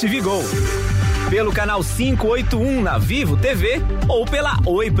DirecTV Go. Pelo canal 581 na Vivo TV ou pela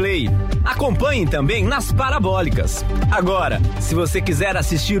Oi Play. Acompanhe também nas parabólicas. Agora, se você quiser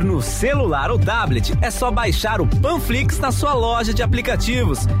assistir no celular ou tablet, é só baixar o Panflix na sua loja de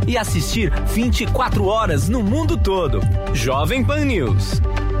aplicativos e assistir 24 horas no mundo todo. Jovem Pan News.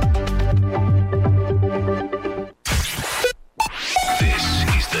 This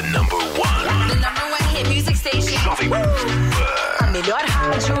is the number one. The number one hit music station. Jovem Pan. A melhor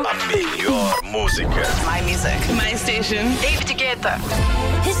rádio. A melhor música. My music. My station. David Guetta.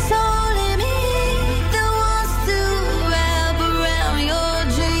 It's only me that wants to wrap around your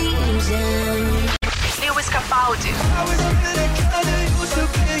dreams and Lewis Capaldi.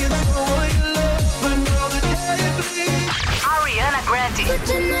 Ariana Grande.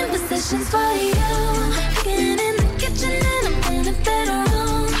 Switching in positions for you. Getting in the kitchen and I'm in a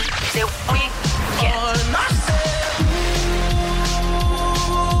bedroom. The Weeknd.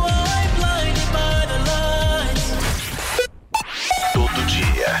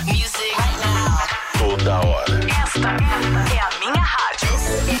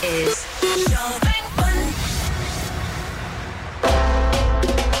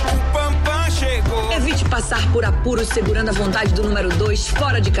 por apuros, segurando a vontade do número 2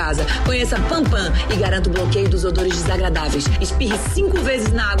 fora de casa. Conheça Pampam e garanta o bloqueio dos odores desagradáveis. Espirre 5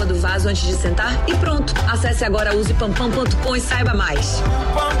 vezes na água do vaso antes de sentar e pronto. Acesse agora usepampam.com e saiba mais.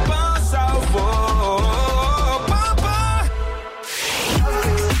 Pampam salvou.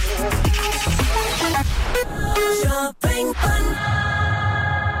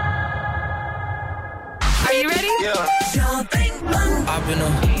 Are you ready? Yeah. I've been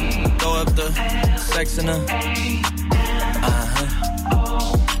throw up the sex in her.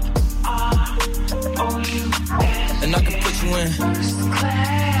 And I can put you in.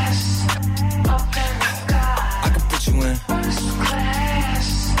 I can put you in.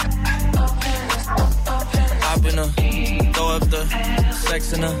 I've been throw up the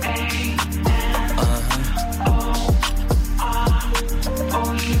sex in her.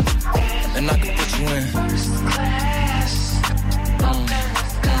 And I can put you in.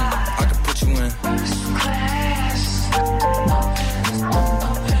 I can put you in.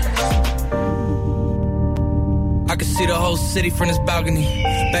 I can see the whole city from this balcony.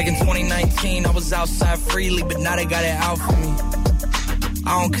 Back in 2019, I was outside freely, but now they got it out for me.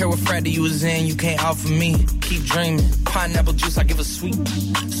 I don't care what frat you was in, you can't out for me. Keep dreaming. Pineapple juice, I give a sweet.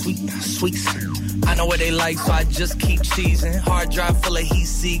 I know what they like, so I just keep cheesing. Hard drive full of heat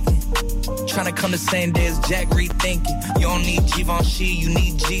seeking. Tryna come the same day as Jack rethinking. You don't need Givenchy, you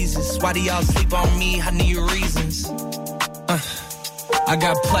need Jesus. Why do y'all sleep on me? I need reasons. I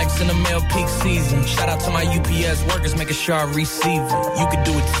got Plex in the mail peak season. Shout out to my UPS workers, making sure I receive it. You can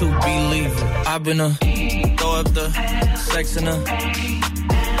do it too, believe it. I've been throw up the sex in her.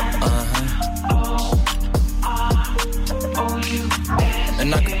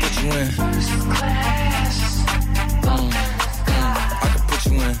 And I can put you in. I can put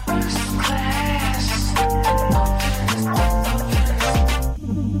you in.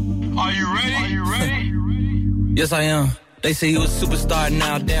 Are you ready? Yes, I am. They say you a superstar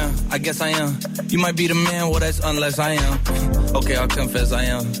now, damn. I guess I am. You might be the man, well, that's unless I am. Okay, I'll confess I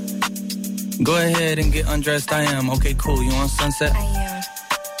am. Go ahead and get undressed, I am. Okay, cool, you on Sunset?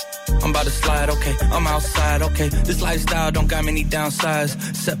 I'm about to slide, okay, I'm outside, okay. This lifestyle don't got many downsides.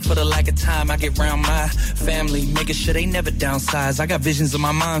 Except for the lack of time I get around my family, making sure they never downsize. I got visions of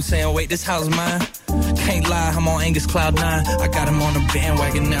my mom saying, wait, this house mine. Can't lie, I'm on Angus Cloud 9. I got him on the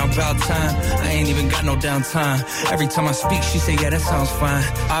bandwagon now, about time. I ain't even got no downtime. Every time I speak, she say, yeah, that sounds fine.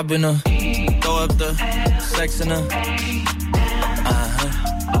 I've been throw up the sex in her.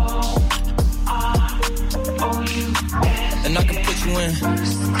 And I can put you in.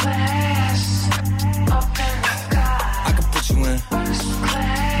 I can put you in.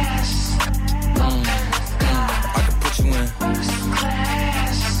 I can put you in.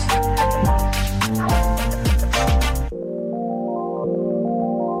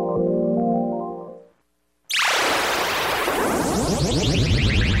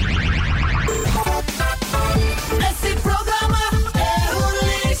 Esse programa é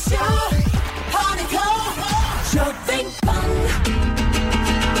lixo. Pânico. Jovem Pan.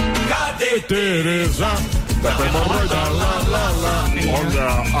 Cadê Tereza? Da hemorroida, lá, lá, lá. Olha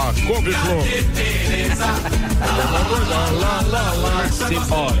a couve-flor. Da hemorroida, lá, lá, lá.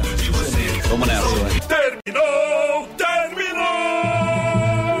 Simbora. Vamos nessa. Terminou!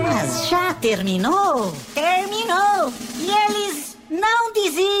 Mas já terminou? Terminou! E eles não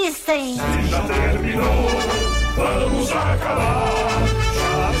desistem! Já terminou, vamos acabar.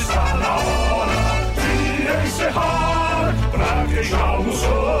 Já está na hora de encerrar. Pra quem já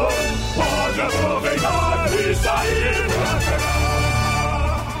almoçou, pode aproveitar e sair pra cagar.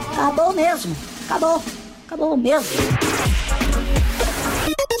 Acabou mesmo! Acabou! Acabou mesmo!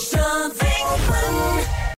 Jovem Pan.